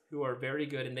guys who are very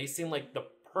good, and they seem like the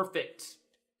perfect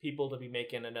people to be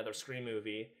making another Scream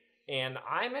movie. And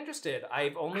I'm interested.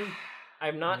 I've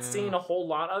not seen a whole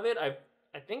lot of it.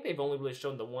 I think they've only really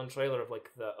shown the one trailer of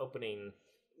like the opening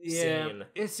scene.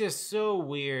 It's just so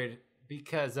weird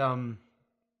because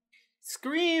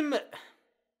Scream.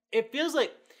 It feels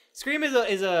like Scream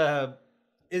is a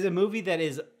movie that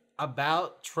is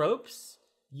about tropes.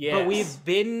 Yes. But we've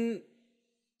been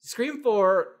Scream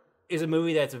 4 is a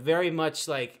movie that's very much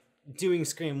like doing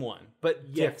Scream 1,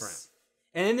 but different.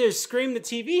 And then there's Scream the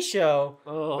TV show,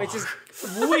 which is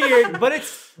weird, but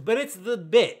it's the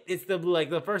bit. It's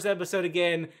the first episode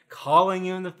again, calling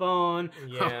you on the phone.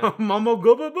 Yeah. Mama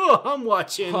go boo. I'm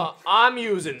watching. I'm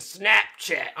using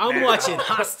Snapchat. I'm watching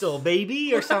Hostel,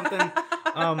 baby, or something.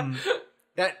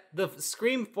 That the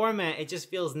Scream format, it just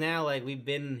feels now like we've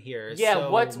been here. Yeah,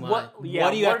 so what do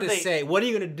you have to they say? What are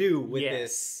you gonna do with Yes.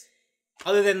 this?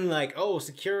 Other than like,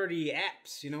 security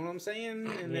apps, you know what I'm saying?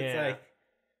 And it's like,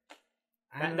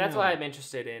 That's why I'm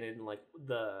interested in like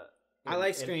the. I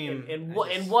like Scream. In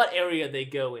what area they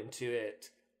go into it.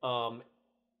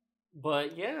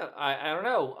 But yeah, I don't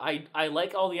know. I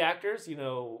like all the actors. You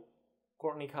know,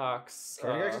 Courtney Cox.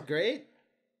 Courtney Cox is great.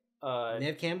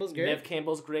 Neve Campbell's great. Neve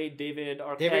Campbell's great. David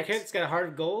Arquette. David Arquette's got a heart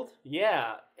of gold.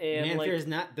 Yeah, and Man like,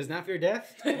 does not fear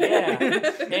death. Yeah,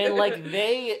 and like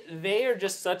they are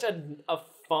just such a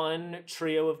fun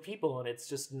trio of people, and it's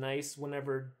just nice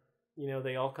whenever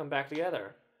they all come back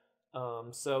together.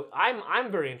 So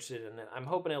I'm very interested in it. I'm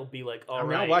hoping it'll be like all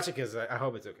right. I'll watch it because I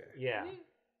hope it's okay. Yeah.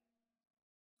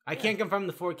 I can't confirm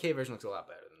the 4K version looks a lot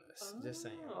better than this. Just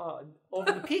saying.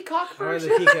 Over the Peacock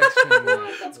version? Over the Peacock stream.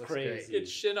 That's crazy.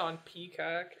 It's shit on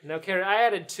Peacock. Now, Karen, I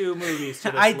added 2 movies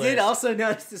to this I list. did also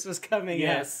notice this was coming.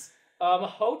 Yes.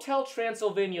 Hotel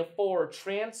Transylvania 4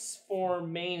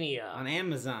 Transformania. On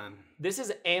Amazon. This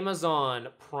is Amazon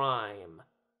Prime.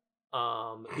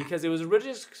 Because it was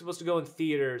originally supposed to go in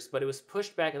theaters, but it was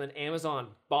pushed back and then Amazon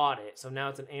bought it. So now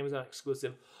it's an Amazon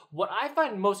exclusive. What I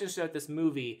find most interesting about this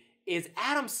movie is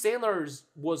Adam Sandler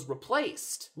was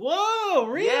replaced. Whoa,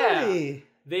 really? Yeah.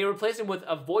 They replaced him with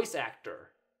a voice actor.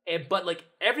 But like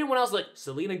everyone else, like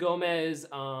Selena Gomez,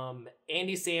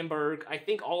 Andy Samberg, I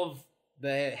think all of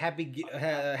the Happy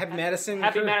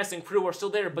Madison crew are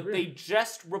still there, but they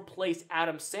just replaced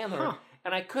Adam Sandler. Huh.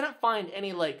 And I couldn't find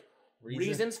any like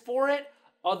reasons for it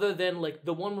other than like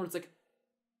the one where it's like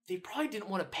they probably didn't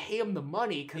want to pay him the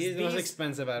money because he's the most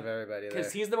expensive out of everybody.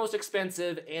 Because he's the most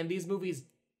expensive, and these movies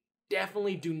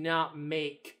definitely do not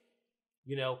make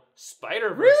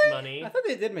Spider-Verse money. I thought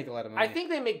they did make a lot of money. I think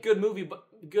they make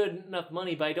good enough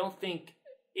money, but I don't think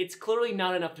it's clearly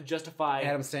not enough to justify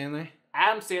Adam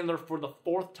Sandler for the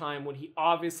 4th time when he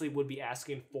obviously would be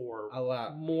asking for a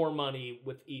lot more money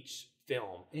with each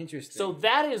film. Interesting. So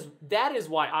that is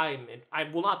why I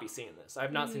will not be seeing this.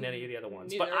 I've not seen any of the other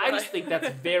ones, but I just think that's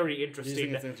very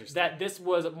interesting, that this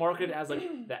was marketed as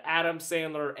like the Adam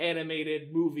Sandler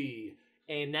animated movie.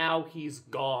 And now he's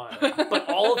gone, but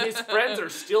all of his friends are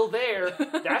still there.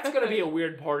 That's gonna be a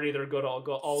weird party they're gonna all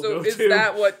go to. So is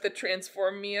that what the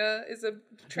Transformania is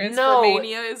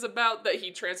about? That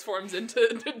he transforms into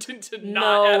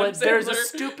not Adam Sandler? There's a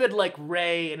stupid like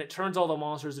ray, and it turns all the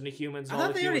monsters into humans. I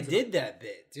thought they already did that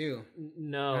bit too.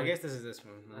 No, I guess this is this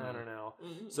one. I don't know.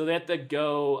 Mm-hmm. So they have to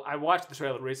go. I watched the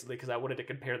trailer recently because I wanted to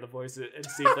compare the voices and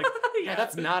see like, yeah,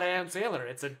 that's not Adam Sandler.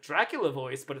 It's a Dracula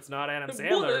voice, but it's not Adam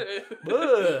Sandler.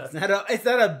 It's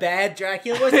not a bad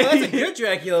Dracula voice. No, that's a good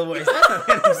Dracula voice. That's not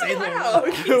Adam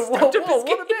Sandler. Whoa,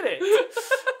 wait a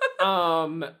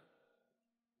minute.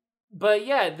 But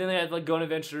yeah, then they had like go on an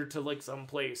adventure to like some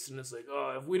place, and it's like,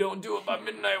 oh, if we don't do it by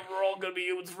midnight, we're all gonna be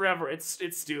humans forever. It's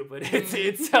stupid.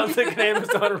 It sounds like an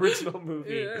Amazon original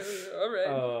movie. Yeah, all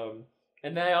right.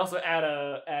 And then I also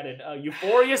added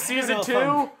Euphoria season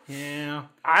 2. Yeah.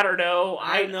 I don't know.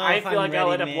 I feel like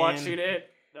I'll end up watching it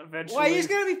eventually. Why, you're just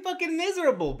gonna be fucking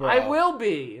miserable, bro. I will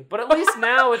be, but at least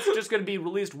now it's just gonna be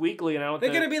released weekly, and I don't.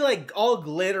 They're gonna be like all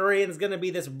glittery, and it's gonna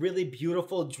be this really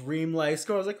beautiful dreamlike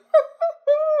score. I was like,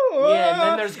 yeah, and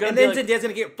then there's gonna be Zendaya's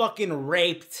gonna get fucking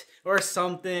raped or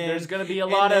something. There's gonna be a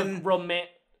lot of romance.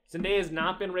 Zendaya has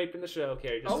not been raped in the show,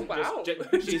 Carrie.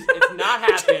 It's not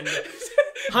happened.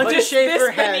 Hunter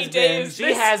Schafer has been.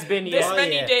 She has been. This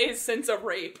many days since a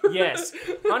rape. Yes,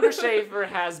 Hunter Schafer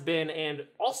has been, and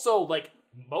also like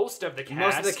most of the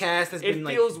cast has been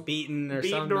like beaten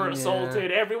or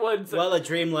assaulted. Everyone's a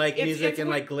dreamlike music and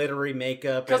like glittery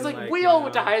makeup. Because like we all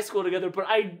went to high school together, but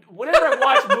whenever I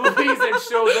watch movies and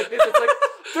shows like this, it's like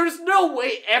there's no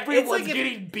way everyone's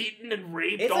getting beaten and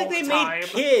raped all the time. It's like they made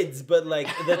Kids, but like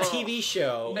the TV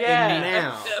show. Yeah.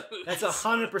 Now. That's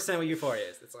 100% what Euphoria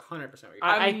is. That's 100% what Euphoria is.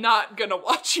 I'm not gonna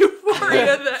watch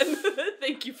Euphoria then.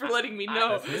 Thank you for letting me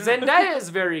know. Zendaya is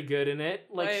very good in it,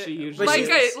 she usually.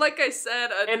 Like I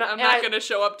said, I'm not gonna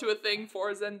show up to a thing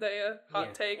for Zendaya.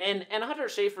 Hot take. And Hunter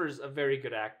Schafer's a very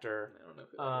good actor. I don't know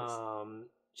who that is.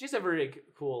 She's a very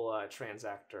cool trans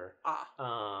actor.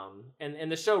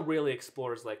 And the show really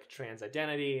explores like trans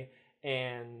identity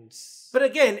and. But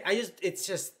again, it's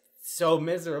just so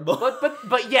miserable.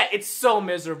 But yeah, it's so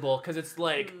miserable because it's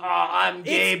like, I'm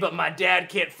gay, but my dad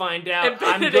can't find out. And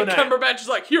Benedict Cumberbatch is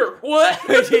like, here, what?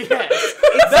 That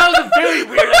was a very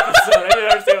weird episode. I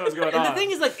didn't understand what was going on. And the thing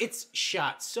is, like, it's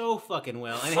shot so fucking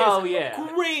well, and it has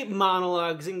great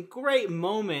monologues and great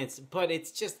moments. But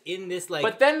it's just in this like.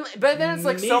 But then it's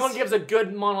like someone gives a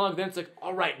good monologue. Then it's like,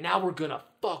 all right, now we're gonna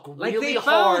fuck really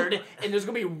hard, and there's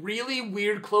gonna be really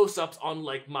weird close-ups on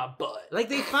like my butt. Like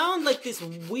they found like this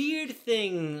weird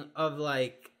thing of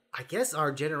like, I guess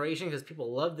our generation, because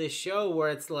people love this show, where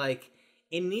it's like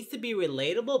it needs to be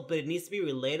relatable, but it needs to be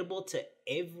relatable to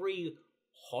every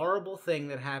horrible thing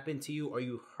that happened to you or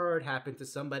you heard happened to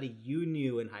somebody you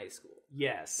knew in high school.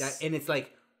 Yes. And it's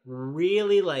like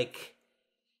really like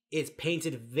it's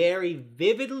painted very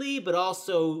vividly but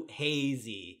also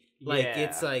hazy. Like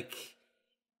it's like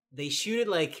they shoot it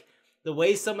like the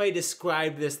way somebody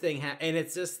described this thing and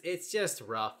it's just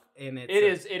rough. And it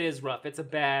is rough. It's a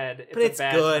bad but it's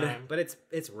good. time. But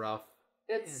it's rough.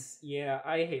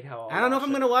 I hate how I don't know if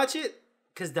I'm gonna watch it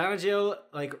because Donna Jo,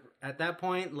 like at that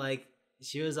point, like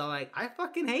she was all like, "I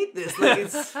fucking hate this." Like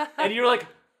it's, and you were like,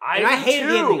 I hated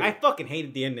the ending. I fucking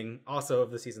hated the ending. Also of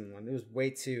the season 1, it was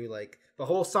way too like the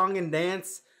whole song and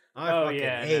dance. I fucking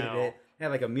hated it. It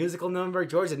had like a musical number.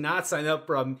 George did not sign up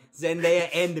for a Zendaya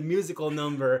and the musical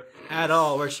number at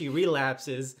all, where she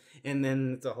relapses and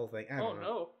then it's a whole thing. I don't know.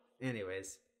 No.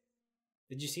 Anyways,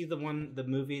 did you see the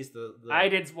movies? I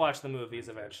did watch the movies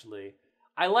eventually.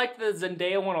 I liked the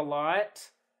Zendaya one a lot,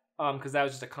 because that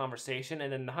was just a conversation,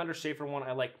 and then the Hunter Schafer one,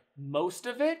 I liked most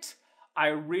of it.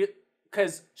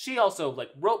 Because she also like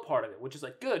wrote part of it, which is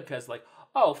like good, because like,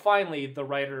 oh, finally the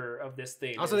writer of this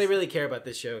thing. Also, they really care about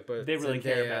this show, but they really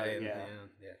care about it.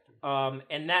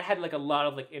 And that had like a lot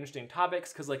of like interesting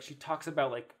topics, because like she talks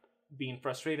about like being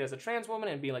frustrated as a trans woman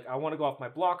and being like, I want to go off my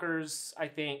blockers, I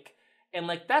think. And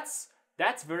like that's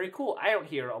very cool. I don't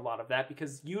hear a lot of that,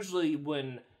 because usually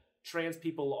when trans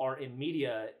people are in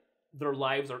media, their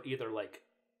lives are either like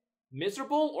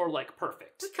miserable or like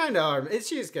perfect. It kind of are.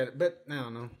 She's good, but I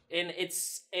don't know.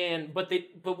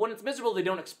 But when it's miserable, they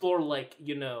don't explore like,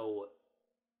 you know,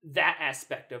 that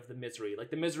aspect of the misery. Like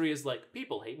the misery is like,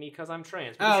 people hate me because I'm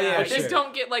trans. But they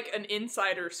don't get like an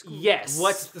insider scoop. Yes.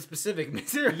 What's the specific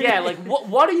misery? Yeah, like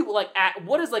what are you like?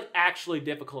 What is like actually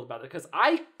difficult about it? Because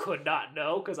I could not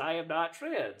know, because I am not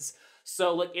trans.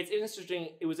 So like it's interesting.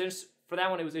 For that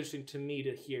one, it was interesting to me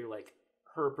to hear like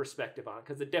her perspective on it,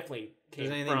 because it definitely came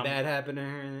from. Does anything bad happen to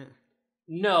her in it?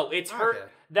 No, it's her.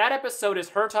 That episode is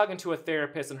her talking to a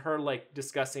therapist and her like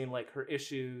discussing like her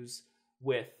issues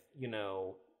with, you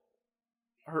know,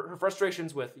 her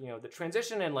frustrations with, you know, the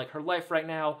transition and like her life right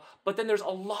now. But then there's a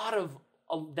lot of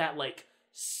that like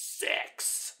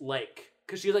sex, like,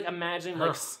 because she's like imagining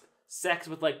like sex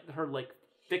with like her like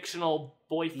fictional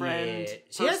boyfriend. Yeah.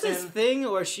 She has this thing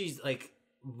where she's like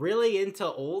really into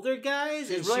older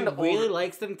guys, and she really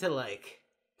likes them to like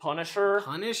punish her.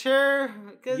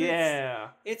 Yeah,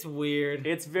 it's weird.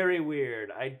 It's very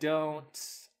weird. I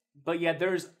don't. But yeah,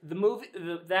 there's the movie,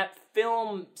 that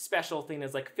film special thing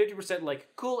is like 50% like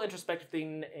cool introspective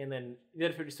thing, and then the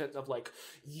other 50% of like,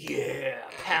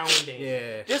 pounding.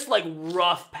 Yeah. Just like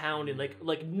rough pounding. Like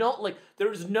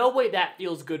there's no way that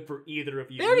feels good for either of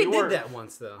you. They already did that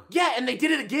once though. Yeah, and they did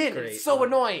it again. Great. It's so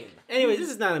annoying. Anyway, this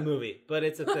is not a movie, but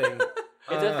it's a thing.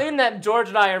 It's a thing that George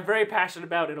and I are very passionate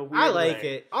about in a weird way. I like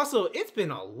it. Also, it's been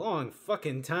a long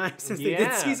fucking time since they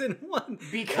did season 1.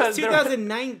 Because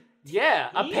 2009. Yeah,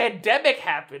 a pandemic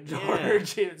happened,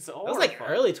 George. Yeah. It was like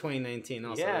early 2019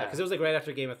 also. Yeah. Because it was like right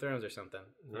after Game of Thrones or something.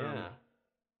 Yeah.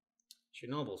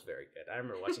 Chernobyl's very good. I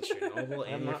remember watching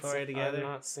Chernobyl and Euphoria together. I've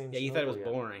not seen you thought it was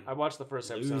boring. I watched the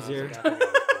first episode. Loser.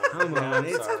 Come on,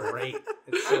 it's great.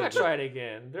 I'm going to try it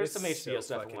again. There's some HBO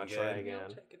stuff I want to try again.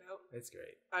 Check it out. It's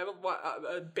great. I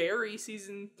have Barry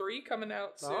season 3 coming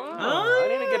out soon. I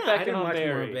need to get back in on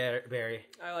Barry.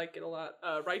 I like it a lot.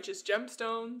 Righteous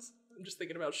Gemstones. I'm just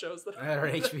thinking about shows that are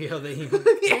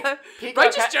HBO. Yeah,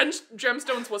 Righteous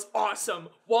Gemstones was awesome.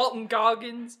 Walton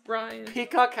Goggins, Brian.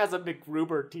 Peacock has a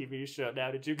McGruber TV show now.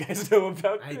 Did you guys know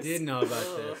about this? I did know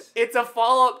about this. It's a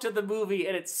follow-up to the movie,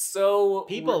 and it's so...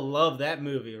 People love that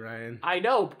movie, Ryan. I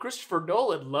know. Christopher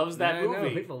Nolan loves that movie. I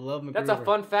know. People love McGruber. That's a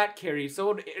fun fact, Carrie.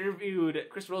 Someone interviewed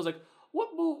Christopher Nolan, like,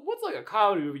 what's like a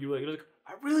comedy movie you like? Like,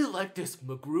 I really like this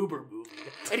McGruber movie.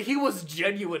 And he was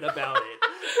genuine about it.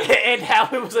 And how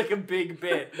it was like a big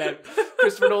bit that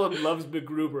Christopher Nolan loves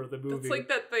McGruber, the movie. It's like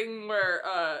that thing where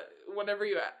whenever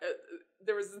you...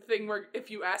 there was the thing where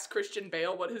if you ask Christian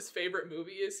Bale what his favorite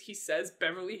movie is, he says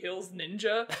Beverly Hills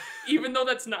Ninja, even though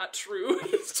that's not true.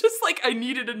 It's just like, I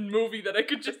needed a movie that I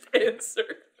could just answer.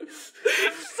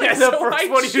 Yeah, the first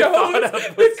one you thought of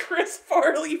was the Chris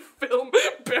Farley film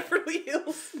Beverly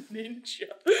Hills Ninja.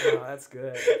 Oh, that's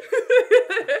good.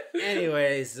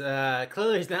 Anyways,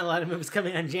 clearly there's not a lot of movies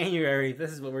coming on January.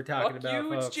 This is what we're talking about,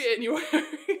 folks. It's January.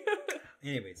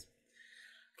 Anyways.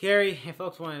 Carrie, if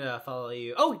folks wanted to follow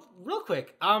you... Oh, real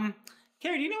quick. Carrie,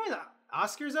 do you know when the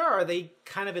Oscars are? Or are they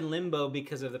kind of in limbo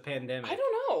because of the pandemic? I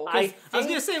don't know. I was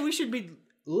going to say we should be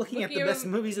looking at the best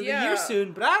movies of the year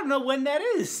soon, but I don't know when that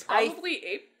is. Probably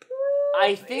April?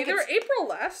 I think they were April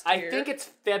last year. I think it's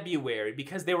February,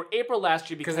 because they were April last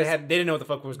year because they didn't know what the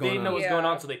fuck was going on. They didn't know what was going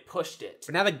on, so they pushed it.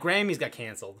 But now the Grammys got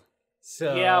canceled.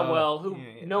 So yeah, well,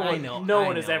 no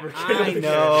one is ever gonna I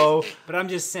know, but I'm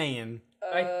just saying.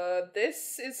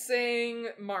 This is saying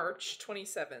March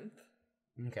 27th.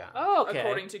 Okay. Oh, okay.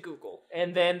 According to Google.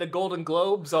 And then the Golden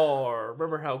Globes are.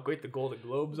 Remember how great the Golden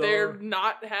Globes are? They're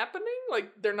not happening?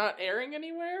 Like, they're not airing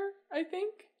anywhere, I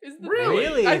think? Is the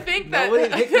Really? Thing. I think that...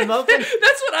 Nobody picked them up? That's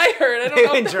what I heard. I don't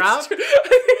know if that's dropped? true.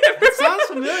 That sounds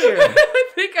familiar.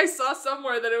 I think I saw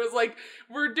somewhere that it was like,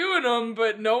 we're doing them,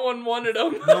 but no one wanted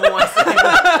them. No one wants to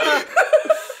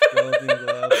Golden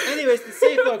Globe. Anyways, to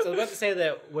say, folks, I was about to say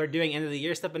that we're doing end of the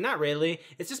year stuff, but not really.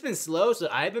 It's just been slow, so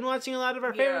I've been watching a lot of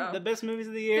our favorite, the best movies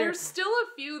of the year. There's still a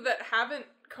few that haven't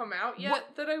come out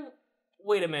yet that I...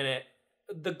 Wait a minute.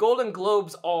 The Golden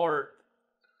Globes are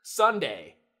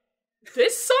Sunday.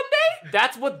 This Sunday?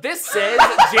 That's what this says,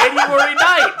 January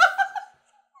 9th.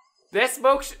 Best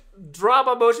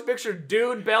drama motion picture,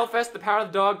 Dune, Belfast, The Power of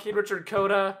the Dog, King Richard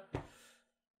Coda,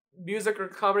 music or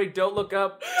comedy, Don't Look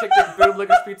Up, Tick Tick Boom,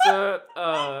 Licorice Pizza,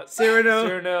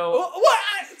 Cyrano. What?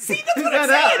 See, that's what I'm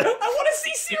saying. I want to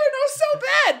see Cyrano so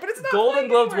bad, but it's not. Golden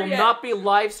Globes will not be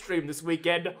live streamed this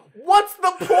weekend. What's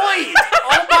the point?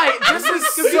 Oh my, this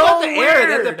is so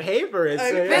weird. The paper is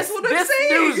this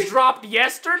news dropped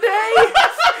yesterday.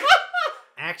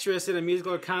 Actress in a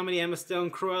musical or comedy, Emma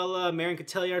Stone, Cruella, Marion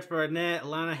Cotillard for Annette,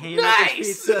 Alana Haim, Nice!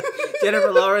 Pizza,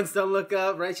 Jennifer Lawrence, Don't Look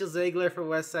Up, Rachel Zegler for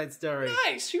West Side Story.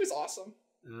 Nice, she was awesome.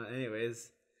 Anyways,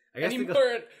 I guess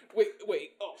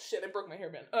wait, oh shit, I broke my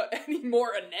hairband. Any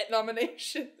more Annette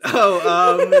nominations?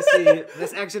 Let's see.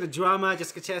 Best Action, a Drama,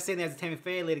 Jessica Chastain, The Entertainment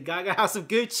Faye, Lady Gaga, House of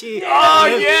Gucci. Oh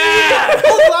yeah!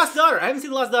 The Lost Daughter. I haven't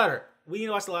seen The Lost Daughter. We need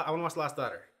to watch I want to watch The Lost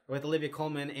Daughter. With Olivia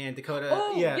Colman and Dakota.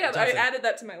 Oh, yeah, I added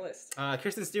that to my list.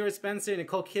 Kristen Stewart, Spencer,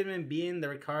 Nicole Kidman, being the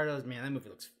Ricardos. Man, that movie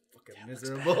looks fucking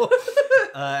miserable.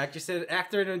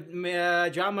 Actor in a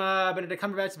drama, Benedict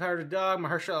Cumberbatch, The Power of the Dog,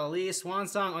 Mahershala Ali, Swan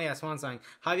Song. Oh yeah, Swan Song.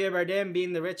 Javier Bardem,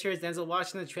 Being the Richards, Denzel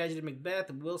Washington, Tragedy of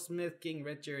Macbeth, Will Smith, King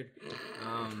Richard.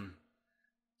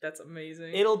 That's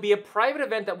amazing. It'll be a private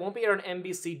event that won't be aired on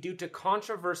NBC due to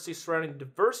controversy surrounding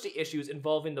diversity issues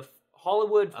involving the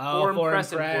Hollywood Foreign Press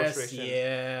Corporation.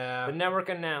 Yeah. The network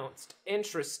announced.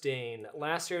 Interesting.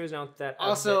 Last year it was announced that...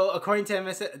 Also, according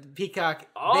to Peacock,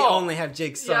 they only have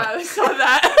Jigsaw. Yeah, I saw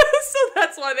that. So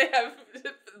that's why they have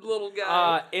little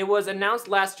guys. It was announced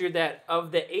last year that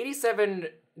of the 87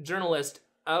 journalists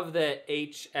of the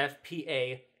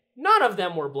HFPA, none of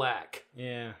them were black.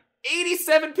 Yeah.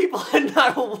 87 people and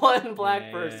not one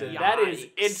black person. That is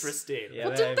interesting. Yeah,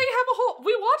 well, didn't they have a whole...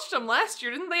 We watched them last year.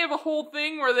 Didn't they have a whole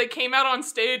thing where they came out on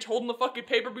stage holding the fucking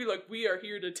paper, be like, we are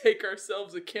here to take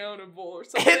ourselves accountable or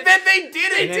something? And then they did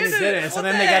it! They did it. So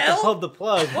then they got to pull the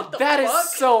plug. What the fuck? That is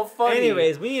so funny.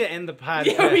 Anyways, we need to end the podcast.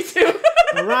 Yeah, we do.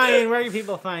 Ryan, where can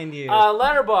people find you?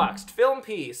 Letterboxd, Film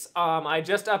Piece. I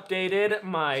just updated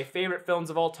my favorite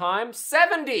films of all time.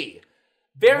 70!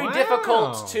 Very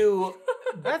difficult to...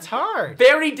 That's hard.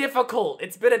 Very difficult.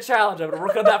 It's been a challenge. I've been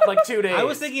working on that for like 2 days. I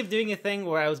was thinking of doing a thing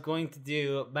where I was going to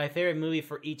do my favorite movie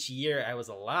for each year. I was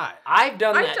a lot. I've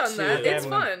done that too. It's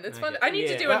fun. It's fun. I need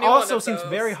to do a new one. That also of seems those.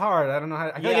 very hard. I don't know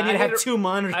how. I feel like I need to have two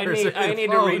monitors. I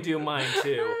need to redo mine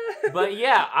too. But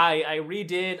yeah, I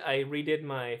redid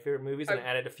my favorite movies and I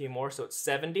added a few more, so it's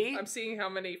 70. I'm seeing how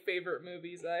many favorite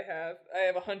movies I have. I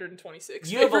have 126.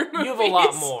 You have a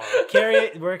lot more.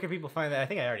 Carrie, where can people find that? I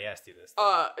think I already asked you this.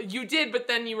 You did, but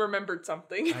then you remembered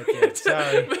something. I did.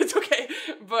 Sorry. But it's okay.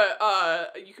 But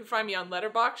you can find me on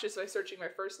Letterboxd just by searching my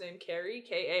first name, Carrie,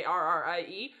 Karrie,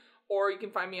 or you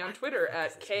can find me on Twitter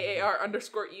at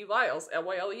KAR_E_Lyles,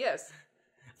 LYLES.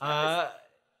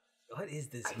 What is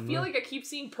this? I feel like I keep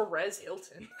seeing Perez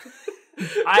Hilton.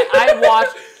 I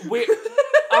watched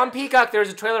on Peacock. There's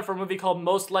a trailer for a movie called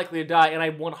Most Likely to Die, and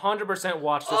I 100%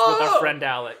 watched this with our friend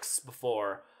Alex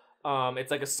before. It's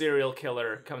like a serial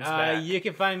killer comes back. You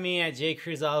can find me at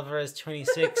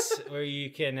jcruzalvarez26, where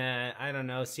you can, I don't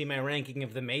know, see my ranking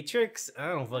of The Matrix. I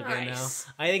don't fucking know.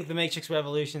 I think The Matrix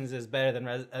Revolutions is better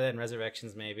than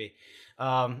Resurrections, maybe.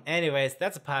 Anyways,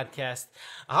 that's a podcast.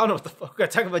 I don't know what the fuck we're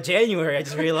gonna talk about January. I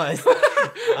just realized we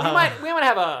might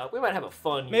have a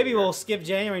fun year. Maybe we'll skip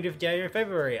January and do January,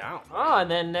 February. I don't know.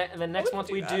 And then next month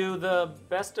we do the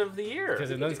best of the year because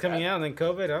if nothing's coming out and then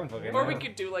COVID, I don't fucking know. Or we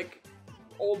could do like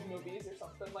old movies or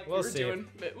something like we'll doing.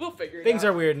 We'll figure it out. Things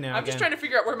are weird now. I'm just trying to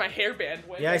figure out where my hairband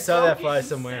went. Yeah, I saw that fly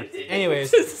somewhere.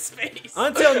 Anyways, space.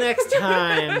 Until next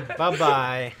time,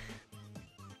 bye-bye.